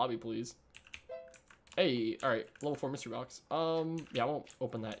back to the lobby, please. Hey, alright, level 4 mystery box. Yeah, I won't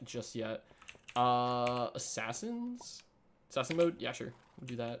open that just yet. Assassins? Assassin mode? Yeah, sure. We'll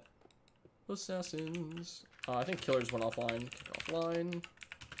do that. Assassins. I think killers went offline. Kick offline.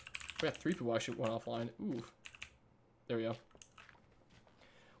 We got 3 people actually went offline. Ooh. There we go.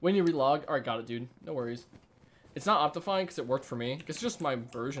 When you relog. Alright, got it, dude. No worries. It's not optifying because it worked for me. It's just my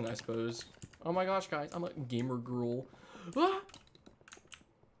version, I suppose. Oh my gosh, guys. I'm a gamer girl. Ah!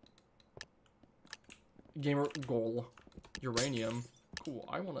 Gamer goal. Uranium. Cool.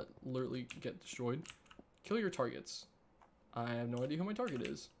 I want to literally get destroyed. Kill your targets. I have no idea who my target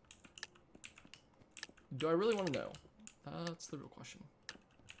is. Do I really want to know? That's the real question.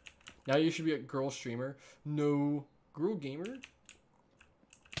 Now you should be a girl streamer. No. Girl gamer?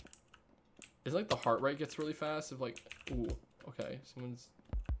 It's like the heart rate gets really fast if like, ooh, okay, someone's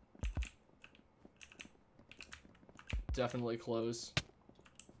definitely close.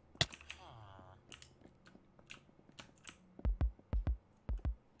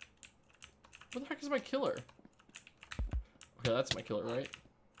 What the heck is my killer? Okay, that's my killer, right?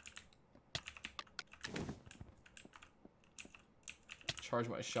 Charge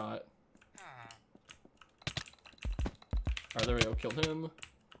my shot. Alright, there we go, killed him.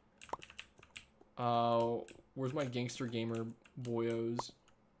 Where's my gangster gamer boyos?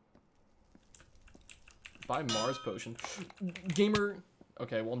 Buy Mars potion. Gamer.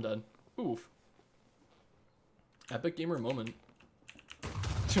 Okay, well I'm dead. Oof. Epic gamer moment.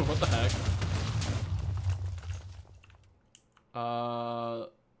 Dude, what the heck?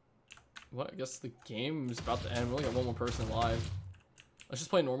 What? I guess the game is about to end. We only got 1 more person alive. Let's just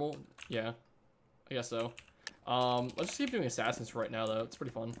play normal. Yeah, I guess so. Let's just keep doing assassins for right now though. It's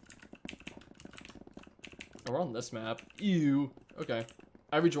pretty fun. Oh, we're on this map. Ew. Okay.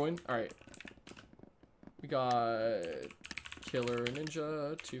 I rejoined. Alright. We got Killer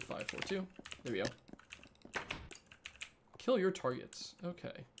Ninja 2542. There we go. Kill your targets.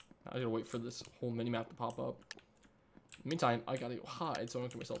 Okay. I gotta wait for this whole mini-map to pop up. In the meantime, I gotta go hide so I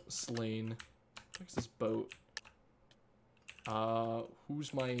don't get myself slain. What's this boat?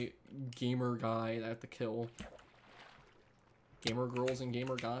 Who's my gamer guy that I have to kill? Gamer girls and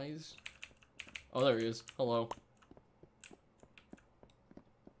gamer guys? Oh, there he is. Hello.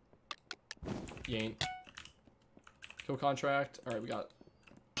 He ain't. Kill contract. Alright, we got...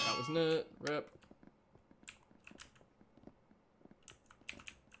 That wasn't it. Rip.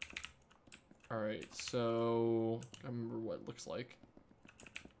 Alright, so... I remember what it looks like.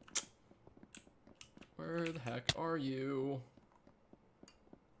 Where the heck are you?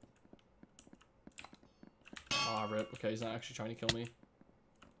 Ah, rip. Okay, he's not actually trying to kill me.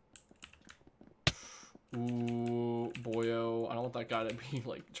 Ooh, boyo. I don't want that guy to be,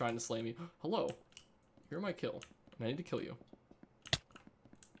 like, trying to slay me. Hello. You're my kill. And I need to kill you.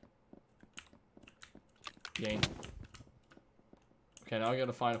 Gain. Okay, now I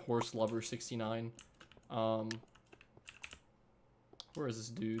gotta find Horse Lover 69. Where is this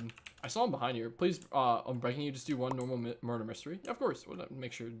dude? I saw him behind here. Please, I'm begging you, just do 1 normal murder mystery. Yeah, of course. We'll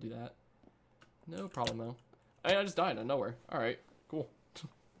make sure to do that. No problem, though. Hey, I just died out of nowhere. Alright, cool.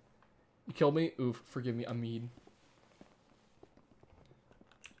 You killed me? Oof, forgive me, I'm mean.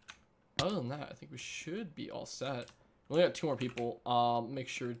 Other than that, I think we should be all set. We only got 2 more people. Make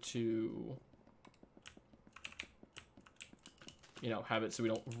sure to... You know, have it so we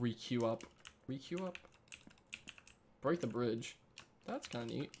don't re-queue up. Re-queue up? Break the bridge. That's kind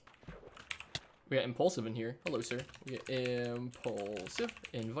of neat. We got Impulsive in here. Hello, sir. We get Impulsive.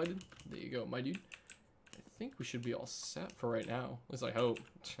 Invited. There you go, my dude. I think we should be all set for right now. At least I hope.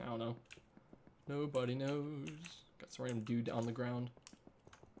 I don't know. Nobody knows. Got some random dude on the ground.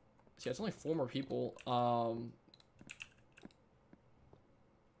 So yeah, it's only 4 more people.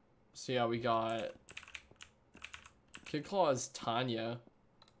 So yeah, we got... Kid Claw's Tanya.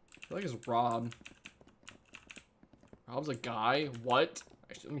 I feel like it's Rob. Rob's a guy? What?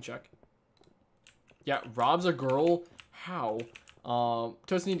 Actually, let me check. Yeah, robs a girl. How?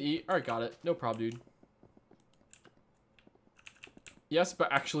 Toast need to eat. All right, got it. No problem, dude. Yes,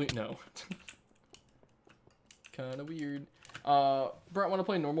 but actually, no. Kind of weird. Brent, want to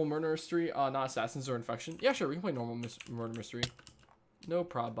play normal murder mystery? Not assassins or infection. Yeah, sure, we can play normal murder mystery. No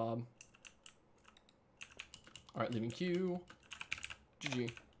prob, Bob. All right, leaving queue.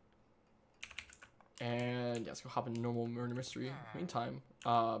 GG. And yeah, let's go hop into normal murder mystery. Meantime,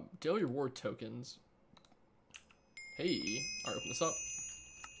 daily reward tokens. Hey, all right, open this up.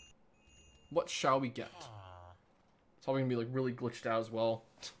 What shall we get? It's probably gonna be like really glitched out as well,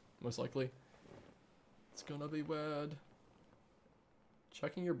 most likely. It's gonna be weird.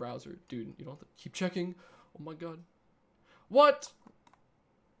 Checking your browser, dude. You don't have to keep checking. Oh my god. What?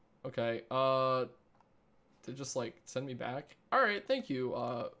 Okay. To just like send me back. All right, thank you.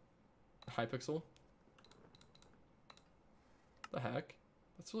 Hypixel. The heck?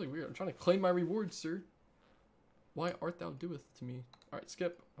 That's really weird. I'm trying to claim my rewards, sir. Why art thou doeth to me? All right,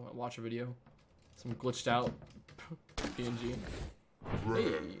 skip. I want to watch a video. Some glitched out PNG.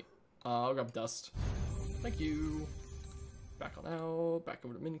 Hey. I'll grab dust. Thank you. Back on out. Back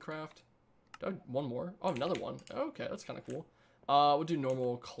over to Minecraft. Do I have one more? Oh, another one. Okay, that's kind of cool. We'll do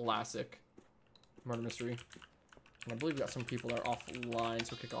normal classic murder mystery. And I believe we got some people that are offline,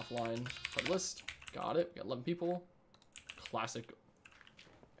 so kick offline. Hard list. Got it. We got 11 people. Classic.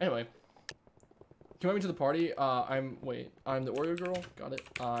 Anyway. Can you invite me to the party? I'm the Oreo girl. Got it.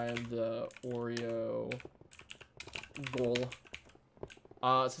 I'm the Oreo girl.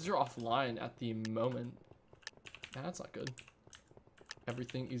 Since you're offline at the moment. Nah, that's not good.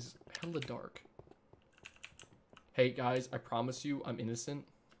 Everything is hella dark. Hey guys, I promise you I'm innocent.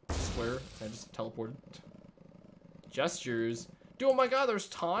 I swear. I just teleported. Gestures. Dude, oh my god, there's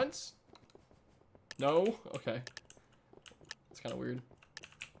taunts? No? Okay. It's kind of weird.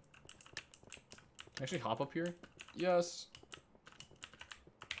 Can I actually hop up here? Yes.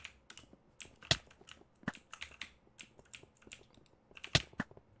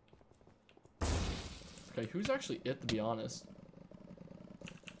 Okay, who's actually it, to be honest?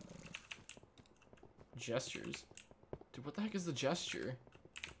 Gestures. Dude, what the heck is the gesture?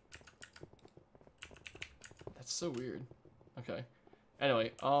 That's so weird. Okay.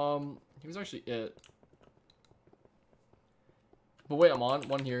 Anyway, he was actually it. But wait, I'm on.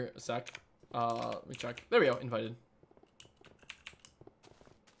 One here. A sec. Let me check. There we go. Invited.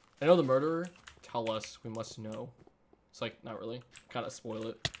 I know the murderer. Tell us. We must know. It's like, not really. Kind of spoil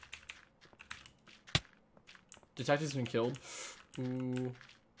it. Detective's been killed. Ooh.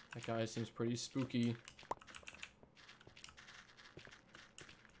 That guy seems pretty spooky.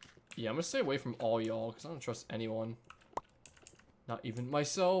 Yeah, I'm gonna stay away from all y'all because I don't trust anyone. Not even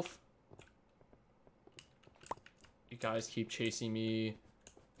myself. You guys keep chasing me.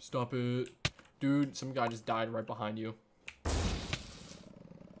 Stop it. Dude, some guy just died right behind you.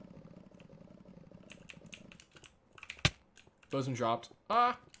 Bosun dropped.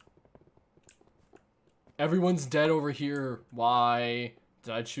 Ah! Everyone's dead over here. Why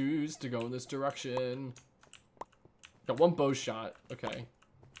did I choose to go in this direction? Got one bow shot. Okay.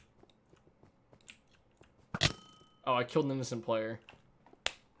 Oh, I killed an innocent player.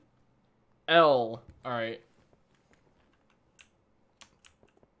 L. Alright.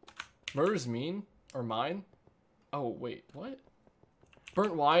 Murder's mean? Or mine? Oh, wait. What?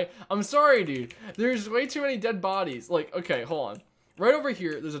 Burnt Y? I'm sorry, dude. There's way too many dead bodies. Like, okay, hold on. Right over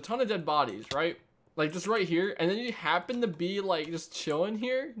here, there's a ton of dead bodies, right? Like, just right here. And then you happen to be, like, just chilling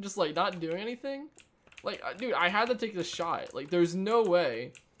here. Just, like, not doing anything. Like, dude, I had to take the shot. Like, there's no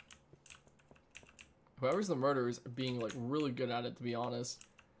way. Whoever's the murderer is being, like, really good at it, to be honest.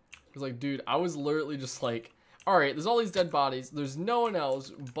 Because, like, dude, I was literally just, like, alright, there's all these dead bodies. There's no one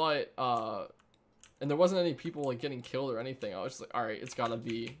else, but, and there wasn't any people, like, getting killed or anything. I was just like, alright, it's gotta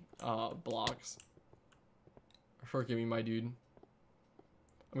be, blocks. Forgive me, my dude.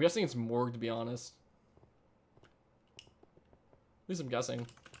 I'm guessing it's morgue, to be honest. At least I'm guessing. Can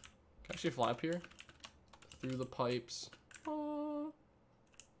I actually fly up here? Through the pipes.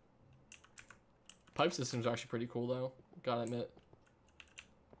 Pipe system's actually pretty cool, though. Gotta admit.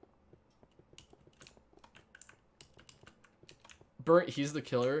 Burnt, he's the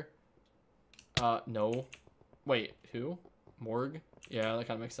killer. No. Wait, who? Morgue? Yeah, that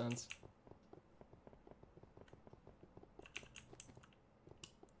kind of makes sense.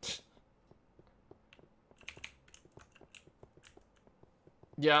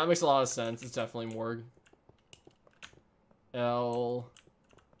 Yeah, that makes a lot of sense. It's definitely morgue. L.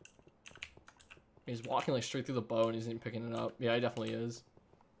 He's walking like straight through the bow and he's even picking it up. Yeah, he definitely is.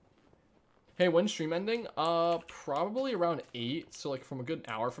 Hey, when's stream ending? Probably around 8. So like from a good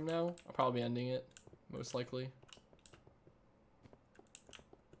hour from now, I'll probably be ending it. most likely.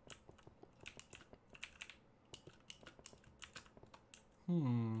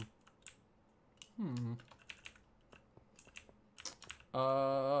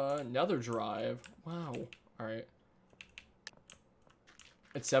 Another drive. Wow. All right.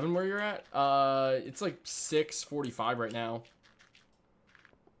 It's 7 where you're at? It's like 6:45 right now.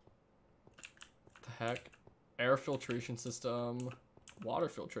 What the heck? Air filtration system. Water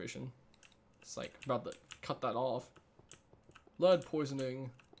filtration. It's like about to cut that off. Lead poisoning.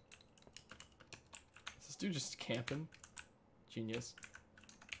 Is this dude just camping? Genius.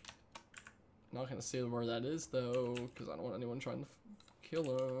 Not gonna say where that is though, because I don't want anyone trying to kill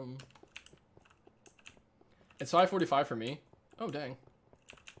him. It's 5:45 for me. Oh dang.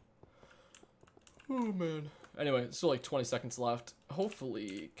 Oh man. Anyway, still like 20 seconds left.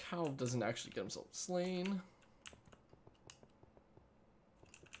 Hopefully, Cow doesn't actually get himself slain.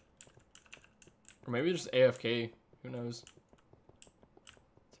 Or maybe just AFK. Who knows?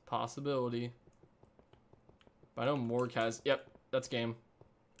 It's a possibility. But I know Morg has. Yep, that's game.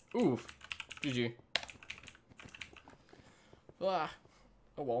 Oof. GG. Ah.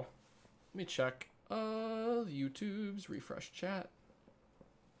 Oh well. Let me check. YouTube's refresh chat.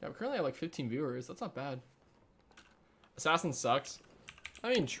 Yeah, we currently have like 15 viewers. That's not bad. Assassin sucks.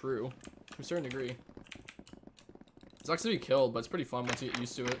 I mean, true. To a certain degree. It sucks to be killed, but it's pretty fun once you get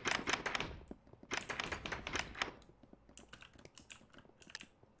used to it.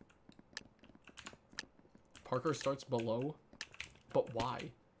 Parker starts below? But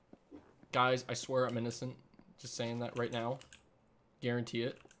why? Guys, I swear I'm innocent. Just saying that right now. Guarantee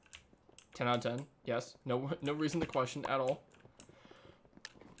it. 10 out of 10. Yes. No reason to question at all.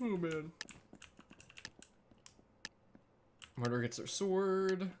 Oh, man. Murderer gets their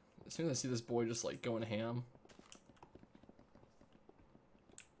sword. As soon as I see this boy just, like, going ham.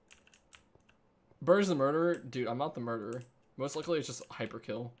 Bird's the murderer? Dude, I'm not the murderer. Most likely it's just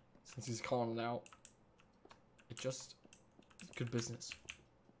hyperkill. Since he's calling it out. It just... It's good business.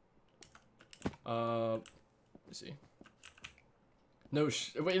 Let me see. No,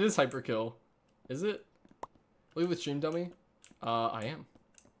 wait, it is hyperkill. Is it? Look at the stream dummy. I am.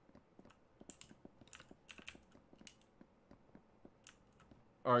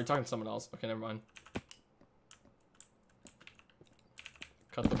 Or are you talking to someone else? Okay, never mind.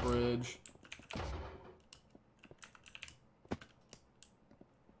 Cut the bridge.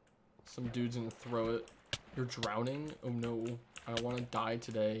 Some dude's gonna throw it. You're drowning? Oh no. I don't want to die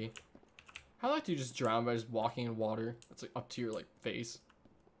today. How the heck do you just drown by just walking in water? That's like up to your like face.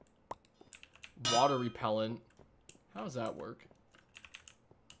 Water repellent. How does that work?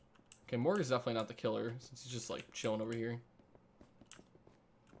 Okay, Morgan's definitely not the killer since he's just like chilling over here.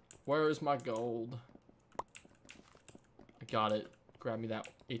 Where is my gold? I got it. Grab me that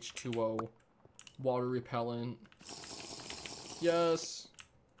H2O. Water repellent. Yes.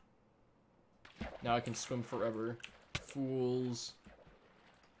 Now I can swim forever. Fools.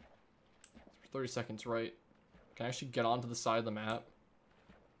 30 seconds, right? Can I actually get onto the side of the map?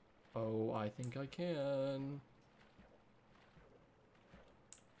 Oh, I think I can.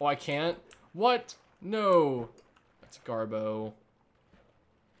 Oh, I can't? What? No. That's Garbo.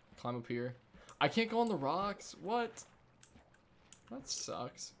 Climb up here. I can't go on the rocks? What? That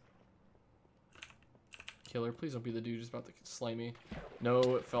sucks. Killer, please don't be the dude who's about to slay me. No,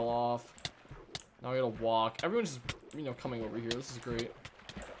 it fell off. Now I gotta walk. Everyone's just, you know, coming over here. This is great.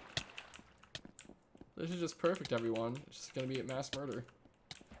 This is just perfect, everyone. It's just gonna be a mass murder.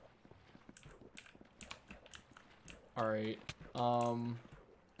 Alright.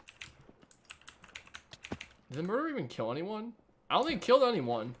 Did the murderer even kill anyone? I don't think he killed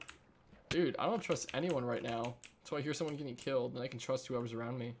anyone. Dude, I don't trust anyone right now. Until I hear someone getting killed, then I can trust whoever's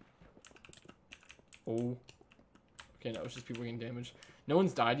around me. Oh. Okay, no, it's just people getting damaged. No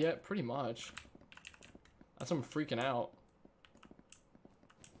one's died yet? Pretty much. That's why I'm freaking out.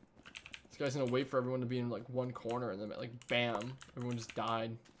 This guy's gonna wait for everyone to be in like one corner and then like bam, everyone just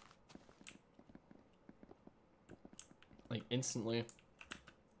died. Like instantly.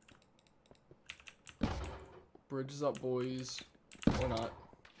 Bridge is up, boys. Or not.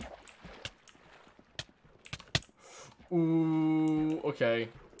 Ooh, okay.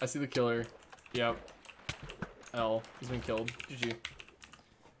 I see the killer. Yep. L. He's been killed. GG.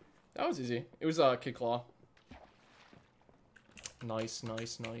 That was easy. It was Kid Claw. Nice,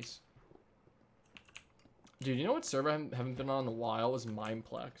 nice, nice. Dude, you know what server I haven't been on in a while was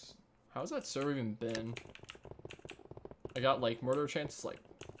Mineplex. How's that server even been? I got like murder chances like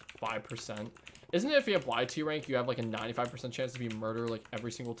 5%. Isn't it if you have YT rank, you have like a 95% chance to be murder like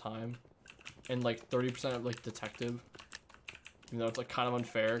every single time? And like 30% of like detective? Even though it's like kind of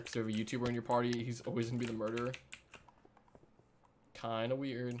unfair because you have a YouTuber in your party, he's always gonna be the murderer. Kind of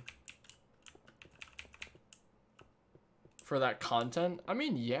weird. For that content, I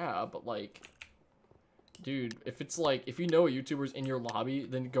mean, yeah, but like, dude, if it's like, if you know a YouTuber's in your lobby,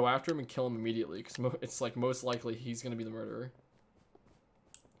 then go after him and kill him immediately, because it's like most likely he's gonna be the murderer.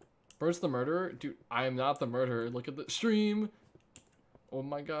 Burnt's the murderer? Dude, I am not the murderer. Look at the stream. Oh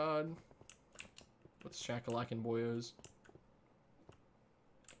my god. What's shakalackin' boyos?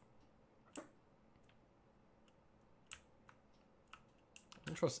 I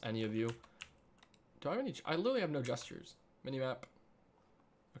don't trust any of you. Do I have any? I literally have no gestures. Minimap.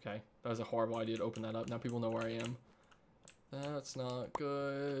 Okay, that was a horrible idea to open that up. Now people know where I am. That's not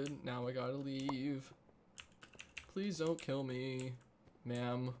good. Now I gotta leave. Please don't kill me,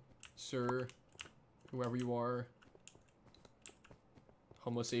 ma'am, sir, whoever you are.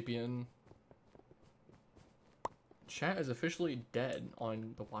 Homo sapien. Chat is officially dead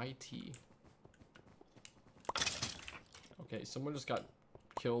on the YT. Okay, someone just got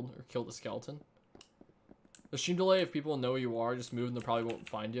killed or killed a skeleton. The stream delay, if people know who you are, just move and they probably won't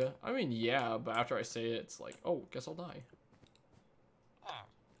find you. I mean, yeah, but after I say it, it's like, oh, guess I'll die.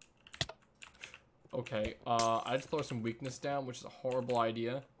 Okay, I just throw some weakness down, which is a horrible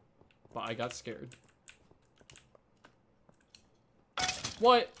idea, but I got scared.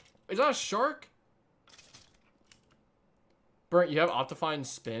 What? Is that a shark? Burnt, you have Optifine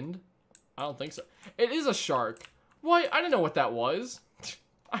Spin? I don't think so. It is a shark. What? I didn't know what that was.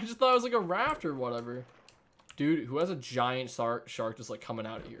 I just thought it was like a raft or whatever. Dude, who has a giant shark just like coming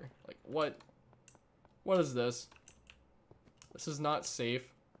out of here? Like, what? What is this? This is not safe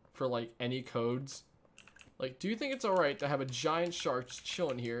for like any codes. Like, do you think it's alright to have a giant shark just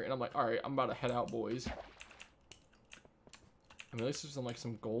chilling here? And I'm like, alright, I'm about to head out, boys. I mean, at least there's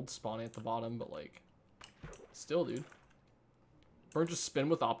some gold spawning at the bottom, but like, still, dude. Burnt just spin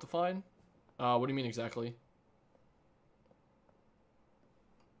with Optifine? What do you mean exactly?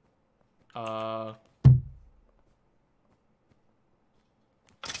 I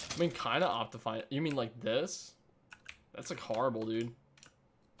mean, kind of Optifine. You mean like this? That's like horrible, dude.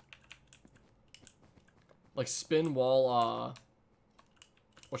 Like spin while,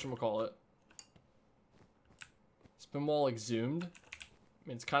 whatchamacallit? Spin while like zoomed. I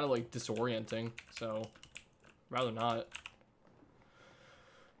mean, it's kind of like disorienting, so rather not.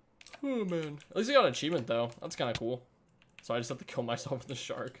 Oh man. At least I got an achievement though. That's kind of cool. So I just have to kill myself with the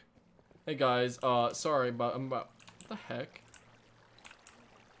shark. Hey guys, sorry, but I'm about, what the heck?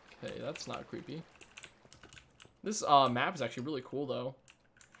 Okay, that's not creepy. This map is actually really cool though.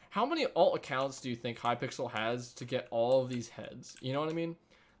 How many alt accounts do you think Hypixel has to get all of these heads? You know what I mean?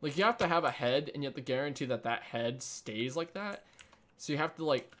 Like, you have to have a head, and you have to guarantee that that head stays like that. So you have to,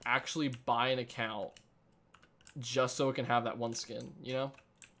 like, actually buy an account just so it can have that one skin, you know?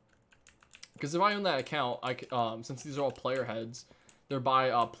 Because if I own that account, I since these are all player heads, they're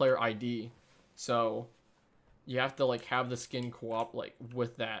by player ID. So you have to, like, have the skin co-op, like,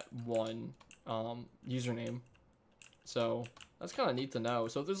 with that one username. So that's kind of neat to know.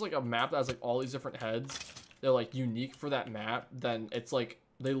 So if there's like a map that has like all these different heads, they're like unique for that map, then it's like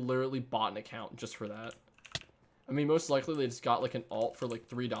they literally bought an account just for that. I mean, most likely they just got like an alt for like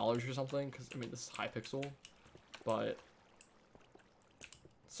 $3 or something, because I mean, this is Hypixel, but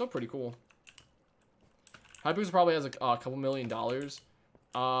it's still pretty cool. Hypixel probably has like a couple $1 million.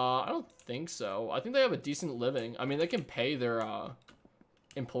 I don't think so. I think they have a decent living. I mean, they can pay their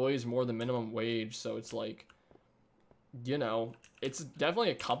employees more than minimum wage, so it's like, you know, it's definitely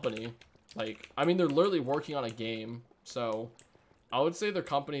a company. Like, I mean, they're literally working on a game, so I would say their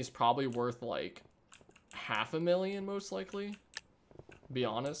company's probably worth like $500,000 most likely, to be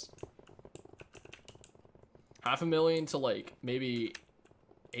honest. $500,000 to like maybe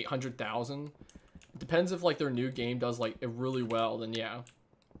 800,000. It depends if like their new game does like it really well, then yeah.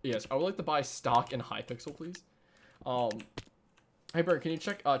 Yes, I would like to buy stock in Hypixel, please. Hey Bert, can you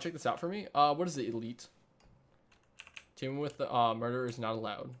check this out for me? What is the elite? Teaming with the murderer is not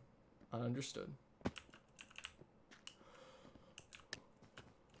allowed. Understood.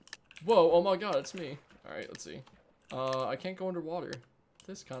 Whoa, oh my god, it's me. Alright, let's see. I can't go underwater.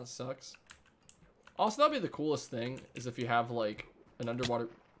 This kind of sucks. Also, that'd be the coolest thing, is if you have, like, an underwater...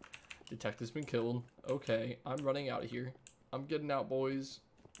 Detective's been killed. Okay, I'm running out of here. I'm getting out, boys.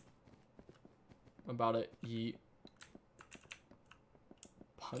 I'm about to yeet.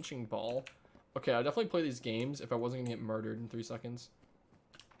 Punching ball. Okay, I'd definitely play these games if I wasn't gonna get murdered in 3 seconds.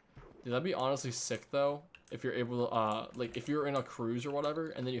 Dude, that'd be honestly sick, though. If you're able to, like, if you're in a cruise or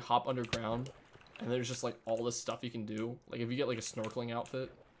whatever, and then you hop underground, and there's just, like, all this stuff you can do. Like, if you get, like, a snorkeling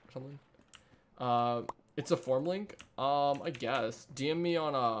outfit or something. It's a form link? I guess. DM me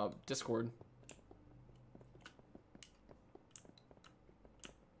on Discord.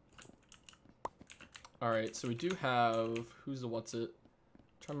 Alright, so we do have... Who's the what's it?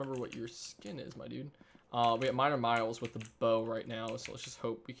 Trying to remember what your skin is, my dude. We got Minor Miles with the bow right now, so let's just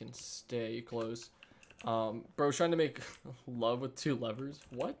hope we can stay close. Bro's trying to make love with 2 levers.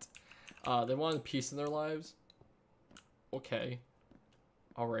 What? They wanted peace in their lives. Okay.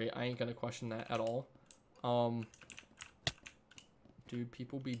 Alright, I ain't gonna question that at all. Dude,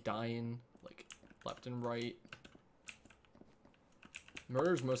 people be dying, like, left and right.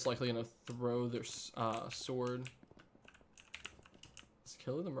 Murder's most likely gonna throw their sword. Is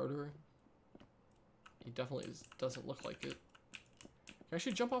Killer the murderer? He definitely doesn't look like it. Can I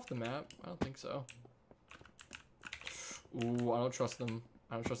actually jump off the map? I don't think so. Ooh, I don't trust them.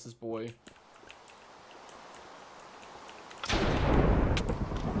 I don't trust this boy.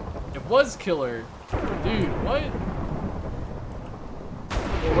 It was Killer. Dude, what?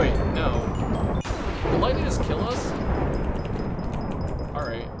 Oh, wait, no. Did lightning just kill us?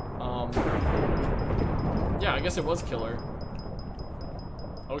 Alright, yeah, I guess it was Killer.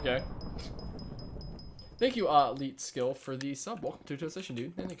 Okay. Thank you, Elite Skill, for the sub. Welcome to Toastation,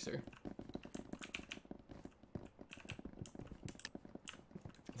 dude. Thanks, sir.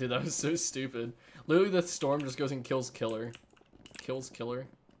 Dude, that was so stupid. Literally, the storm just goes and kills Killer. Kills Killer.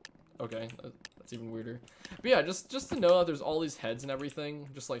 Okay, that's even weirder. But yeah, just to know that there's all these heads and everything.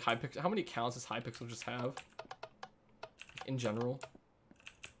 Just like Hypixel. How many counts does Hypixel just have? In general.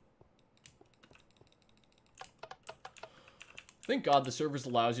 Thank God the servers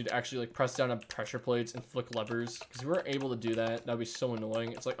allows you to actually like press down on pressure plates and flick levers. Because if we weren't able to do that, that'd be so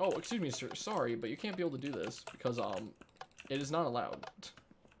annoying. It's like, oh, excuse me, sir, sorry, but you can't be able to do this because it is not allowed.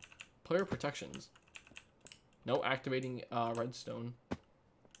 Player protections. No activating redstone.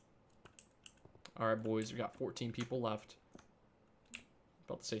 Alright, boys, we got 14 people left.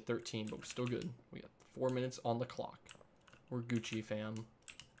 About to say 13, but we're still good. We got 4 minutes on the clock. We're Gucci, fam.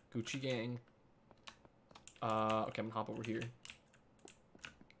 Gucci gang. Okay, I'm gonna hop over here.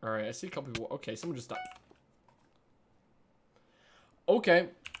 Alright, I see a couple people. Okay, someone just died. Okay,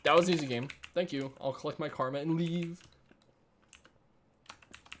 that was an easy game. Thank you. I'll collect my karma and leave.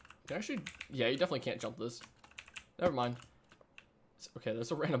 Actually, yeah, you definitely can't jump this. Never mind. Okay,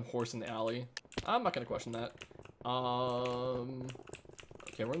 there's a random horse in the alley. I'm not gonna question that. Okay,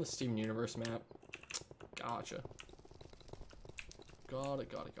 we're in the Steven Universe map. Gotcha. Got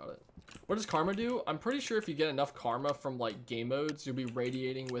it. What does karma do? I'm pretty sure if you get enough karma from like game modes, you'll be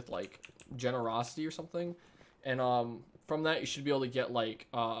radiating with like generosity or something. And from that you should be able to get like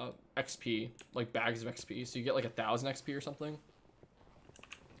XP, like bags of XP. So you get like 1,000 XP or something.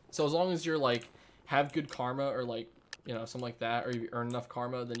 So as long as you're like have good karma or like, you know, something like that, or you earn enough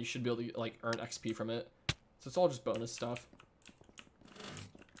karma, then you should be able to like earn XP from it. So it's all just bonus stuff.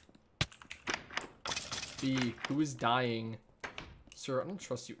 B, who is dying? Sir, I don't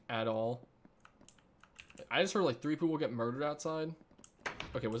trust you at all. I just heard like 3 people get murdered outside.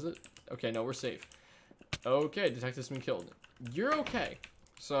 Okay, was it? Okay, no, we're safe. Okay, detective's been killed. You're okay.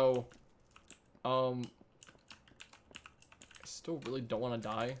 So, I still really don't want to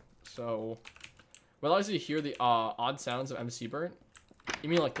die. So, what allows you to hear the odd sounds of MC Burnt? You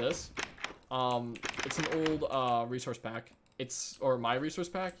mean like this? It's an old resource pack. Or my resource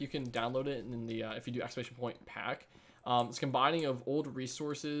pack. You can download it in the if you do exclamation point pack. It's combining of old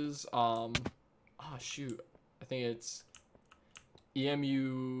resources. Shoot, I think it's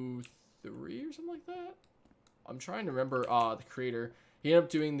EMU 3 or something like that. I'm trying to remember the creator. He ended up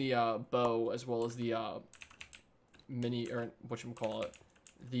doing the bow as well as the mini, or whatchamacallit,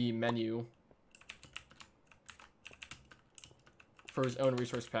 the menu for his own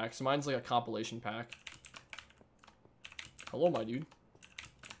resource pack. So mine's like a compilation pack. Hello, my dude.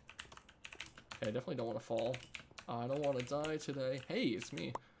 Okay, I definitely don't want to fall. I don't want to die today. Hey, it's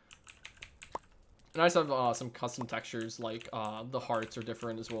me. And I just have some custom textures, like the hearts are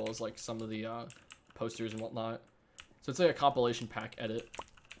different, as well as like some of the posters and whatnot. So it's like a compilation pack edit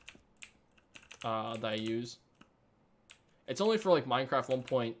that I use. It's only for like Minecraft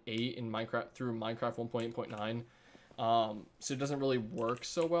 1.8 and Minecraft through Minecraft 1.8.9. So it doesn't really work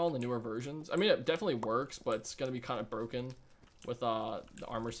so well in the newer versions. I mean, it definitely works, but it's gonna be kind of broken with the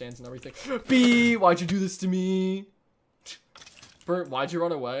armor stands and everything. B, why'd you do this to me? Burnt, why'd you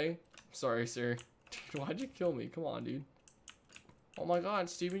run away? Sorry, sir. Dude, why'd you kill me? Come on, dude. Oh my god,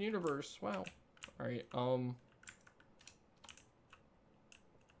 Steven Universe. Wow. Alright,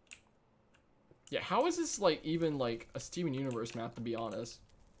 yeah, how is this like even like a Steven Universe map, to be honest?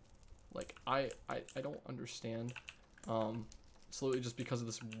 Like I don't understand. It's literally just because of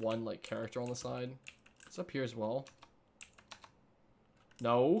this one like character on the side. It's up here as well.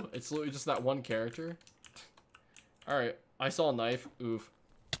 No, it's literally just that one character. Alright, I saw a knife. Oof.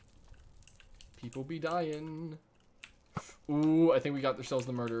 People be dying. Ooh, I think we got ourselves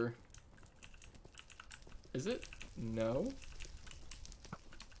the murderer. Is it? No.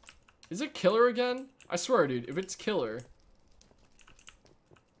 Is it killer again? I swear, dude, if it's killer.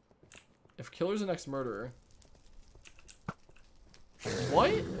 If killer's the next murderer.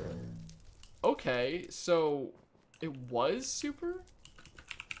 What? Okay, so it was super?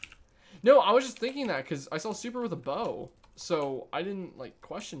 No, I was just thinking that because I saw super with a bow. So I didn't like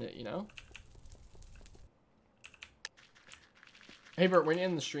question it, you know? Hey Bert, when you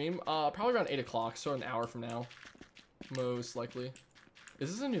end the stream? Probably around 8 o'clock, so an hour from now. Most likely.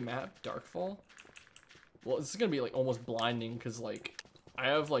 Is this a new map? Darkfall? Well, this is gonna be like almost blinding because like I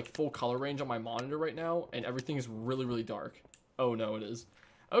have like full color range on my monitor right now and everything is really, really dark. Oh no, it is.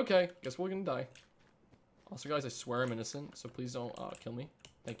 Okay, guess we're gonna die. Also guys, I swear I'm innocent, so please don't kill me.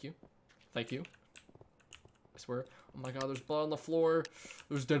 Thank you. Thank you. I swear. Oh my god, there's blood on the floor.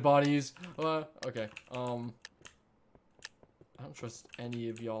 There's dead bodies. Okay. I don't trust any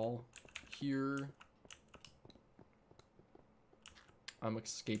of y'all here. I'm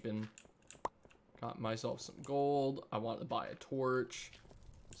escaping. Got myself some gold. I want to buy a torch.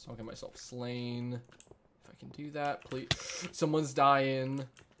 So I'll get myself slain. If I can do that, please. Someone's dying.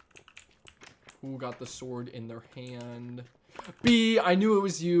 Who got the sword in their hand? B, I knew it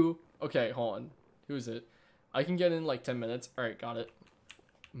was you. Okay, hold on. Who is it? I can get in like 10 minutes. Alright, got it.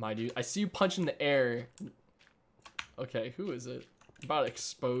 My dude. I see you punch in the air. Okay, who is it? I'm about to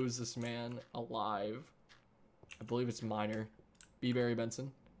expose this man alive. I believe it's Miner. B. Barry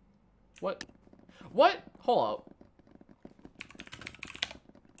Benson. What? What? Hold up.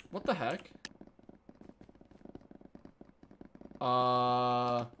 What the heck?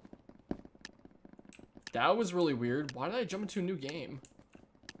 That was really weird. Why did I jump into a new game?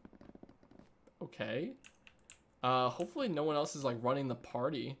 Okay. Hopefully no one else is like running the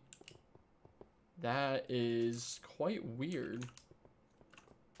party. That is quite weird.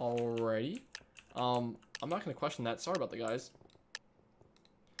 Alrighty. I'm not gonna question that. Sorry about the guys.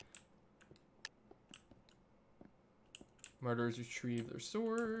 Murderers retrieve their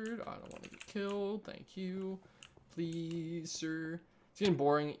sword. I don't want to get killed. Thank you. Please, sir. It's getting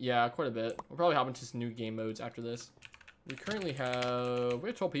boring. Yeah, quite a bit. We'll probably hop into some new game modes after this. We currently have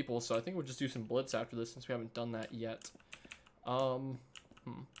 12 people, so I think we'll just do some blitz after this since we haven't done that yet.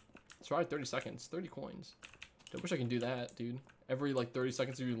 It's right, 30 seconds, 30 coins. I wish I can do that, dude. Every like 30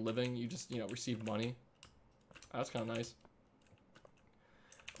 seconds of you living, you just, you know, receive money. That's kind of nice.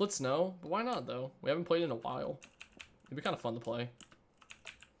 Blitz no, but why not though? We haven't played in a while. It'd be kind of fun to play.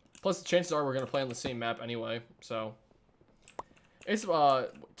 Plus, the chances are we're gonna play on the same map anyway, so. It's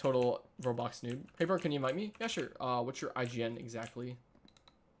total Roblox noob. Hey bro, can you invite me? Yeah, sure. What's your IGN exactly?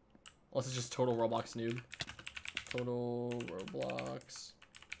 Unless it's just total Roblox noob. Total Roblox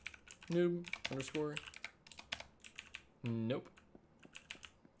noob underscore. Nope.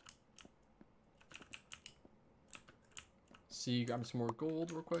 See, grab some more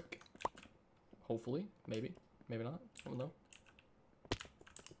gold real quick. Hopefully, maybe, maybe not. I don't know.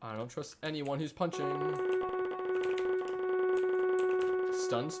 I don't trust anyone who's punching.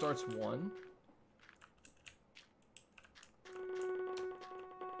 Stun starts 1.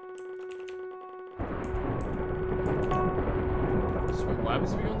 So wait, what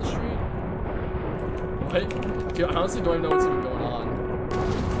happens if we go on the street? What? Dude, I honestly don't even know what's even going on.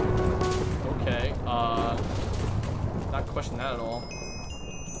 Okay, not question that at all.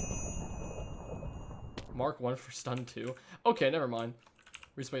 Mark 1 for stun 2. Okay, never mind.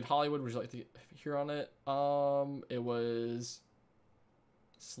 We just played Hollywood. Would you like to hear on it? It was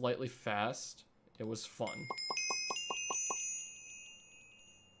slightly fast. It was fun.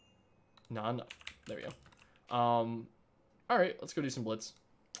 Not enough. There we go. Alright, let's go do some blitz.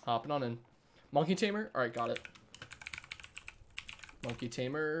 Hopping on in. Monkey Tamer? Alright, got it. Monkey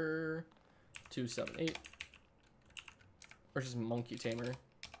Tamer 278. Or just Monkey Tamer.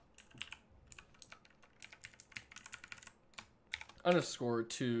 Underscore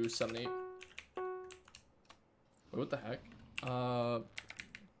 278. Wait, what the heck?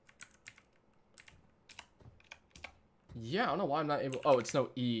 Yeah, I don't know why I'm not able. Oh, it's no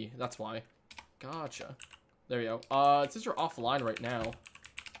E. That's why. Gotcha. There we go. It says you're offline right now.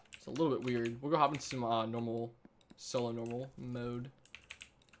 It's a little bit weird. We'll go hop into some normal, solo normal mode.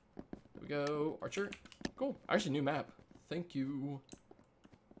 There we go. Archer. Cool. Actually, new map. Thank you.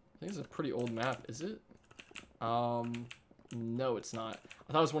 I think it's a pretty old map. Is it? No, it's not.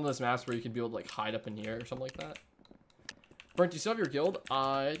 I thought it was one of those maps where you could be able to like hide up in here or something like that. Burnt, do you still have your guild?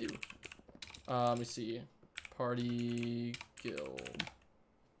 I do. Let me see. Party guild.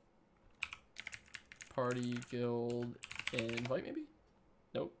 Party guild invite maybe?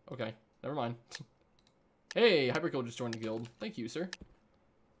 Nope. Okay. Never mind. Hey, Hypixel just joined the guild. Thank you, sir.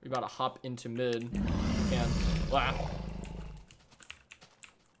 We about to hop into mid. And wow.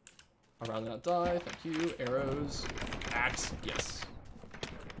 I'd rather not die. Thank you. Arrows. Axe. Yes.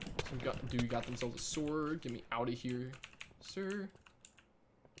 Some dude got themselves a sword. Get me out of here, sir.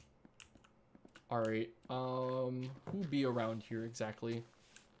 Alright. Who'll be around here exactly?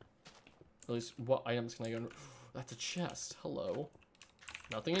 At least what items can I go into? That's a chest. Hello.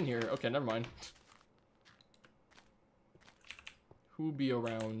 Nothing in here. Okay, never mind. Who'll be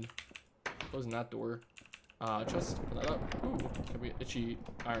around? Closing that door. Chest. Open that up. Ooh. Can we itchy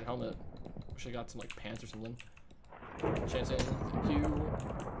iron helmet? Wish I got some like pants or something. Chancing. Thank you.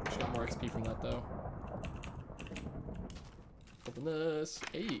 Wish I got more XP from that though. Open this.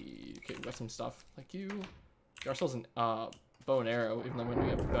 Hey. Okay, we got some stuff. Thank you. Got ourselves an bow and arrow, even though I'm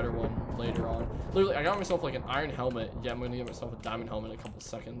gonna get a better one later on. Literally, I got myself like an iron helmet, yet I'm gonna get myself a diamond helmet in a couple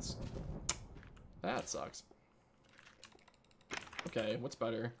seconds. That sucks. Okay, what's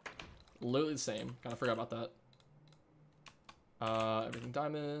better? Literally the same. Kinda forgot about that. Everything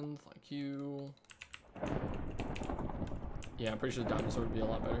diamond, thank you. Yeah, I'm pretty sure the diamond sword would be a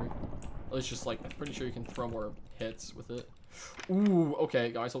lot better. At least just like, I'm pretty sure you can throw more hits with it. Ooh, okay,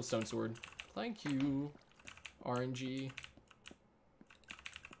 got myself stone sword. Thank you, RNG.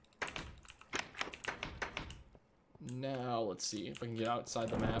 Now, let's see if I can get outside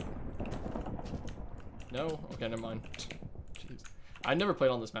the map. No? Okay, never mind. Jeez. I never played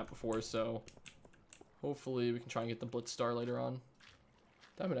on this map before, so hopefully we can try and get the Blitz Star later on.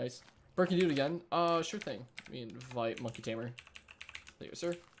 That'd be nice. Burnt, can you do it again? Sure thing. Let me invite Monkey Tamer. There you go,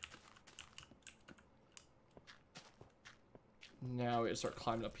 sir. Now we gotta start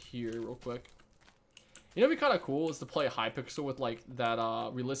climbing up here real quick. You know what'd be kind of cool is to play Hypixel with like that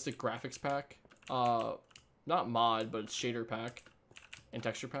realistic graphics pack. Not mod, but it's shader pack and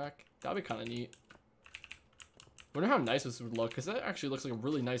texture pack. That'd be kind of neat. Wonder how nice this would look, because that actually looks like a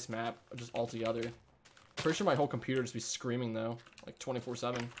really nice map just altogether. Pretty sure my whole computer just be screaming though, like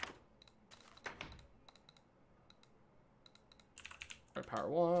 24/7. Alright, power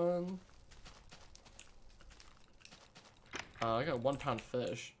 1. I got a 1 pound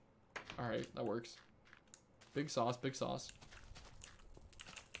fish. Alright, that works. Big sauce, big sauce.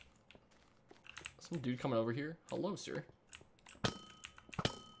 Some dude coming over here. Hello, sir.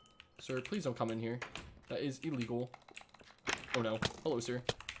 Sir, please don't come in here. That is illegal. Oh no. Hello, sir.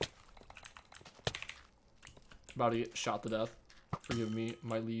 About to get shot to death. Forgive me,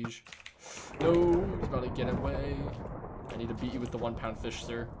 my liege. No, he's about to get away. I need to beat you with the 1 pound fish,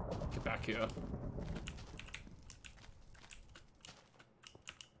 sir. Get back here.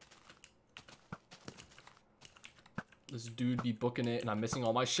 This dude be booking it, and I'm missing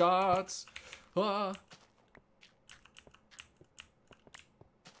all my shots. Ah.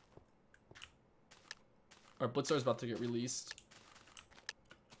 Our Blitzar is about to get released.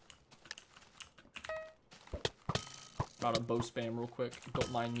 About a bow spam real quick.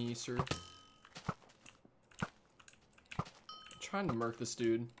 Don't mind me, sir. I'm trying to murk this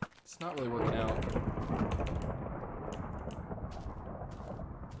dude. It's not really working out.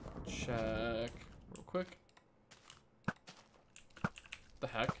 Check real quick. The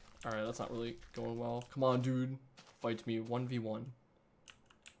heck? Alright, that's not really going well. Come on, dude. Fight me. 1v1.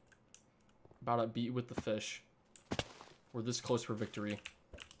 About to beat you with the fish. We're this close for victory.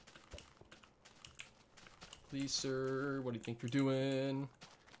 Please, sir. What do you think you're doing?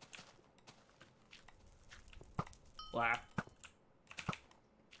 Blah.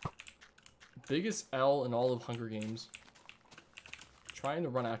 Biggest L in all of Hunger Games. Trying to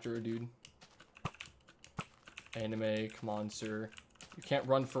run after a dude. Anime, come on, sir. You can't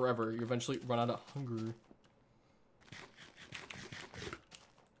run forever. You eventually run out of hunger.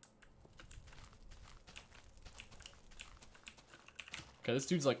 Okay, this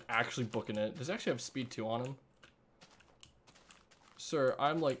dude's like actually booking it. Does he actually have speed 2 on him? Sir,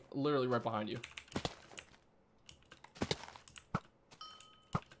 I'm like literally right behind you.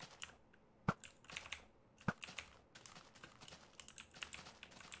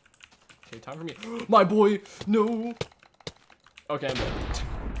 Okay, time for me. My boy! No! Okay, I'm dead.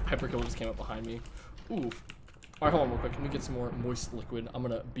 Hyperkill just came up behind me. Oof. Alright, hold on real quick. Let me get some more moist liquid. I'm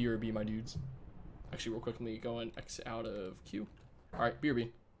gonna BRB my dudes. Actually, real quick, let me go and exit out of queue. Alright, BRB.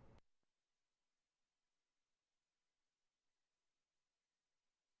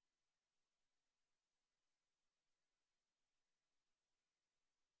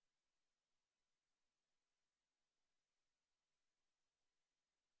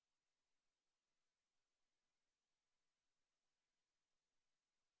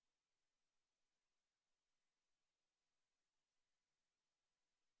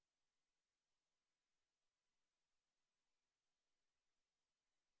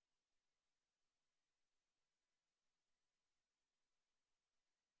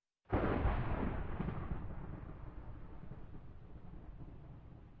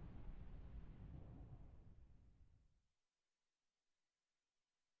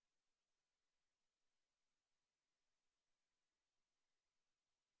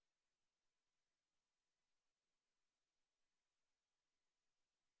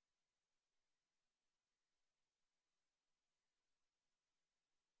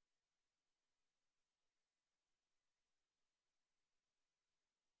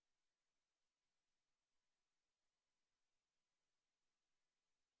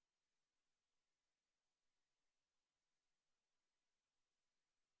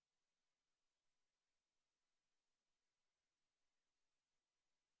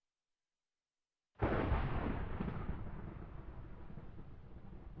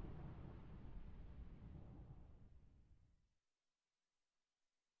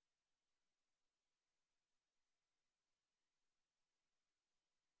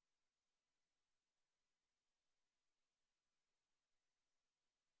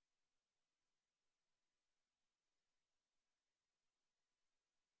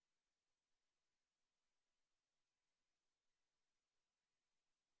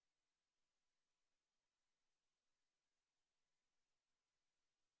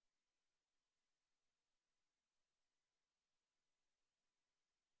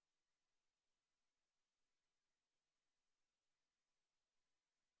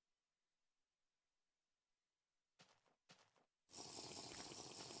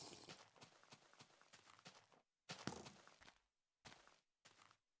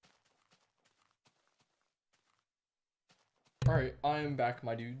 Alright, I'm back,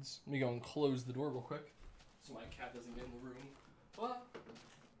 my dudes. Let me go and close the door real quick so my cat doesn't get in the room. What?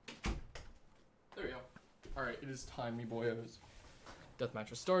 There we go. Alright, it is time, me boyos. Deathmatch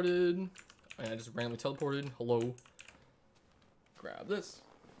has started, and I just randomly teleported. Hello. Grab this.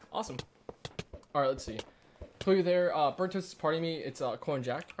 Awesome. Alright, let's see. Put you there. BurntToast is partying me. It's Corn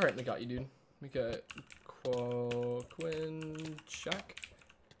Jack. Alright, they got you, dude. We got Quinn Jack.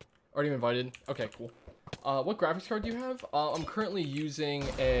 Already invited. Okay, cool. What graphics card do you have? I'm currently using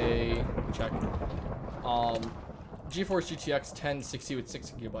a GeForce GTX 1060 with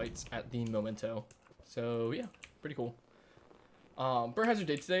 6 GB at the momento. So yeah, pretty cool. Burnt has your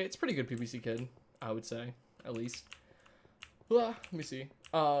day today. It's pretty good, PPC kid, I would say, at least. Let me see.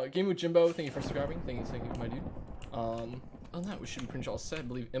 Game with Jimbo, thank you for subscribing. Thank you, my dude. Other than that, we should be pretty much all set. I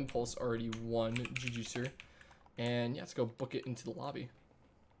believe Impulse already won. GG, sir. And yeah, let's go book it into the lobby.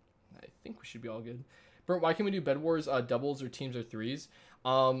 I think we should be all good. Burnt, why can't we do Bedwars doubles or teams or threes?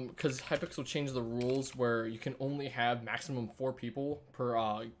 Because Hypixel changed the rules where you can only have maximum 4 people per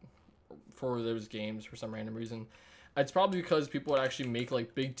for those games for some random reason. It's probably because people would actually make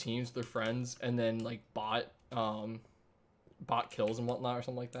like big teams with their friends and then like bot kills and whatnot or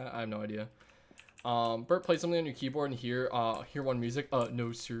something like that. I have no idea. Burt, play something on your keyboard and hear one music.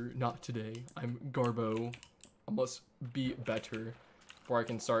 No sir, not today. I'm Garbo. I must be better before I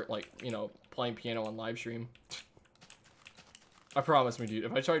can start like, you know, playing piano on live stream. I promise me, dude.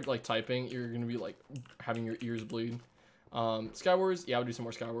 If I tried like typing, you're gonna be like having your ears bleed. Skywars, yeah, I'll do some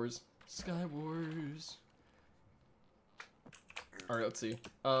more Skywars. Skywars. Alright, let's see.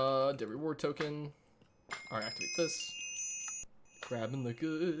 Dead reward token. Alright, activate this. Grabbing the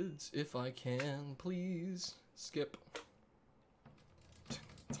goods if I can, please. Skip.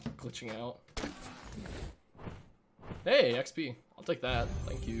 It's glitching out. Hey, XP. I'll take that.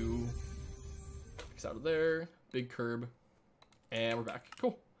 Thank you. X out of there. Big curb. And we're back.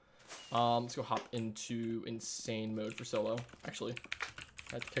 Cool. Let's go hop into insane mode for solo. Actually,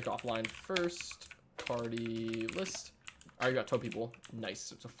 I have to kick offline first. Party list. I already got 12 people.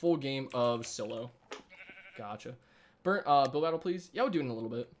 Nice. It's a full game of solo. Gotcha. Burnt, build battle, please. Yeah, we'll do it in a little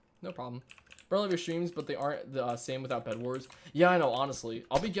bit. No problem. Burnt, love your streams, but they aren't the same without Bedwars. Yeah, I know, honestly.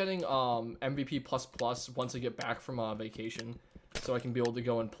 I'll be getting MVP++ once I get back from vacation. So I can be able to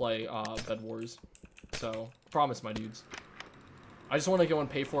go and play Bedwars. So, promise, my dudes. I just want to go and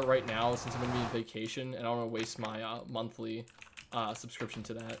pay for it right now since I'm going to be on vacation. And I don't want to waste my monthly subscription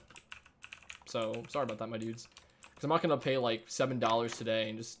to that. So, sorry about that, my dudes. Because I'm not going to pay like $7 today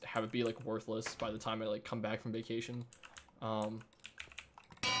and just have it be like worthless by the time I like come back from vacation. There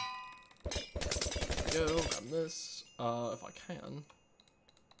we go, grab this. If I can.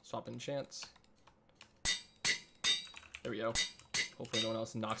 Swap in chance. There we go. Hopefully no one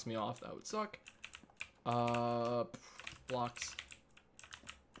else knocks me off. That would suck. Blocks.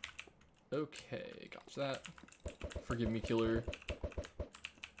 Okay, gotcha that. Forgive me, killer.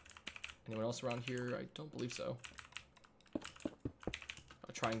 Anyone else around here? I don't believe so.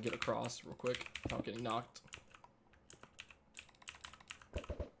 I'll try and get across real quick without getting knocked.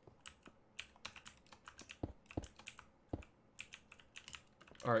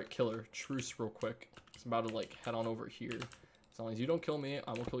 Alright, killer. Truce real quick. I'm about to like head on over here. As long as you don't kill me,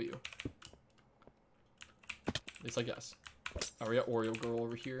 I will kill you. At least I guess. Oh, we got Oreo girl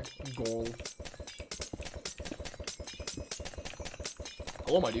over here. Goal.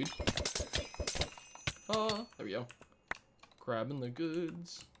 Hello, my dude. There we go. Grabbing the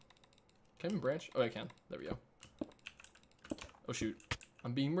goods. Can I even branch? Oh, I can. There we go. Oh, shoot.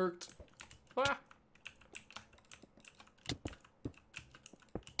 I'm being murked. Ah!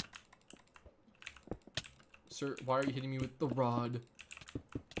 Sir, why are you hitting me with the rod?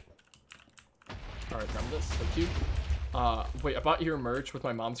 Alright, grab this. Thank you. Wait, I bought your merch with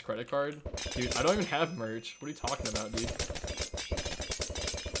my mom's credit card? Dude, I don't even have merch. What are you talking about, dude?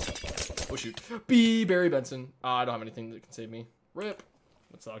 Oh, shoot. B. Barry Benson. I don't have anything that can save me. RIP.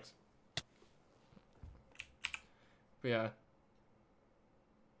 That sucks. But yeah.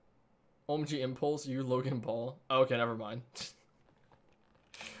 OMG Impulse, you Logan Paul. Oh, okay, never mind.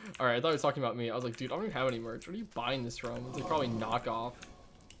 Alright, I thought he was talking about me. I was like, dude, I don't even have any merch. What are you buying this from? It's like probably knockoff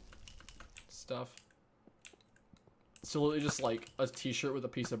stuff. It's literally just like a t-shirt with a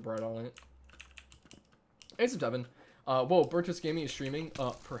piece of bread on it. Hey, some Devin. Whoa, BurntToastGaming is streaming?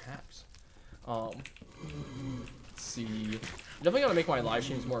 Perhaps. Let's see. Definitely gotta make my live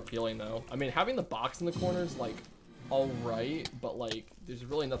streams more appealing though. I mean, having the box in the corner is like alright, but like there's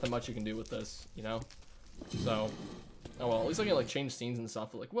really nothing much you can do with this, you know? So, oh well, at least I can like change scenes and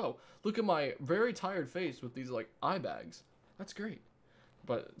stuff. Like, whoa, look at my very tired face with these like eye bags. That's great.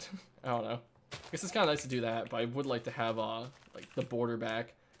 But I don't know. I guess it's kind of nice to do that, but I would like to have like the border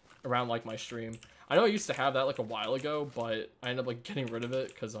back around like my stream. I know I used to have that like a while ago, but I ended up like getting rid of it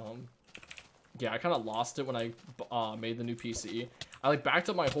because yeah, I kind of lost it when I made the new PC. I like backed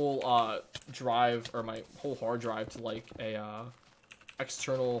up my whole drive, or my whole hard drive, to like a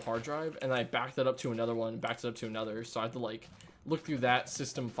external hard drive, and I backed it up to another one, backed it up to another, so I had to like look through that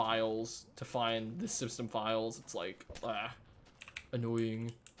system files to find the system files. It's like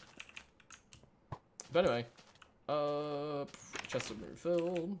annoying. But anyway, chest has been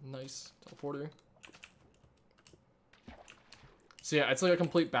refilled. Nice teleporter. So yeah, it's like a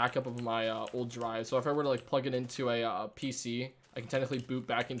complete backup of my old drive. So if I were to like plug it into a PC, I can technically boot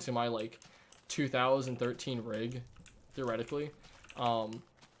back into my like 2013 rig, theoretically. But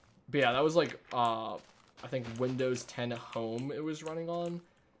yeah, that was like I think Windows 10 Home it was running on.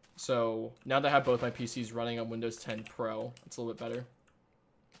 So now that I have both my PCs running on Windows 10 Pro, it's a little bit better.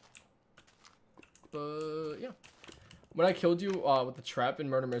 But yeah, when I killed you with the trap in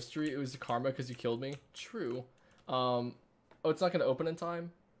Murder Mystery, it was the karma because you killed me. True. Oh, it's not going to open in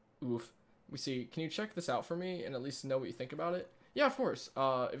time? Oof. We see. Can you check this out for me and at least know what you think about it? Yeah, of course.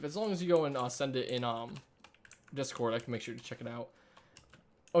 As long as you go and send it in Discord, I can make sure to check it out.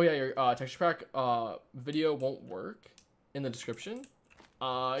 Oh yeah, your texture pack video won't work in the description.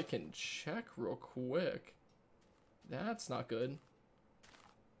 I can check real quick. That's not good.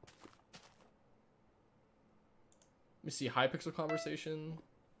 Let me see. Hypixel conversation.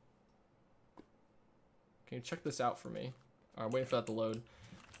 Can you check this out for me? I'm waiting for that to load.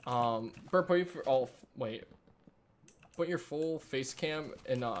 Bert, put your full face cam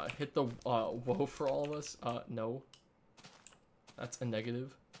and hit the whoa for all of us. No. That's a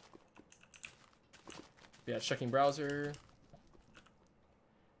negative. Yeah, checking browser.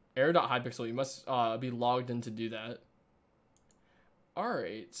 Error.hypixel, you must be logged in to do that.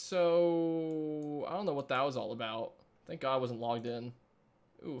 Alright, so I don't know what that was all about. Thank God I wasn't logged in.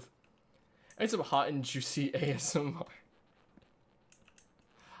 Oof. I need some hot and juicy ASMR.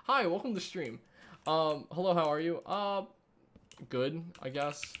 Hi, welcome to stream. Hello, how are you? Good, I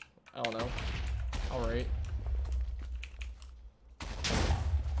guess. I don't know. Alright.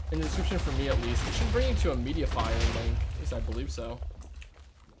 In the description for me, at least. It should bring you to a Mediafire link. At least I believe so.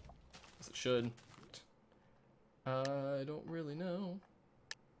 Yes, it should. I don't really know.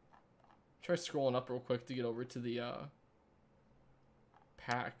 Try scrolling up real quick to get over to the,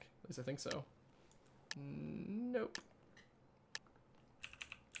 pack. At least I think so. Nope.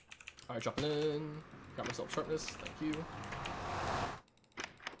 Alright, dropping in. Got myself sharpness. Thank you.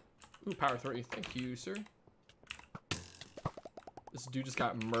 Ooh, power 3. Thank you, sir. This dude just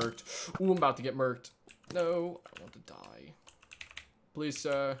got murked. Ooh, I'm about to get murked. No, I want to die. Please,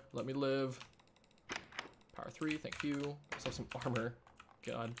 sir, let me live. Power 3, thank you. Myself some armor.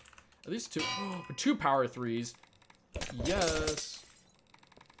 God. At least two. Two power 3s. Yes.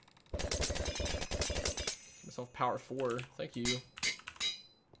 Myself power 4. Thank you.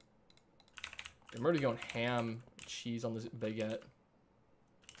 I'm already going ham cheese on this baguette.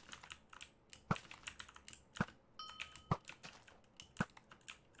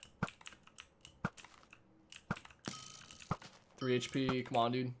 Three HP. Come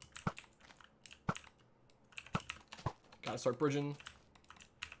on, dude. Gotta start bridging.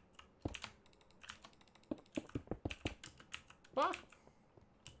 Ah.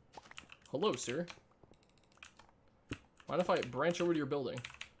 Hello, sir. Mind if I branch over to your building?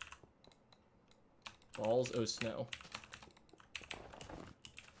 Balls, oh snow.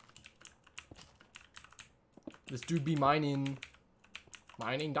 This dude be mining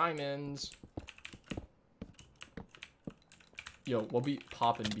diamonds. Yo, what be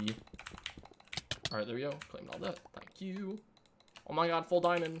poppin', B? Alright, there we go. Claimed all that. Thank you. Oh my god, full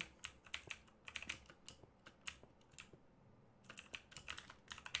diamond.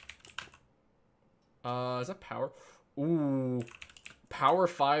 Is that power? Ooh. Power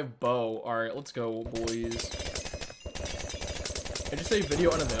 5 bow. Alright, let's go, boys. I just say video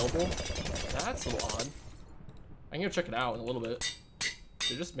unavailable. That's a little odd. I can go check it out in a little bit.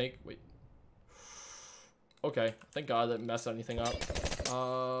 They just make... Wait. Okay. Thank God that messed anything up.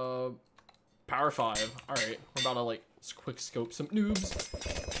 Power 5. Alright. We're about to, like, quick scope some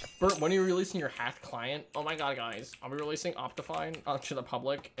noobs. Bert, when are you releasing your hacked client? Oh my god, guys. I'll be releasing Optifine to the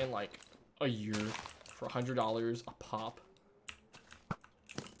public in, like, a year for $100 a pop.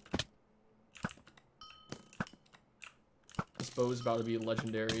 This bow is about to be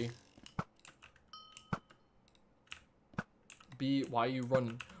legendary. B, why are you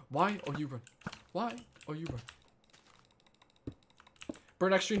running? Why are you running? Why are you running?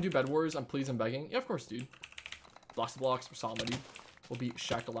 Burn extra and do Bedwars. I'm pleased and begging. Yeah, of course, dude. Blocks to blocks. We're solid, dude. We'll be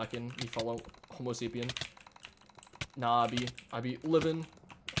shakalacking. Me follow. Homo sapien. Nah, I be living.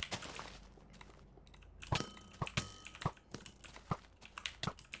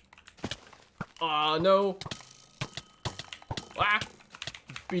 Ah, no. Ah,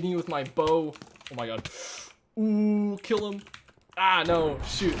 beating you with my bow. Oh my god. Ooh, kill him. Ah, no.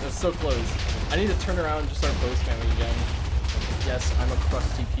 Shoot, that's so close. I need to turn around and just start bow spamming again. Yes, I'm a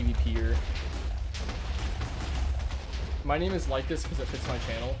crusty PvPer. My name is like this because it fits my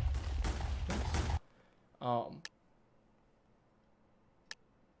channel.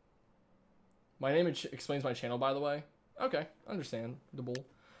 My name explains my channel, by the way. Okay, understandable.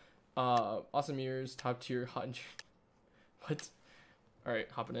 Awesome ears, top tier, hot and what? All right,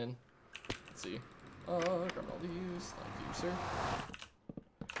 hopping in. Let's see. Grab all these. Thank you, sir.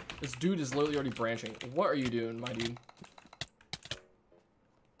 This dude is literally already branching. What are you doing, my dude?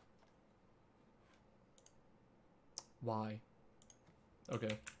 Why?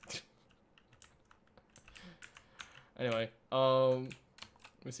 Okay. Anyway, let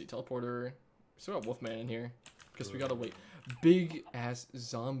me see. Teleporter. Still got Wolfman in here. Guess we gotta wait. Big ass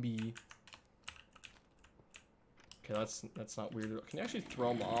zombie. Okay, that's not weird at all. Can you actually throw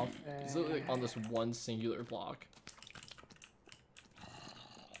him off? He's literally like on this one singular block.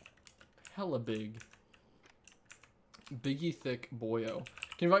 Hella big. Biggie thick boyo.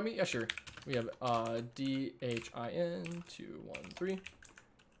 Can you invite me? Yeah, sure. We have DHIN213.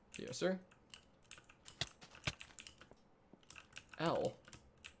 Yes, sir. L.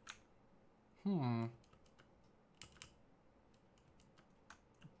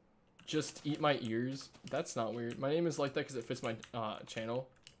 Just eat my ears? That's not weird. My name is like that because it fits my channel.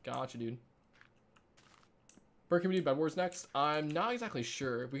 Gotcha, dude. Can we do Bedwars next? I'm not exactly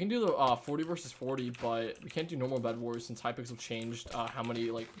sure. We can do the 40 versus 40, but we can't do normal Bedwars since Hypixel changed how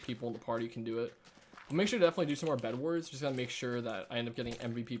many like people in the party can do it. I'll make sure to definitely do some more Bedwars. Just gotta make sure that I end up getting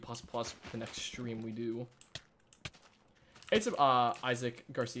MVP++ the next stream we do. It's Isaac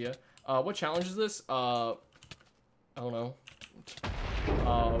Garcia. What challenge is this? I don't know.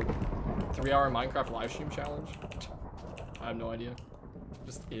 3-hour Minecraft live stream challenge. I have no idea.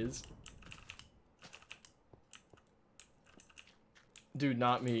 Just is. Dude,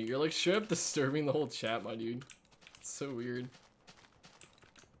 not me. You're like straight up disturbing the whole chat, my dude. It's so weird.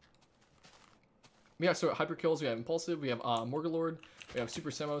 Yeah, so Hyper Kills, we have Impulsive, we have Morgalord, we have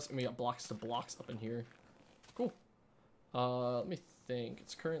Super Semos, and we got Blocks to Blocks up in here. Cool. Let me think.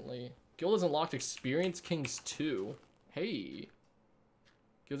 It's currently... Guild has unlocked Experience Kings 2. Hey.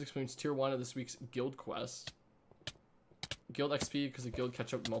 Guild Experience Tier 1 of this week's Guild Quest. Guild XP because of Guild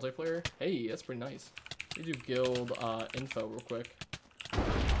Catch-Up multiplayer. Hey, that's pretty nice. Let me do Guild info real quick.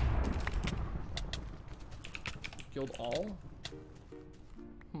 Guild all?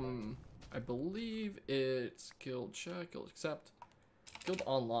 I believe it's Guild check, Guild accept, Guild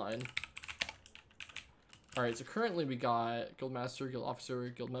online. Alright, so currently we got Guild Master, Guild Officer,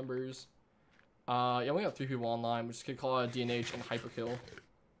 Guild Members. Yeah, we only got 3 people online, which could call out DNH and Hyperkill.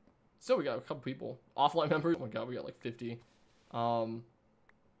 So we got a couple people. Offline members, oh my god, we got like 50.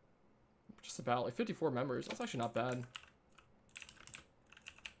 Just about like 54 members. That's actually not bad.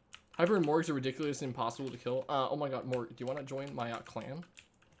 Hyper and Morgs are ridiculous and impossible to kill. Oh my god, Morg, do you want to join my clan?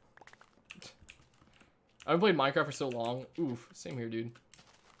 I haven't played Minecraft for so long. Oof, same here, dude.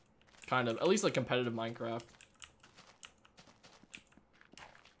 Kind of. At least like competitive Minecraft.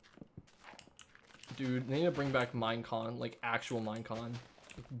 Dude, they need to bring back Minecon, like actual Minecon.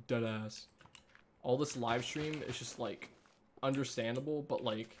 Deadass. All this live stream is just like understandable, but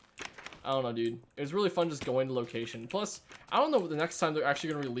like, I don't know, dude. It was really fun just going to location. Plus, I don't know the next time they're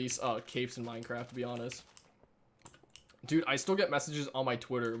actually gonna release capes in Minecraft, to be honest. Dude, I still get messages on my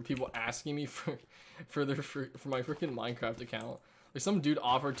Twitter of people asking me for my freaking Minecraft account. Like some dude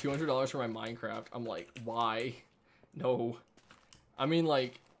offered $200 for my Minecraft. I'm like, why? No. I mean,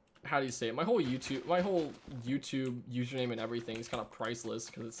 like, how do you say it? My whole YouTube username and everything is kind of priceless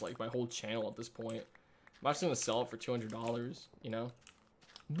because it's like my whole channel at this point. I'm actually gonna sell it for $200, you know?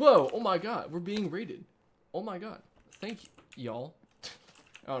 Whoa! Oh my god, we're being rated. Oh my god. Thank y'all.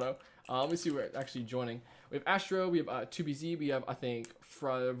 I don't know. Let me see who we're actually joining. We have Astro, we have 2BZ, we have, I think,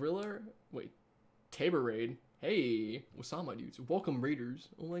 Frariller. Wait, Tabor Raid. Hey, what's up, my dudes? Welcome, Raiders.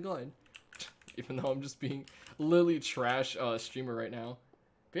 Oh my god. Even though I'm just being literally trash streamer right now.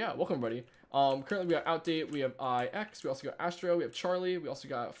 But yeah, welcome, everybody. Currently, we got Outdate, we have IX, we also got Astro, we have Charlie, we also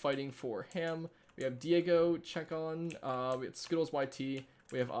got Fighting for Ham, we have Diego, Checkon, we have Skittles YT,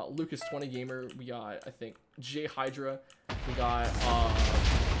 we have Lucas 20 Gamer, we got, I think, J Hydra, we got,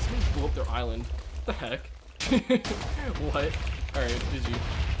 somebody blew up their island. What the heck? What? Alright, GG.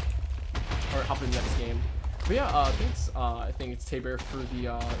 Alright, hop in the next game. But yeah, thanks. I think it's Tay-Bear for the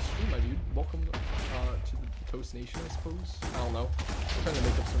stream, my dude. Welcome to the Toast Nation, I suppose. I don't know. I'm trying to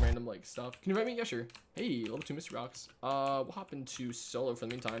make up some random like stuff. Can you invite me? Yeah, sure. Hey, level 2 Mystery Rocks. We'll hop into solo for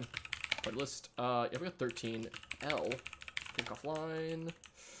the meantime. Party list. Yeah, we got 13. L. Think offline.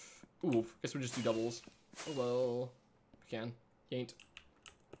 Ooh, guess we'll just do doubles. Oh well. We can. You ain't.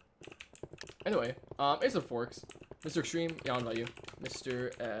 Anyway, Ace of Forks. Mr. Extreme, yeah, I'll invite you.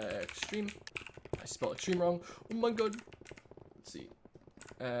 Mr. Extreme. I spelled extreme wrong. Oh my god. Let's see.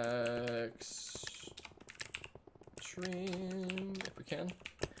 Extreme, if we can.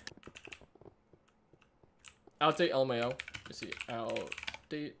 Outdate LMAO. Let's see. Outdate.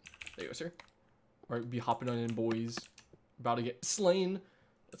 There you go, sir. Alright, be hopping on in, boys. About to get slain.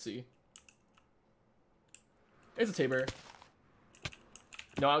 Let's see. It's a Tay-Bear.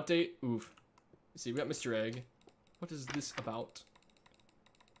 No outdate. Oof. Let's see, we got Mr. Egg. What is this about?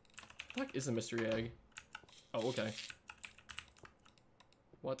 What the heck is a mystery egg? Oh, okay.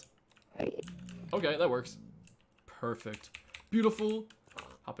 What? Okay, that works. Perfect. Beautiful.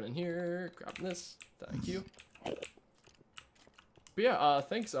 Hopping in here, grabbing this. Thank you. But yeah,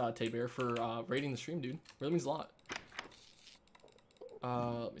 thanks, Tay-Bear, for raiding the stream, dude. Really means a lot.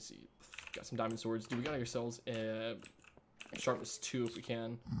 Let me see. Got some diamond swords. Dude, we got ourselves sharpness 2 if we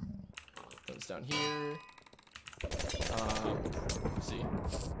can. Put this down here. Let's see.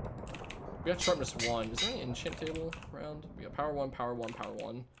 We got sharpness 1. Is there any enchant table around? We got power 1, power 1, power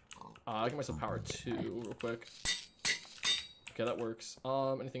 1. I get myself power 2 real quick. Okay, that works.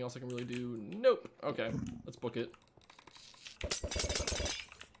 Anything else I can really do? Nope. Okay, let's book it.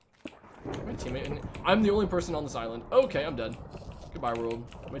 My teammate in... I'm the only person on this island. Okay, I'm dead. Goodbye, world.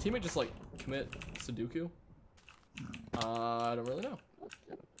 My teammate just like commit Sudoku? I don't really know.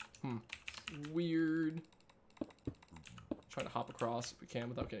 Weird. Trying to hop across if we can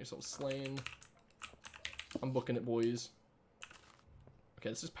without getting ourselves slain. I'm booking it, boys. Okay,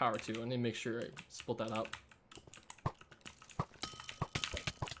 this is power 2. I need to make sure I split that up.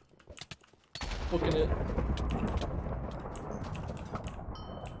 Booking it.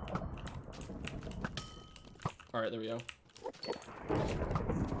 Alright, there we go.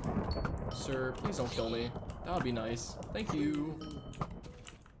 Sir, please don't kill me. That would be nice. Thank you.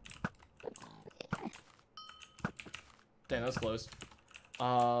 Damn, that was close.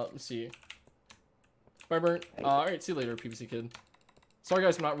 Let's see. Bye, Burnt. Alright, see you later, PVC Kid. Sorry,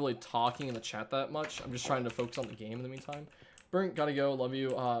 guys, I'm not really talking in the chat that much. I'm just trying to focus on the game in the meantime. Burnt, gotta go. Love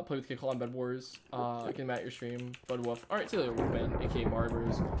you. Play with Kid on Bedwars. Get him at your stream. Bud Wolf. Alright, see you later, Wolfman, aka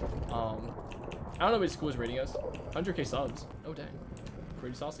Marvers. I don't know which school is rating us. 100k subs. Oh, dang.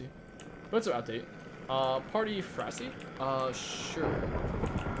 Pretty saucy. But it's an update. Party Frassy? Sure.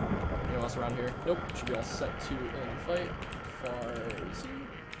 Anyone else around here? Nope. Should be all set to fight. Farsi?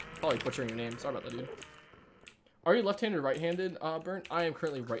 Probably butchering your name. Sorry about that, dude. Are you left-handed or right-handed, Burnt? I am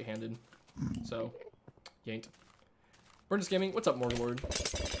currently right-handed. So, yanked. BurntToastGaming, what's up, Morganlord?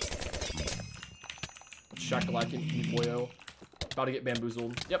 Shakalakin, boyo. About to get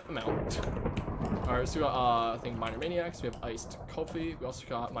bamboozled. Yep, I'm out. Alright, so we got, I think, Minor Maniacs. We have Iced Coffee. We also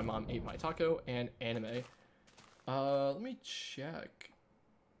got My Mom Ate My Taco and Anime. Let me check.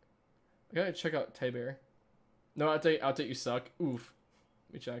 I gotta check out Tay-Bear. No, outdate, you suck. Oof.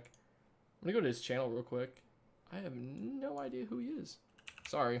 Let me check. I'm gonna go to his channel real quick. I have no idea who he is.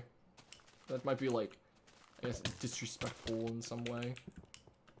 Sorry. That might be, like, I guess, disrespectful in some way.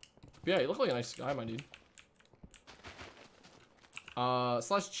 But yeah, you look like a nice guy, my dude.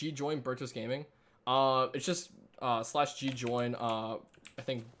 /G join BurntToastGaming. It's just /G join I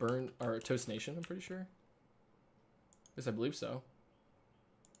think Burn or Toast Nation, I'm pretty sure. Yes, I believe so.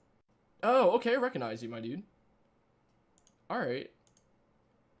 Oh, okay, I recognize you, my dude. Alright.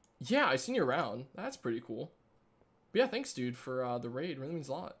 Yeah, I've seen you around. That's pretty cool. But yeah, thanks, dude, for the raid. Really means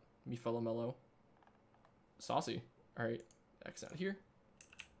a lot. Me fellow mellow. Saucy. Alright. X out here.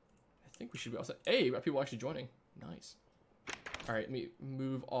 I think we should be all set. Hey, we got people actually joining. Nice. Alright, let me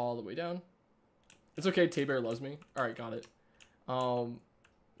move all the way down. It's okay, Tay-Bear loves me. Alright, got it.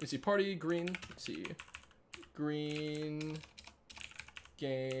 Let's see, party, green. Let's see. Green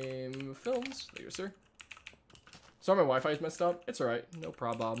game films. There you go, sir. Sorry, my Wi-Fi is messed up. It's alright. No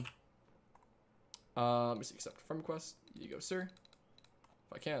problem. Let me see, accept friend request. There you go, sir.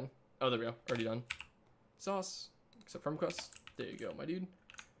 If I can. Oh, there we go. Already done. Sauce. Accept friend request. There you go, my dude.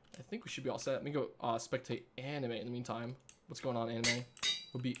 I think we should be all set. Let me go spectate anime in the meantime. What's going on, anime?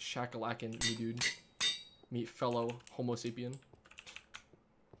 We'll beat Shakalakin, me dude. Meet fellow Homo sapien.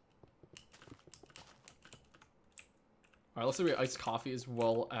 Alright, let's say we have iced coffee as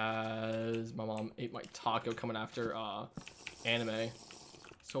well as My Mom Ate My Taco coming after anime.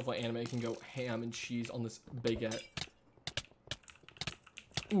 So hopefully anime can go ham and cheese on this baguette.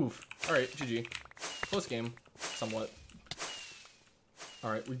 Oof. Alright, GG. Close game. Somewhat.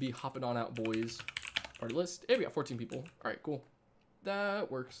 Alright, we'd be hopping on out, boys. Party list. Hey, we got 14 people. Alright, cool.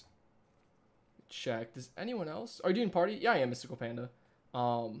 That works. Check. Does anyone else? Are you doing party? Yeah, I am, Mystical Panda.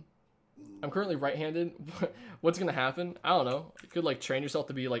 I'm currently right-handed. What's gonna happen? I don't know. You could like train yourself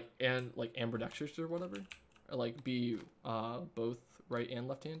to be like ambidextrous or whatever, or like be both right and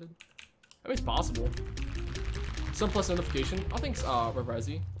left-handed. I mean, it's possible. Some plus notification. I think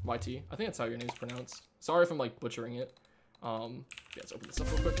Revrezi YT. I think that's how your name's pronounced. Sorry if I'm like butchering it. Yeah, let's open this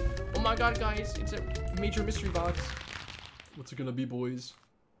up real quick. Oh my god, guys, it's a major mystery box. What's it gonna be, boys?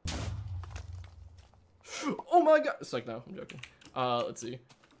 Oh my god! It's like, no, I'm joking. Let's see.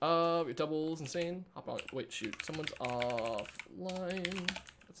 Doubles, insane. Hop on. Wait, shoot. Someone's offline.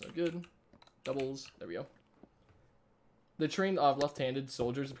 That's no good. Doubles. There we go. They trained left-handed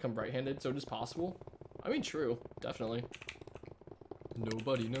soldiers to become right-handed, so it is possible. I mean, true. Definitely.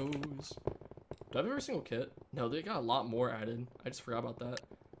 Nobody knows. Do I have every single kit? No, they got a lot more added. I just forgot about that.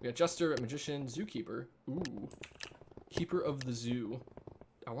 We got Jester, Magician, Zookeeper. Ooh. Keeper of the Zoo.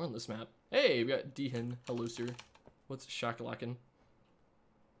 Oh, we're on this map. Hey, we got Dehan. Hello, sir. What's shackalackin'?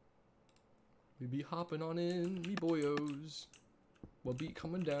 We be hopping on in, me boyos. We'll be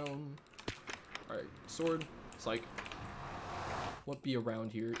coming down. Alright, sword. It's like, what be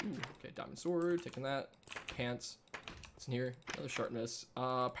around here? Ooh, okay, diamond sword. Taking that. Pants. What's in here? Another sharpness.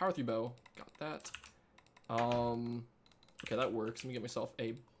 Power 3 bow. Got that. Okay, that works. Let me get myself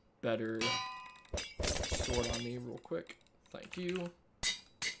a better sword on me real quick. Thank you.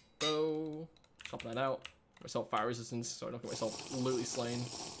 Bow. Chop that out. Get myself fire resistance so I don't get myself literally slain.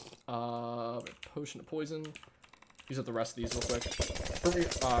 Potion of poison. Use up the rest of these real quick. Read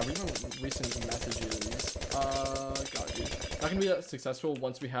recent messages. God, dude. Not gonna be that successful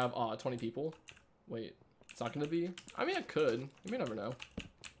once we have 20 people. Wait, it's not gonna be? I mean, it could. You may never know.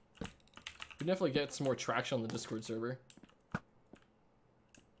 We definitely get some more traction on the Discord server.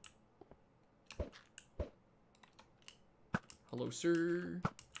 Hello, sir.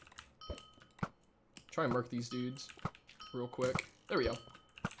 Try and murk these dudes real quick. There we go.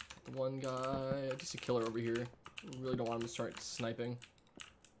 The one guy, just a killer over here. Really don't want him to start sniping.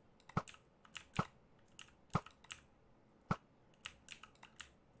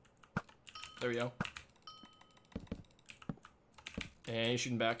 There we go. And he's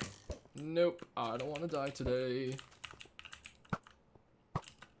shooting back. Nope, I don't want to die today.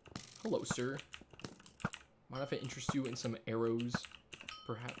 Hello, sir. Mind if I interest you in some arrows,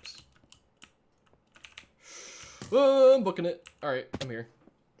 perhaps? I'm booking it. Alright, I'm here.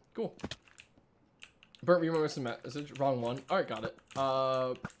 Cool. Burnt, remember some message? Wrong one. Alright, got it.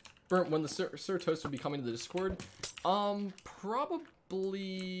 Burnt, when the Sir Toast will be coming to the Discord?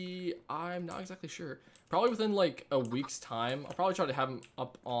 Probably... I'm not exactly sure. Probably within, like, a week's time. I'll probably try to have him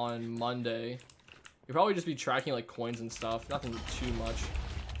up on Monday. You'll probably just be tracking, like, coins and stuff. Nothing too much.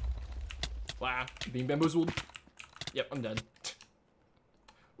 Wow. Being bamboozled. Yep, I'm dead.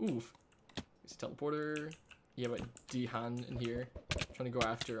 Oof. There's a teleporter. Yeah, but Dehan in here. Trying to go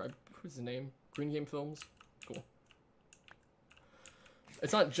after... who's the name? Green Game Films? Cool.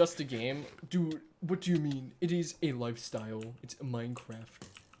 It's not just a game. Dude, what do you mean? It is a lifestyle. It's Minecraft.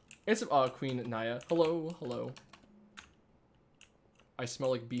 It's Queen Naya. Hello, hello. I smell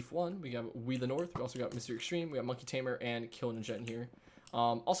like beef 1. We have We the North. We also got Mr. Extreme. We got Monkey Tamer and Kill Ninja in here.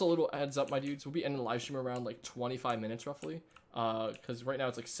 Also, a little heads up, my dudes. We'll be ending the live stream around like 25 minutes roughly. Because right now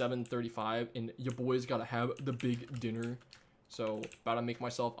it's like 7:35 and your boys gotta have the big dinner. So, about to make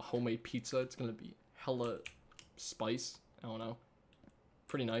myself a homemade pizza. It's gonna be hella spice. I don't know.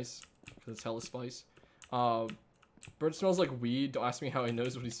 Pretty nice. Because it's hella spice. Bird smells like weed. Don't ask me how he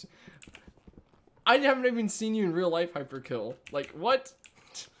knows what he's... I haven't even seen you in real life, Hyperkill. Like, what?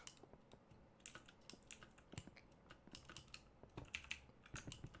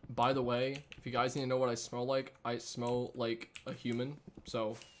 By the way, if you guys need to know what I smell like a human.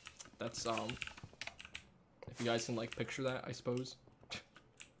 So, that's, if you guys can, like, picture that, I suppose.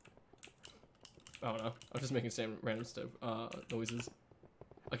 I don't know. I'm just making some random stuff, noises.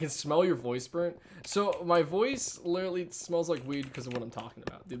 I can smell your voice, Burnt. So, my voice literally smells like weed because of what I'm talking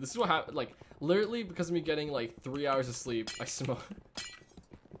about. Dude, this is what happened. Like, literally because of me getting, like, 3 hours of sleep, I smell...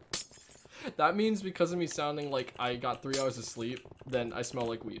 That means because of me sounding like I got 3 hours of sleep, then I smell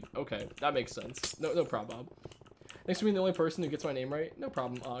like weed. Okay, that makes sense. No problem, Bob. Thanks for being the only person who gets my name right. No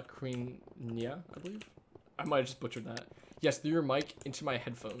problem. Queen Nia, I believe. I might have just butchered that. Yes, through your mic into my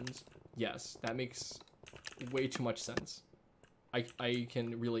headphones. Yes, that makes way too much sense. I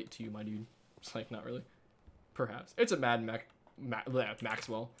can relate to you, my dude. It's like, not really. Perhaps. It's a Mad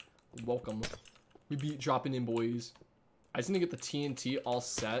Maxwell. Welcome. We be dropping in, boys. I just need to get the TNT all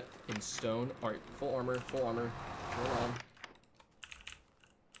set in stone. All right, full armor, full armor. Hold on.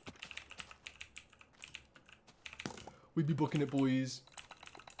 We be booking it, boys.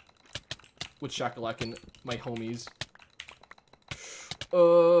 With Shakalak and my homies.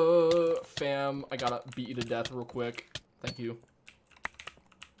 Fam, I gotta beat you to death real quick. Thank you.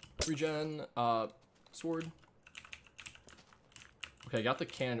 Regen, sword. Okay, I got the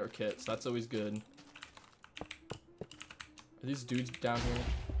candor kit, so that's always good. Are these dudes down here?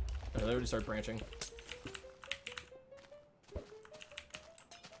 Oh, they already start branching.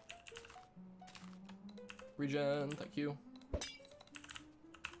 Regen, thank you.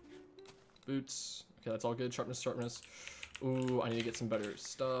 Boots. Okay, that's all good. Sharpness, sharpness. Ooh, I need to get some better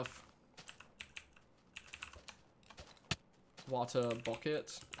stuff. Water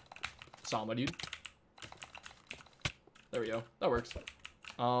bucket. Saw my dude. There we go. That works.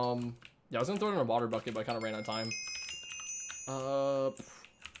 Yeah, I was gonna throw it in a water bucket, but I kind of ran out of time.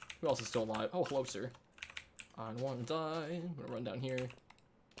 Who else is still alive? Oh, hello, sir. I don't want to die. I'm gonna run down here.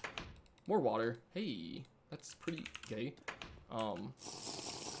 More water. Hey, that's pretty gay.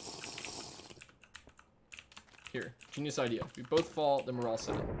 Here, genius idea. If we both fall, then we're all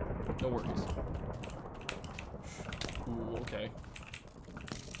set. No worries. Ooh, okay.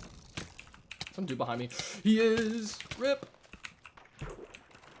 Some dude behind me. He is! Rip!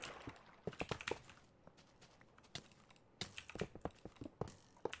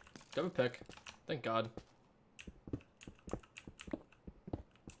 Got a pick. Thank God.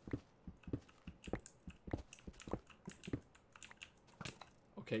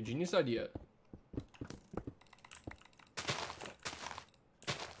 Okay, genius idea.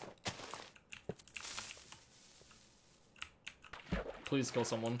 Please kill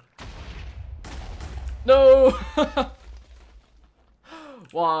someone. No!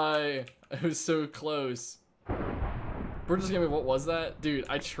 Why? It was so close. BurntToastGaming, what was that? Dude,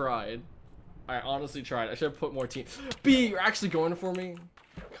 I tried. I honestly tried. I should have put more team. B, you're actually going for me?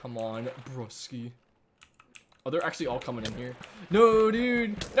 Come on, broski. Oh, they're actually all coming in here. No,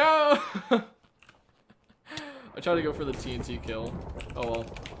 dude! No! I tried to go for the TNT kill. Oh well.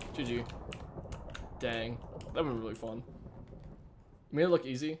 GG. Dang. That would be really fun. Made it look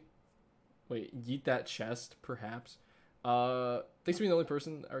easy. Wait, yeet that chest, perhaps. Thanks for being the only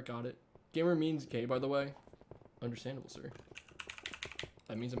person that got it. Gamer means gay, by the way. Understandable, sir.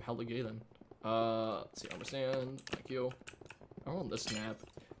 That means I'm hella gay then. Let's see, armor sand. Thank you. I want this map.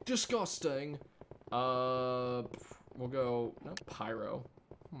 Disgusting. We'll go, not pyro.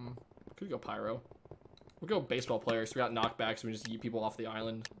 Could go pyro. We'll go baseball player, so we got knockbacks, so we just yeet people off the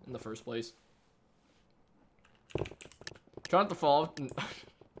island in the first place. Try not to fall.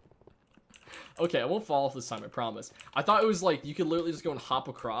 Okay, I won't fall off this time, I promise. I thought it was like, you could literally just go and hop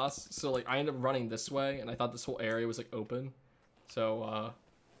across. So like, I ended up running this way, and I thought this whole area was like open. So,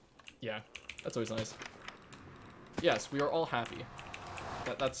 yeah, that's always nice. Yes, we are all happy.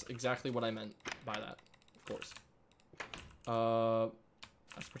 That's exactly what I meant by that, of course.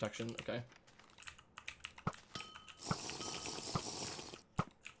 That's protection, okay.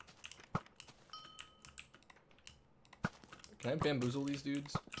 Can I bamboozle these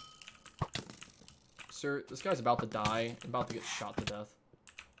dudes? Sir, this guy's about to die. I'm about to get shot to death.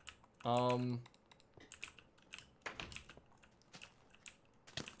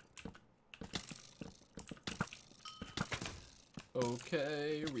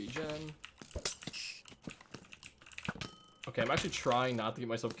 Okay, regen. Okay, I'm actually trying not to get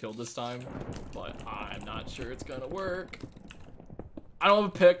myself killed this time, but I'm not sure it's gonna work. I don't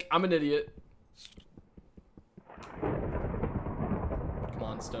have a pick. I'm an idiot. Come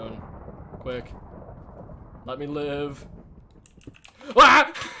on, Stone. Quick. Let me live.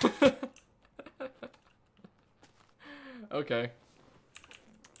 Ah! Okay.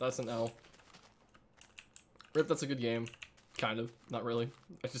 That's an L. Rip, that's a good game. Kind of. Not really.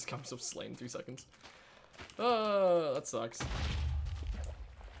 I just got myself slain in 3 seconds. That sucks.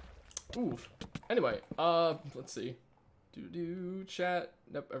 Oof. Anyway, let's see. Chat.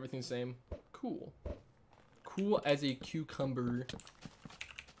 Nope, everything's the same. Cool. Cool as a cucumber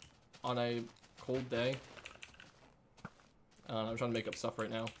on a cold day. I'm trying to make up stuff right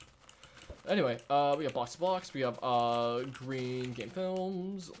now. Anyway, we have box to box. We have green game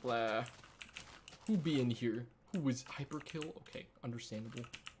films. Blah. Who be in here? Who is hyperkill? Okay, understandable.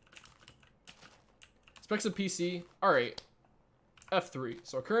 Specs of PC. All right, F3.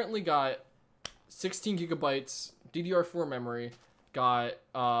 So I currently got 16 gigabytes DDR4 memory. Got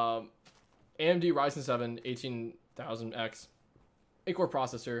AMD Ryzen 7 18000X, 8-core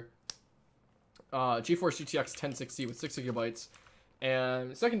processor. GeForce GTX 1060 with 6 gigabytes.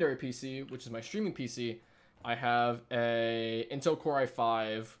 And secondary PC, which is my streaming PC, I have a Intel Core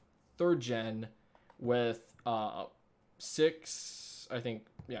i5 3rd gen with 16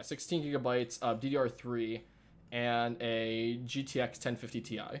 gigabytes of DDR3 and a GTX 1050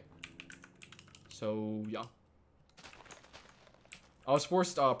 Ti. So yeah, I was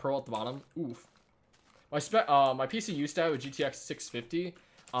forced Pro at the bottom. Oof. My PC used to have a GTX 650,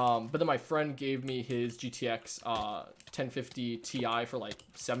 but then my friend gave me his GTX 1050 Ti for like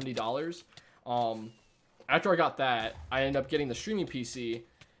 $70. After I got that, I ended up getting the streaming PC,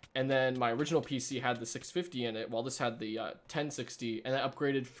 and then my original PC had the 650 in it, while this had the 1060, and I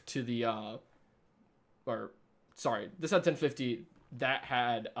upgraded to the this had 1050, that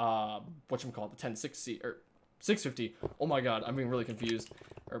had whatchamacallit, the 1060 or 650. Oh my god, I'm being really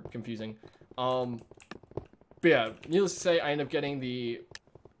confusing. But yeah, needless to say, I ended up getting the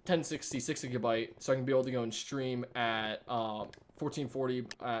 1060 6 gigabyte, so I can be able to go and stream at 1440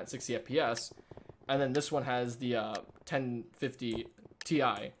 at 60 FPS. And then this one has the 1050 Ti.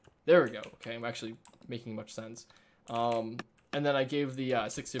 There we go. Okay, I'm actually making much sense. And then I gave the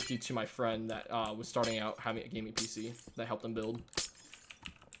 650 to my friend that was starting out having a gaming PC that helped him build.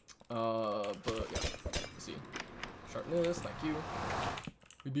 But yeah, let's see. Sharpness, thank you.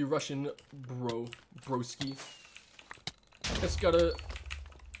 We be Russian, broski. Just gotta.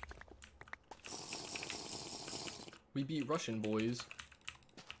 We be Russian, boys.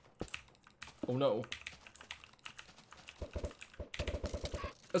 Oh no.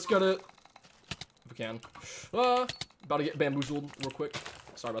 Let's get it. If we can. About to get bamboozled real quick.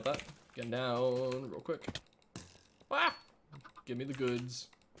 Sorry about that. Getting down real quick. Ah! Give me the goods.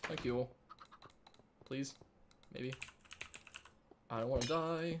 Thank you. Please. Maybe. I don't want to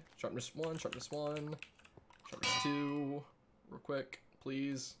die. Sharpness 1, sharpness 1. Sharpness 2. Real quick.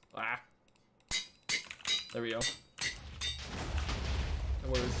 Please. Ah. There we go.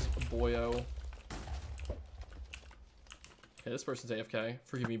 And where's Boyo? Okay, this person's AFK.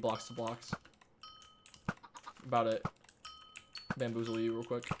 Forgive me, blocks to blocks. About it. Bamboozle you real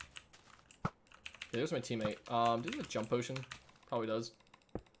quick. Okay, there's my teammate. Does he have a jump potion? Probably does.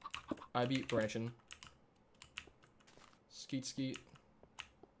 I beat Branchin. Skeet skeet.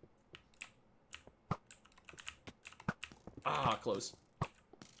 Ah, close.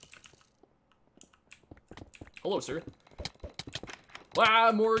 Hello, sir.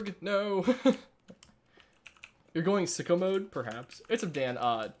 Ah, Morg, no. You're going sicko mode, perhaps. It's up Dan,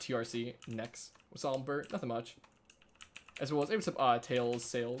 TRC, next. What's up, Bert? Nothing much. As well as, what's up, Tails,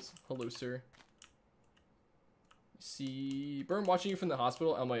 Sales. Hello, sir. See, Burn watching you from the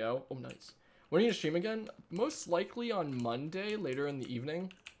hospital, LMAO. Oh, nice. When are you gonna stream again? Most likely on Monday, later in the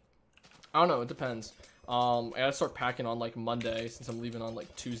evening. I don't know, it depends. I gotta start packing on, like, Monday, since I'm leaving on,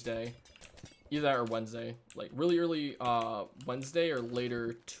 like, Tuesday. Either that or Wednesday. Like, really early, Wednesday or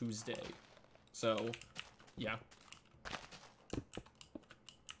later Tuesday. So, yeah.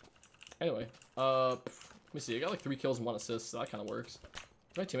 Anyway, let me see. I got like 3 kills and 1 assist, so that kind of works.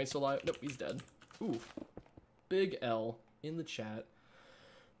 Is my teammate still alive? Nope, he's dead. Oof. Big L in the chat.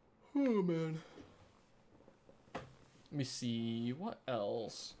 Oh, man. Let me see. What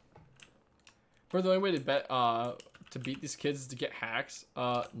else? For the only way to bet, to beat these kids is to get hacks.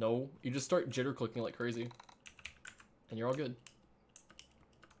 No. You just start jitter clicking like crazy. And you're all good.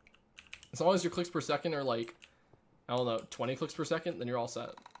 As long as your clicks per second are like, I don't know, 20 clicks per second, then you're all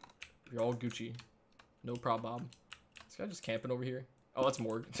set. You're all Gucci. No problem. This guy just camping over here. Oh, that's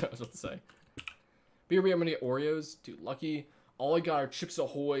Morg. I was about to say. BRB, I'm gonna get Oreos. Dude, lucky. All I got are Chips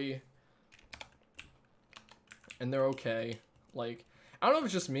Ahoy. And they're okay. Like, I don't know if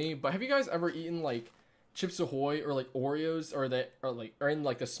it's just me, but have you guys ever eaten like Chips Ahoy or like Oreos or in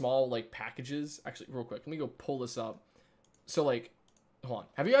like the small like packages? Actually, real quick, let me go pull this up. So like, hold on.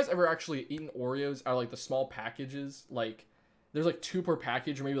 Have you guys ever actually eaten Oreos out of like the small packages? Like, there's like 2 per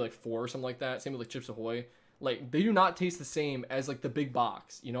package or maybe like 4 or something like that. Same with like Chips Ahoy. Like, they do not taste the same as like the big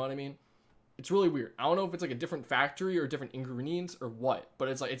box. You know what I mean? It's really weird. I don't know if it's like a different factory or different ingredients or what, but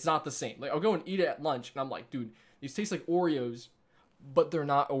it's like, it's not the same. Like, I'll go and eat it at lunch and I'm like, dude, these taste like Oreos, but they're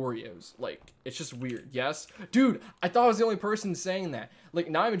not Oreos. Like, it's just weird. Yes? Dude, I thought I was the only person saying that. Like,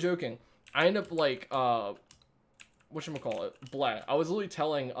 not even joking. I end up like, whatchamacallit, Black. I was literally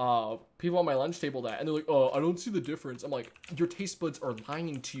telling people on my lunch table that, and they're like, oh, I don't see the difference. I'm like, your taste buds are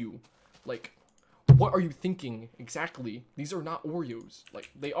lying to you. Like, what are you thinking exactly? These are not Oreos. Like,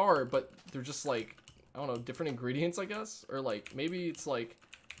 they are, but they're just like, I don't know, different ingredients, I guess? Or like, maybe it's like,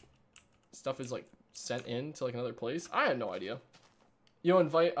 stuff is like sent in to like another place. I have no idea. You know,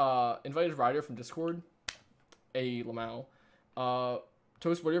 invited Ryder from Discord. A Lamau.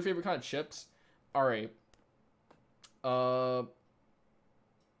 Toast, what are your favorite kind of chips? All right. I'll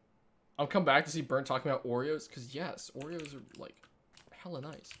come back to see Burnt talking about Oreos, because yes, Oreos are like hella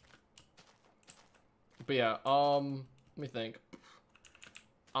nice. But yeah, let me think.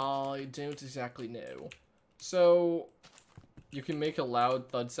 I don't exactly know. So you can make a loud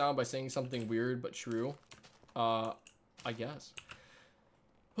thud sound by saying something weird but true. I guess.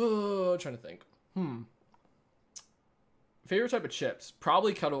 Trying to think. Favorite type of chips?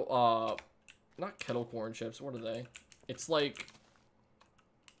 Probably kettle, not kettle corn chips. What are they? It's like,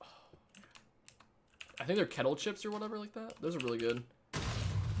 I think they're kettle chips or whatever like that. Those are really good.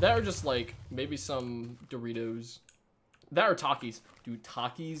 That are just like maybe some Doritos. That are Takis. Dude,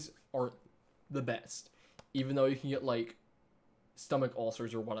 Takis are the best. Even though you can get like stomach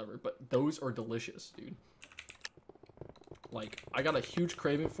ulcers or whatever, but those are delicious, dude. Like, I got a huge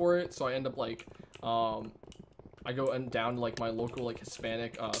craving for it, so I end up like, I go down to like my local like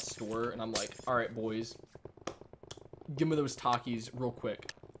Hispanic store, and I'm like, all right, boys, give me those Takis real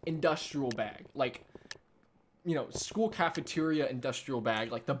quick. Industrial bag, like, you know, school cafeteria industrial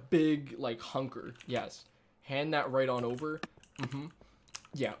bag, like the big like hunker. Yes, hand that right on over.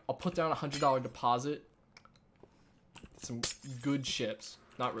 Yeah, I'll put down $100 deposit. Some good chips.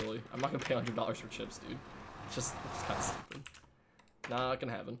 Not really. I'm not gonna pay $100 for chips, dude. It's kind of stupid. Not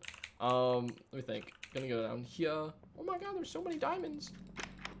gonna happen. Let me think. Gonna go down here. Oh my god, there's so many diamonds.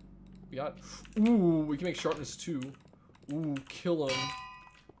 We got. Ooh, we can make sharpness too. Ooh, kill him.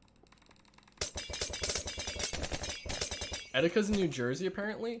 Etika's in New Jersey,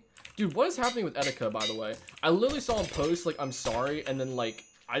 apparently. Dude, what is happening with Etika, by the way? I literally saw him post, like, I'm sorry, and then, like,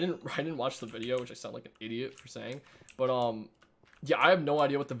 I didn't watch the video, which I sound like an idiot for saying. But, yeah, I have no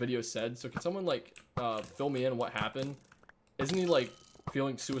idea what the video said, so can someone, like, fill me in what happened? Isn't he, like,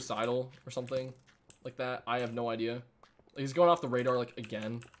 feeling suicidal or something like that? I have no idea. Like, he's going off the radar, like,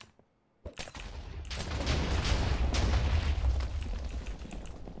 again.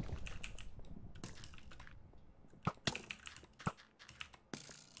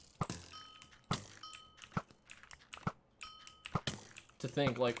 To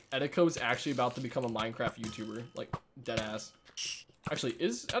think, like, Etiko's actually about to become a Minecraft YouTuber, like, deadass. Actually,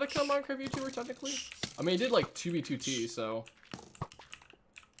 is Etika a Minecraft YouTuber, technically? I mean, he did, like, 2v2t, so...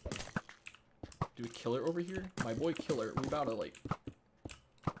 Do we Killer over here? My boy Killer, we about to, like...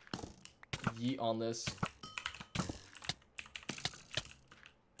 yeet on this.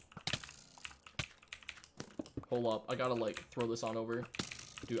 Hold up, I gotta, like, throw this on over.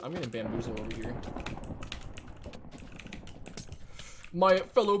 Dude, I'm getting bamboozled over here. My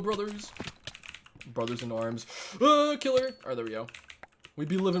fellow brothers. Brothers in arms. Killer. Alright, there we go. We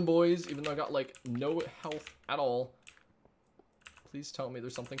be living, boys, even though I got, like, no health at all. Please tell me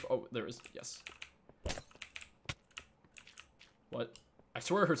there's something. Oh, there is. Yes. What? I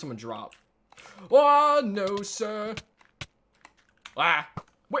swear I heard someone drop. Oh, no, sir. Ah.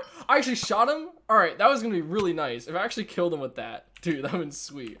 Wait, I actually shot him? Alright, that was gonna be really nice. If I actually killed him with that. Dude, that would be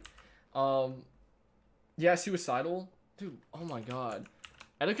sweet. Yeah, suicidal. Dude, oh my god.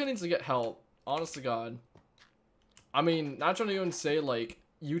 Etika needs to get help. Honest to god. I mean, not trying to even say, like,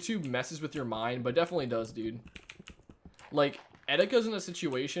 YouTube messes with your mind, but definitely does, dude. Like, Etika's in a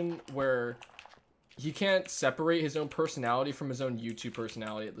situation where he can't separate his own personality from his own YouTube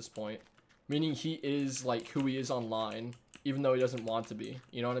personality at this point. Meaning he is, like, who he is online, even though he doesn't want to be.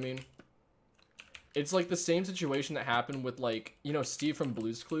 You know what I mean? It's, like, the same situation that happened with, like, you know, Steve from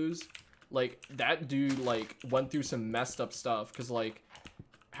Blue's Clues. Like, that dude, like, went through some messed up stuff. Because, like,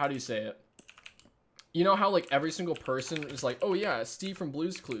 how do you say it? You know how, like, every single person is like, oh, yeah, Steve from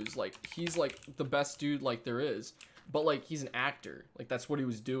Blue's Clues. Like, he's, like, the best dude, like, there is. But, like, he's an actor. Like, that's what he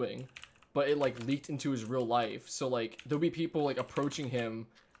was doing. But it, like, leaked into his real life. So, like, there'll be people, like, approaching him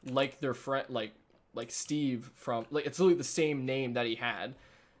like their friend, like Steve from, like, it's literally the same name that he had.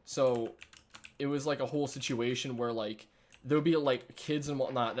 So, it was, like, a whole situation where, like, there'll be, like, kids and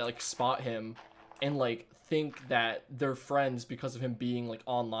whatnot that, like, spot him and, like, think that they're friends because of him being, like,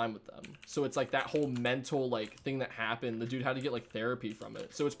 online with them. So it's, like, that whole mental, like, thing that happened. The dude had to get, like, therapy from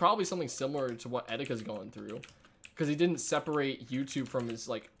it. So it's probably something similar to what Etika's going through. Because he didn't separate YouTube from his,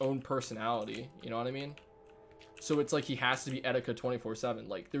 like, own personality. You know what I mean? So it's, like, he has to be Etika 24/7.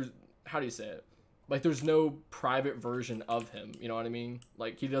 Like, there's... How do you say it? Like, there's no private version of him. You know what I mean?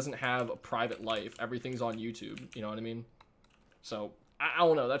 Like, he doesn't have a private life. Everything's on YouTube. You know what I mean? So, I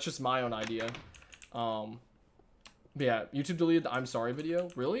don't know. That's just my own idea. But yeah, YouTube deleted the I'm sorry video.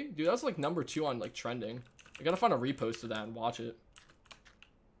 Really? Dude, that's like #2 on like trending. I gotta find a repost of that and watch it.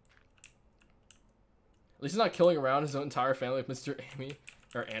 At least he's not killing around his own entire family with Mr. Amy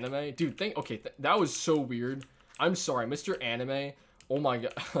or Anime. Dude, okay, that was so weird. I'm sorry, Mr. Anime. Oh my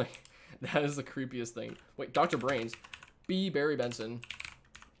god. Like, That is the creepiest thing. Wait, Dr. Brains. B. Barry Benson.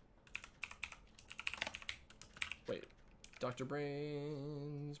 Wait. Dr.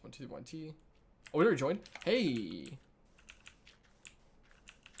 Brains. 121T. Oh, we already joined? Hey.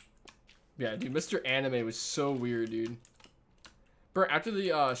 Yeah, dude. Mr. Anime was so weird, dude. Bro, after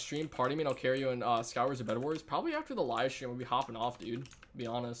the stream party, man, I'll carry you in Skywars or Bedwars. Probably after the live stream, we'll be hopping off, dude. To be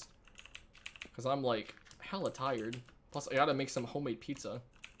honest. Because I'm, like, hella tired. Plus, I gotta make some homemade pizza.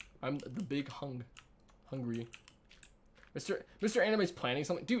 I'm the big hungry. Mr. Anime's planning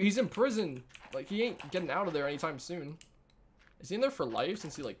something. Dude, he's in prison. Like, he ain't getting out of there anytime soon. Is he in there for life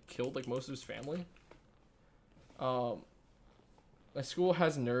since he, like, killed, like, most of his family? My school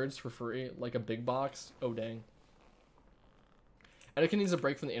has nerds for free, like a big box. Oh, dang. Anakin needs a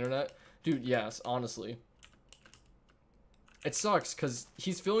break from the internet. Dude, yes, honestly. It sucks, because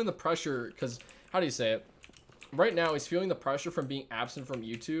he's feeling the pressure, because, how do you say it? Right now, he's feeling the pressure from being absent from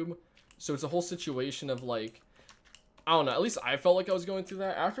YouTube. So it's a whole situation of, like, I don't know. At least I felt like I was going through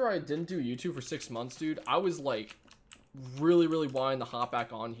that. After I didn't do YouTube for 6 months, dude, I was, like, really, really wanting to hop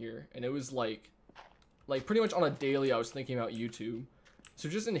back on here. And it was, like, pretty much on a daily, I was thinking about YouTube. So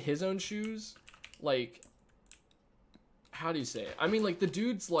just in his own shoes, like, how do you say it? I mean, like, the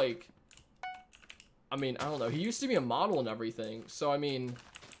dude's, like, I mean, I don't know. He used to be a model and everything. So, I mean,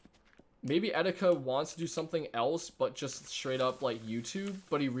 maybe Etika wants to do something else, but just straight up, like, YouTube.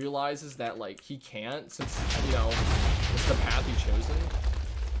 But he realizes that, like, he can't since, you know, it's the path he's chosen.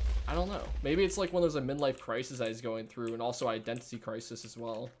 I don't know. Maybe it's, like, one of those, like, midlife crises that he's going through and also identity crisis as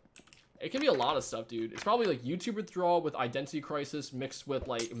well. It can be a lot of stuff, dude. It's probably, like, YouTube withdrawal with identity crisis mixed with,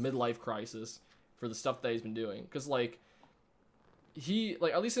 like, midlife crisis for the stuff that he's been doing. Because, like, he,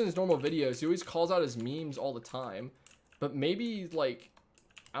 like, at least in his normal videos, he always calls out his memes all the time. But maybe, like,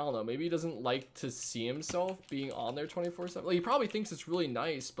 I don't know, maybe he doesn't like to see himself being on there 24/7. Like, he probably thinks it's really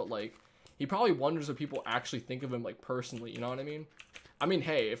nice, but, like, he probably wonders what people actually think of him, like, personally, you know what I mean? I mean,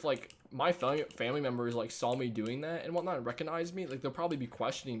 hey, if, like, my family members, like, saw me doing that and whatnot and recognized me, like, they'll probably be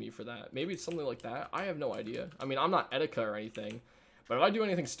questioning me for that. Maybe it's something like that. I have no idea. I mean, I'm not Etika or anything, but if I do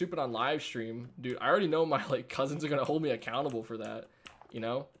anything stupid on live stream, dude, I already know my, like, cousins are gonna hold me accountable for that, you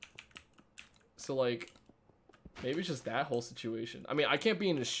know? So, like, maybe it's just that whole situation. I mean, I can't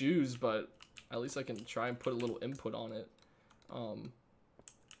be in his shoes, but at least I can try and put a little input on it.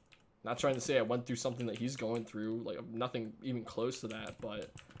 Not trying to say I went through something that he's going through, like, nothing even close to that,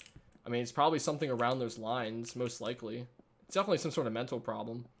 but I mean, it's probably something around those lines, most likely. It's definitely some sort of mental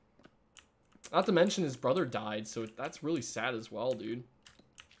problem. Not to mention his brother died, so that's really sad as well, dude.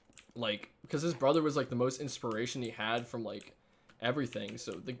 Like, because his brother was, like, the most inspiration he had from, like, everything,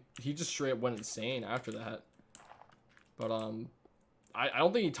 so he just straight up went insane after that. But, I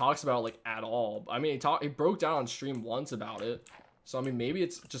don't think he talks about it, like, at all. I mean, he broke down on stream once about it. So, I mean, maybe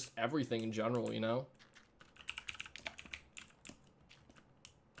it's just everything in general, you know?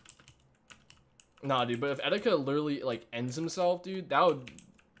 Nah, dude, but if Etika literally, like, ends himself, dude, that would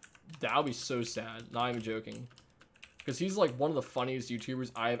be so sad. Not even joking. Because he's, like, one of the funniest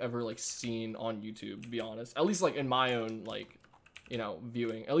YouTubers I've ever, like, seen on YouTube, to be honest. At least, like, in my own, like, you know,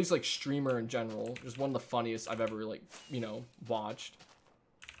 viewing. At least, like, streamer in general. Just one of the funniest I've ever, like, you know, watched.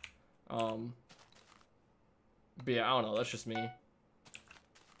 But yeah, I don't know. That's just me.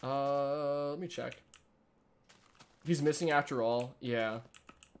 Let me check. He's missing after all. Yeah.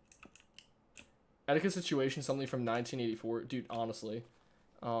 Etika's situation, something from 1984. Dude, honestly.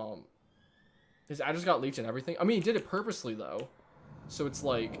 His address got leaked and everything. I mean, he did it purposely, though. So it's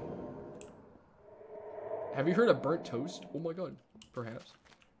like... Have you heard of burnt toast? Oh my god. Perhaps.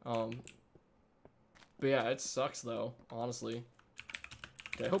 But yeah, it sucks, though. Honestly.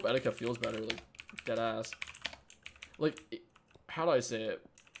 Okay, I hope Etika feels better. Like, dead ass. Like, how do I say it?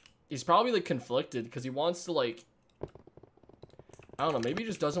 He's probably, like, conflicted because he wants to, like... I don't know, maybe he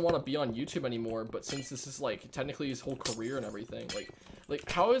just doesn't want to be on YouTube anymore, but since this is, like, technically his whole career and everything, like,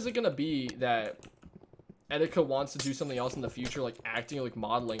 how is it gonna be that Etika wants to do something else in the future, like acting or, like,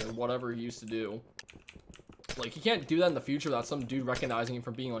 modeling or whatever he used to do? Like, he can't do that in the future without some dude recognizing him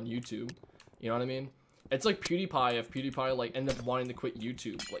from being on YouTube. You know what I mean? It's like PewDiePie, if PewDiePie, like, ended up wanting to quit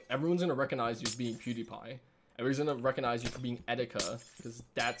YouTube. Like, everyone's gonna recognize you as being PewDiePie. Everyone's gonna recognize you for being Etika, because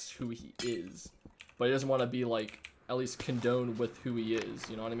that's who he is. But he doesn't want to be, like, at least condone with who he is,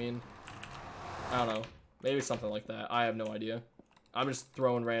 you know what I mean? I don't know. Maybe something like that. I have no idea. I'm just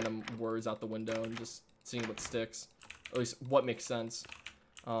throwing random words out the window and just seeing what sticks. At least what makes sense.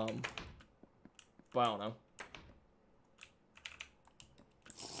 But I don't know.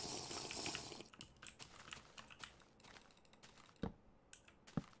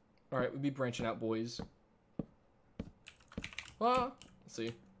 Alright, we'll be branching out, boys. Let's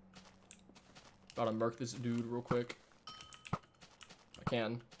see. Gotta murk this dude real quick. I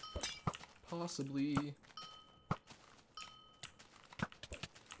can. Possibly.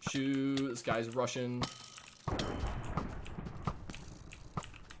 Shoot, this guy's rushing.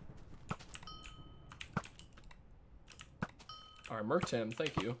 Alright, murked him,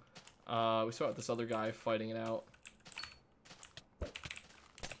 thank you. We still got this other guy fighting it out.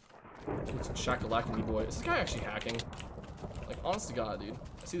 It's shakalakity boy. Is this guy actually hacking? Like, honest to God, dude.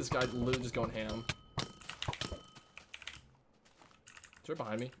 I see this guy literally just going ham. Is right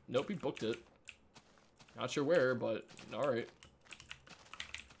behind me? Nope, he booked it. Not sure where, but alright.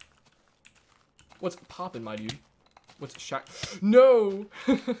 What's poppin', my dude? What's shack? No!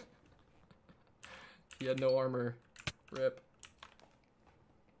 He had no armor. Rip.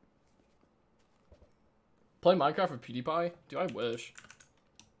 Play Minecraft with PewDiePie? Dude, I wish.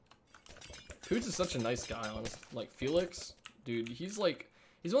 Poots is such a nice guy, honestly. Like, Felix, dude, he's one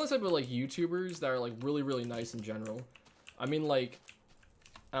of those type of, like, YouTubers that are, like, really, really nice in general. I mean, like,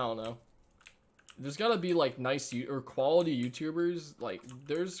 I don't know. There's gotta be, like, nice or quality YouTubers. Like,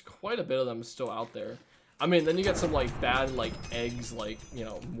 there's quite a bit of them still out there. I mean, then you get some, like, bad, like, eggs, like, you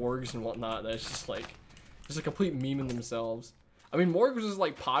know, Morgs and whatnot. That's just, like, just a complete meme in themselves. I mean, Morgs was,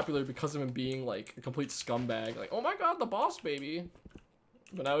 like, popular because of him being, like, a complete scumbag. Like, oh my god, the boss baby.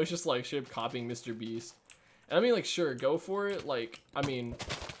 But I was just, like, straight up copying Mr. Beast. And I mean, like, sure, go for it. Like, I mean,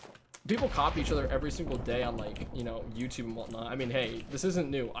 people copy each other every single day on, like, you know, YouTube and whatnot. I mean, hey, this isn't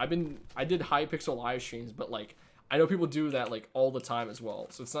new. I did Hypixel live streams, but, like, I know people do that, like, all the time as well.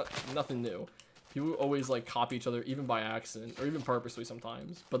 So it's nothing new. People always, like, copy each other, even by accident, or even purposely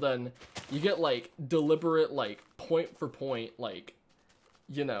sometimes. But then you get, like, deliberate, like, point for point, like,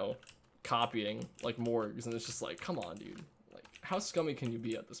 you know, copying, like, Morgs. And it's just like, come on, dude. Like, how scummy can you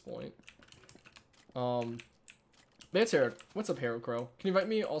be at this point? It's Harold. What's up, Harold Crow? Can you invite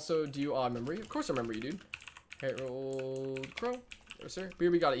me? Also, do you remember you? Of course I remember you, dude. Harold Crow. Yes, sir.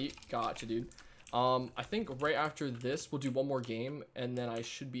 Beer we gotta eat. Gotcha, dude. I think right after this, we'll do one more game, and then I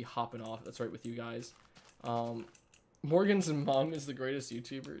should be hopping off. That's right with you guys. Morgan's mom is the greatest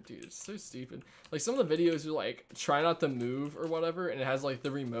YouTuber. Dude, it's so stupid. Like, some of the videos are like, try not to move or whatever, and it has, like,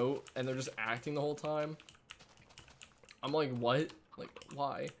 the remote, and they're just acting the whole time. I'm like, what? Like,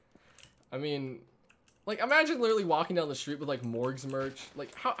 why? I mean, like, imagine literally walking down the street with, like, Morgs merch.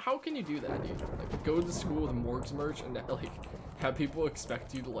 Like, how can you do that, dude? Like, go to school with Morgs merch and, like, have people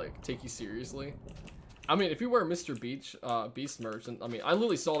expect you to, like, take you seriously? I mean, if you wear Mr. Beast merch, and, I mean, I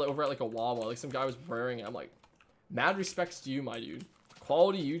literally saw that over at, like, a Wawa. Like, some guy was wearing it. I'm like, mad respects to you, my dude.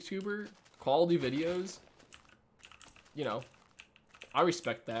 Quality YouTuber, quality videos. You know, I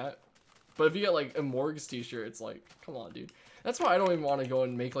respect that. But if you get, like, a Morgs t-shirt, it's like, come on, dude. That's why I don't even want to go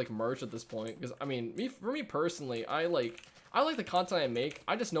and make, like, merch at this point. Because, I mean, for me personally, I like the content I make.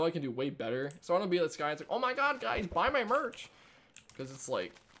 I just know I can do way better. So I don't be that guy that's like, oh my god, guys, buy my merch. Because it's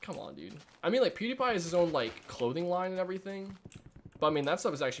like, come on, dude. I mean, like, PewDiePie has his own, like, clothing line and everything. But, I mean, that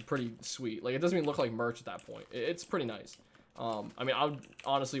stuff is actually pretty sweet. Like, it doesn't even look like merch at that point. It's pretty nice. I mean, I would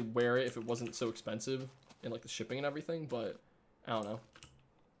honestly wear it if it wasn't so expensive and, like, the shipping and everything. But, I don't know.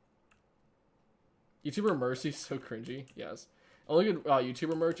 YouTuber Mercy, so cringy. Yes. Only good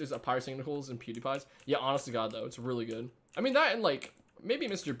YouTuber merch is Pirates Nichols and PewDiePie's. Yeah, honest to God, though, it's really good. I mean, that and, like, maybe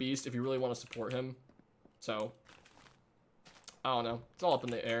Mr. Beast if you really want to support him. So, I don't know. It's all up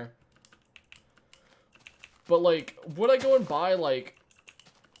in the air. But, like, would I go and buy, like,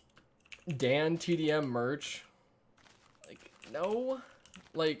 Dan TDM merch? Like, no.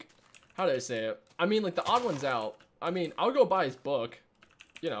 Like, how do I say it? I mean, like, the odd one's out. I mean, I'll go buy his book.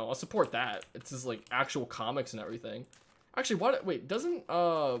 You know, I'll support that. It's his, like, actual comics and everything. Actually, what? Wait, doesn't the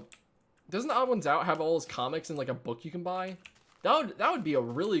Odd Ones Out have all his comics in, like, a book you can buy? That would be a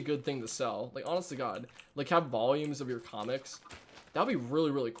really good thing to sell. Like, honest to God. Like, have volumes of your comics. That would be really,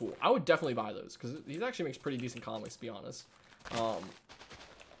 really cool. I would definitely buy those, because he actually makes pretty decent comics, to be honest.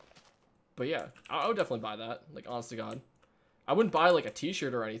 But yeah, I would definitely buy that. Like, honest to God. I wouldn't buy, like, a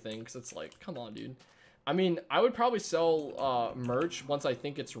t-shirt or anything, because it's like, come on, dude. I mean, I would probably sell merch once I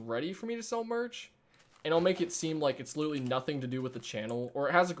think it's ready for me to sell merch. And I'll make it seem like it's literally nothing to do with the channel. Or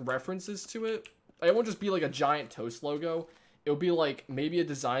it has, like, references to it. Like, it won't just be, like, a giant Toast logo. It'll be, like, maybe a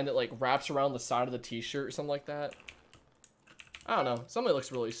design that, like, wraps around the side of the t-shirt or something like that. I don't know. Something that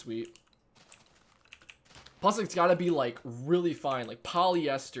looks really sweet. Plus, it's gotta be, like, really fine. Like,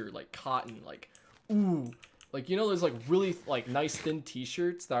 polyester, like, cotton. Like, ooh. Like, you know, there's, like, really, like, nice thin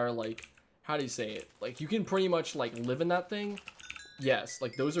t-shirts that are, like... How do you say it? Like, you can pretty much, like, live in that thing. Yes,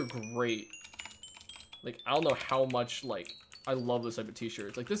 like, those are great. Like, I don't know how much, like, I love this type of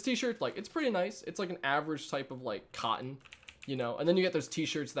t-shirts. Like, this t-shirt, like, it's pretty nice. It's, like, an average type of, like, cotton, you know? And then you get those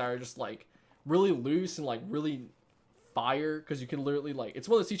t-shirts that are just, like, really loose and like really fire, because you can literally like, it's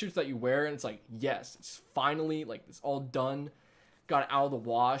one of those t-shirts that you wear and it's like, yes, it's finally like it's all done, got it out of the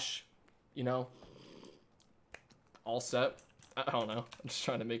wash, you know, all set. I don't know, I'm just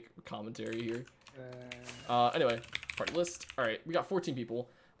trying to make a commentary here. Anyway, party list. All right, we got 14 people.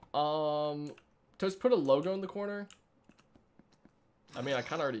 Toast, put a logo in the corner. I mean, I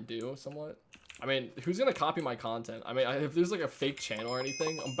kind of already do somewhat. I mean, who's gonna copy my content? I mean, if there's like a fake channel or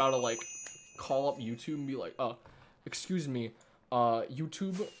anything, I'm about to like call up YouTube and be like, excuse me,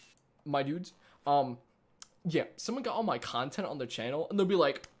 YouTube, my dudes. Yeah, someone got all my content on their channel, and they'll be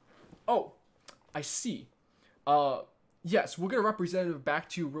like, oh, I see. Yes, we'll get a representative back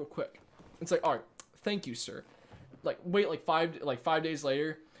to you real quick. It's like, all right, thank you, sir. Like, wait, like 5 days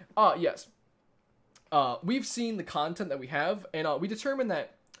later. Yes. We've seen the content that we have, and we determined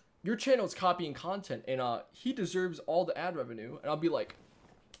that your channel is copying content, and he deserves all the ad revenue. And I'll be like,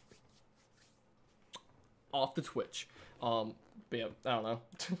 off the Twitch. But yeah, I don't know,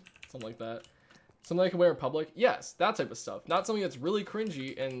 something like that. Something I can wear in public. Yes, that type of stuff. Not something that's really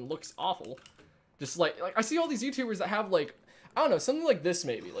cringy and looks awful. Just like I see all these YouTubers that have like, I don't know, something like this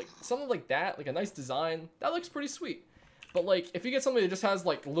maybe, like something like that, like a nice design. That looks pretty sweet. But like, if you get something that just has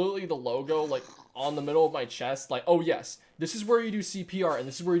like literally the logo like on the middle of my chest, like, oh yes, this is where you do CPR and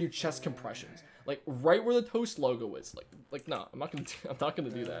this is where you do chest compressions, like right where the Toast logo is, like no, I'm not gonna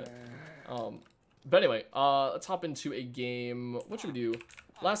do that. But anyway, let's hop into a game. What should we do?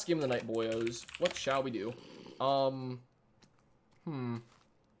 Last game of the night, boyos. What shall we do?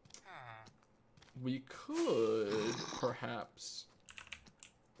 We could perhaps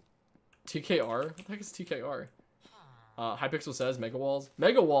TKR. What the heck is TKR? Hypixel says Mega Walls.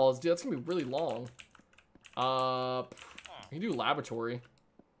 Mega Walls, dude, that's gonna be really long. We can do laboratory.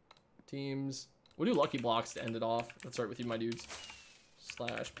 Teams. We'll do Lucky Blocks to end it off. Let's start with you, my dudes.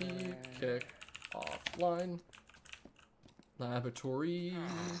 /P kick offline. Laboratory.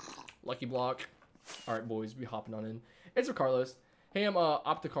 Lucky Block. Alright, boys, we hopping on in. It's for Carlos. Hey, I'm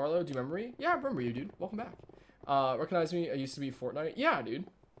Opticarlo. Do you remember me? Yeah, I remember you, dude. Welcome back. Recognize me? I used to be Fortnite. Yeah, dude.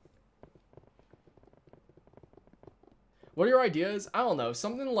 What are your ideas? I don't know.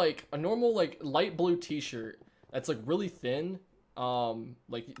 Something like a normal, like, light blue t-shirt that's, like, really thin.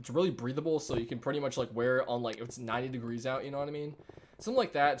 Like, it's really breathable, so you can pretty much, like, wear it on, like, if it's 90 degrees out, you know what I mean? Something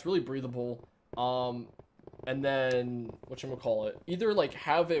like that. It's really breathable. And then, whatchamacallit, either, like,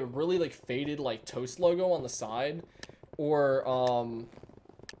 have a really, like, faded, like, Toast logo on the side, or,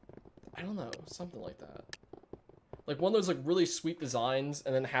 I don't know, something like that. Like, one of those, like, really sweet designs,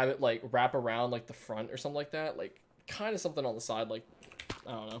 and then have it, like, wrap around, like, the front or something like that. Like, kind of something on the side, like,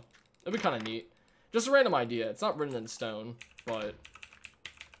 I don't know. It'd be kind of neat. Just a random idea. It's not written in stone, but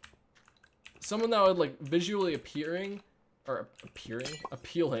someone that would, like, visually appealing, but, okay,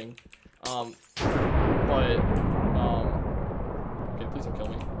 please don't kill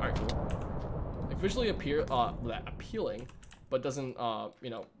me. Alright, cool. Like, visually appealing, but doesn't, you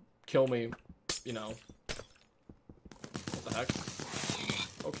know, kill me, you know. What the heck?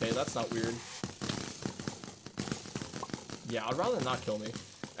 Okay, that's not weird. Yeah, I'd rather not kill me.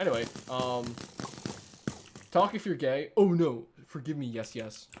 Anyway, talk if you're gay. Oh no, forgive me, yes,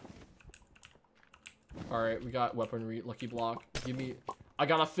 yes. Alright, we got weaponry, Lucky Block. Give me, I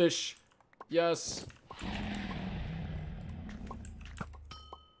got a fish. Yes.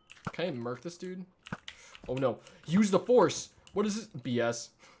 Can I murk this dude? Oh no, use the force. What is this? BS.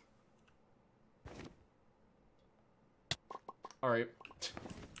 Alright.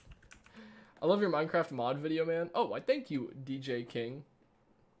 I love your Minecraft mod video, man. Oh, I thank you, DJ King.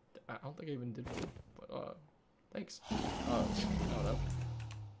 I don't think I even did one, but, thanks. I don't know.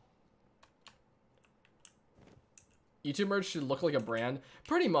 YouTube merch should look like a brand.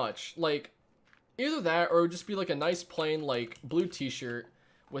 Pretty much. Like, either that or it would just be, like, a nice plain, like, blue t-shirt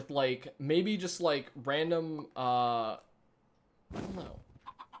with, like, maybe just, like, random, I don't know.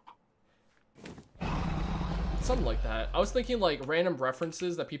 Something like that. I was thinking like random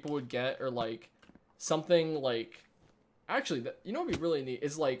references that people would get, or like something like, actually, that, you know what would be really neat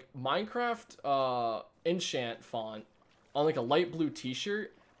is like Minecraft enchant font on like a light blue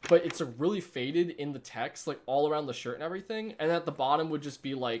t-shirt, but it's a really faded in the text, like all around the shirt and everything, and at the bottom would just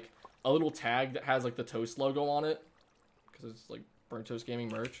be like a little tag that has like the Toast logo on it, because it's like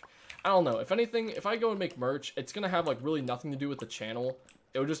BurntToastGaming merch. I don't know. If anything, if I go and make merch, it's gonna have like really nothing to do with the channel.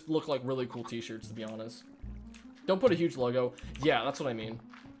 It would just look like really cool t-shirts, to be honest. Don't put a huge logo. Yeah, that's what I mean.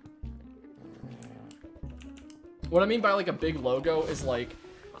 What I mean by like a big logo is like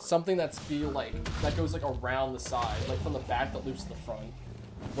something that goes like around the side, like from the back that loops to the front,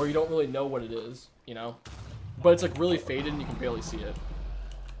 where you don't really know what it is, you know? But it's like really faded and you can barely see it.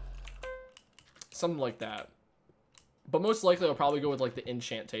 something like that. But most likely I'll probably go with like the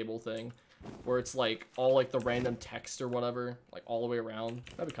enchant table thing, where it's like all like the random text or whatever, like all the way around.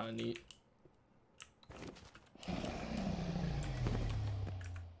 That'd be kind of neat.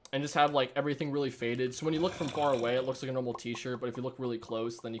 And just have like everything really faded. So when you look from far away, it looks like a normal t-shirt, but if you look really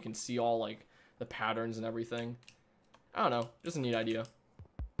close, then you can see all like the patterns and everything. I don't know, just a neat idea.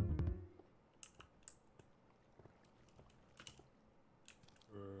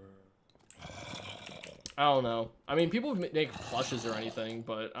 I don't know. I mean, people make plushes or anything,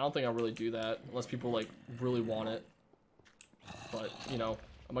 but I don't think I'll really do that unless people like really want it. But, you know,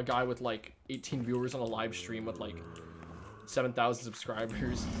 I'm a guy with like 18 viewers on a live stream with like 7,000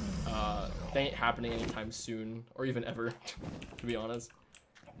 subscribers. They ain't happening anytime soon, or even ever, to be honest.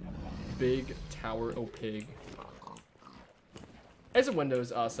 Big Tower O Pig. It's a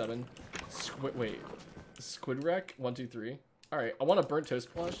Windows 7. Wait. Squid Wreck 1, 2, 3. Alright, I want a burnt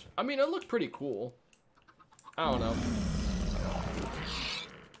toast plush. I mean, it looked pretty cool. I don't know.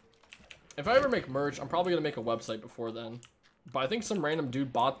 If I ever make merch, I'm probably gonna make a website before then. But I think some random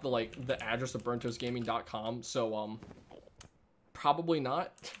dude bought the address of BurntToastGaming.com, so probably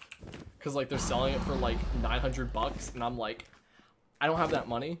not. Cause like they're selling it for like 900 bucks, and I'm like, I don't have that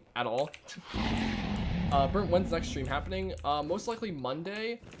money at all. Burnt, when's the next stream happening? Most likely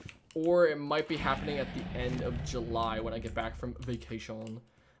Monday, or it might be happening at the end of July when I get back from vacation.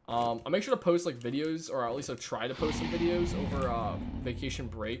 I'll make sure to post like videos, or at least I'll try to post some videos over vacation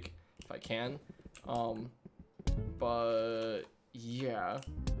break if I can. But yeah.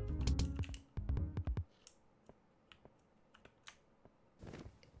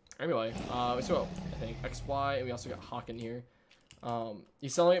 Anyway, so I think XY, and we also got Hawk in here.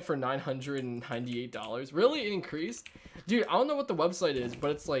 He's selling it for $998. Really? It increased? Dude, I don't know what the website is,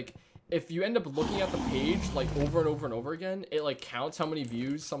 but it's like, if you end up looking at the page like over and over and over again, it like counts how many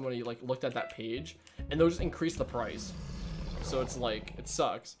views somebody like looked at that page, and they'll just increase the price. So it's like, it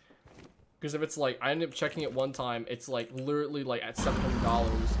sucks. Because if it's like, I end up checking it one time, it's like literally like at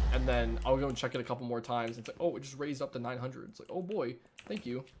 $700, and then I'll go and check it a couple more times. It's like, oh, it just raised up to 900. It's like, oh boy, thank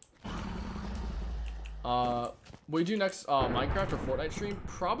you. What do you do next, Minecraft or Fortnite stream?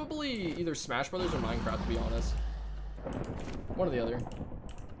 Probably either Smash Brothers or Minecraft, to be honest. One or the other.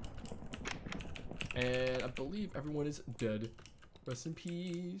 And I believe everyone is dead. Rest in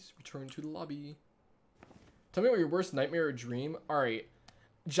peace. Return to the lobby. Tell me what your worst nightmare or dream. Alright.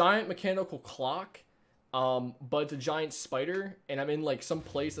 Giant mechanical clock. But it's a giant spider. And I'm in like some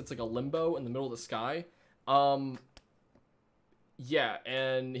place that's like a limbo in the middle of the sky. Yeah,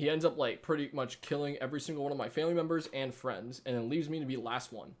 and he ends up like pretty much killing every single one of my family members and friends. And then leaves me to be the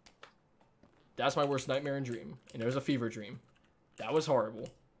last one. That's my worst nightmare and dream. And it was a fever dream. That was horrible.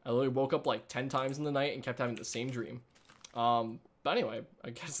 I literally woke up like 10 times in the night and kept having the same dream. But anyway,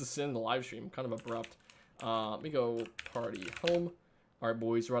 I guess this is in the live stream. Kind of abrupt. Let me go party home. Alright,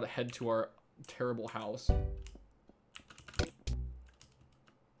 boys. We're about to head to our terrible house.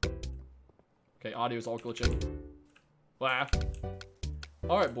 Okay, audio's all glitching. Blah.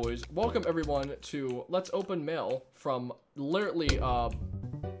 Alright, boys. Welcome, everyone, to Let's Open Mail from literally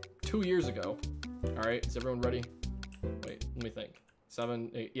 2 years ago. Alright, is everyone ready? Wait, let me think.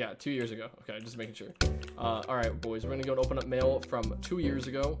 7, 8, yeah, 2 years ago. Okay, just making sure. Alright, boys, we're gonna go and open up mail from 2 years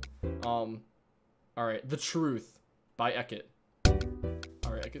ago. Alright, The Truth by Ekit.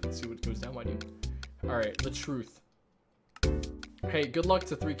 Alright, Ekit, let's see what goes down, my dude. Alright, The Truth. Hey, good luck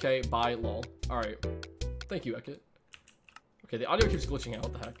to 3K, bye, lol. Alright, thank you, Ekit. Okay, the audio keeps glitching out,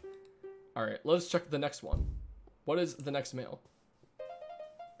 what the heck? Alright, let's check the next one. What is the next mail?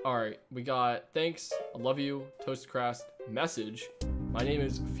 Alright, we got, thanks, I love you, Toastcrast, message. My name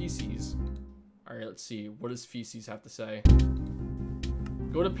is Feces. Alright, let's see. What does Feces have to say?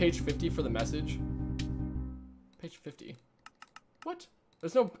 Go to page 50 for the message. Page 50. What?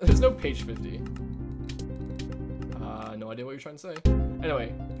 There's no page 50. No idea what you're trying to say.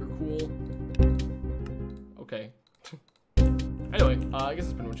 Anyway, you're cool. Okay. Anyway, I guess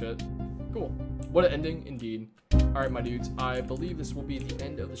that's pretty much it. Cool. What an ending, indeed. Alright, my dudes, I believe this will be the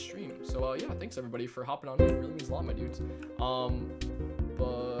end of the stream. So, yeah, thanks everybody for hopping on here. It really means a lot, my dudes.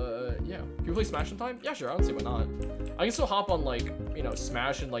 But, yeah. Can we play Smash sometime? Yeah, sure, I don't see why not. I can still hop on, like, you know,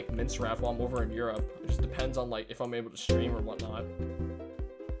 Smash and, like, Minecraft while I'm over in Europe. It just depends on, like, if I'm able to stream or whatnot.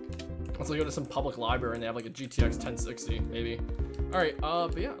 Let's go to some public library and they have, like, a GTX 1060, maybe. Alright,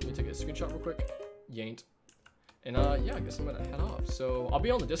 but yeah, let me take a screenshot real quick. Yanked. And, yeah, I guess I'm gonna head off. So, I'll be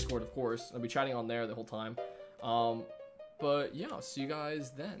on the Discord, of course. I'll be chatting on there the whole time. But yeah, I'll see you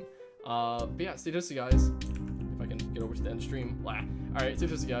guys then. But yeah, stay toasty, guys. If I can get over to the end of the stream. Blah. Alright, stay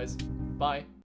toasty, guys. Bye.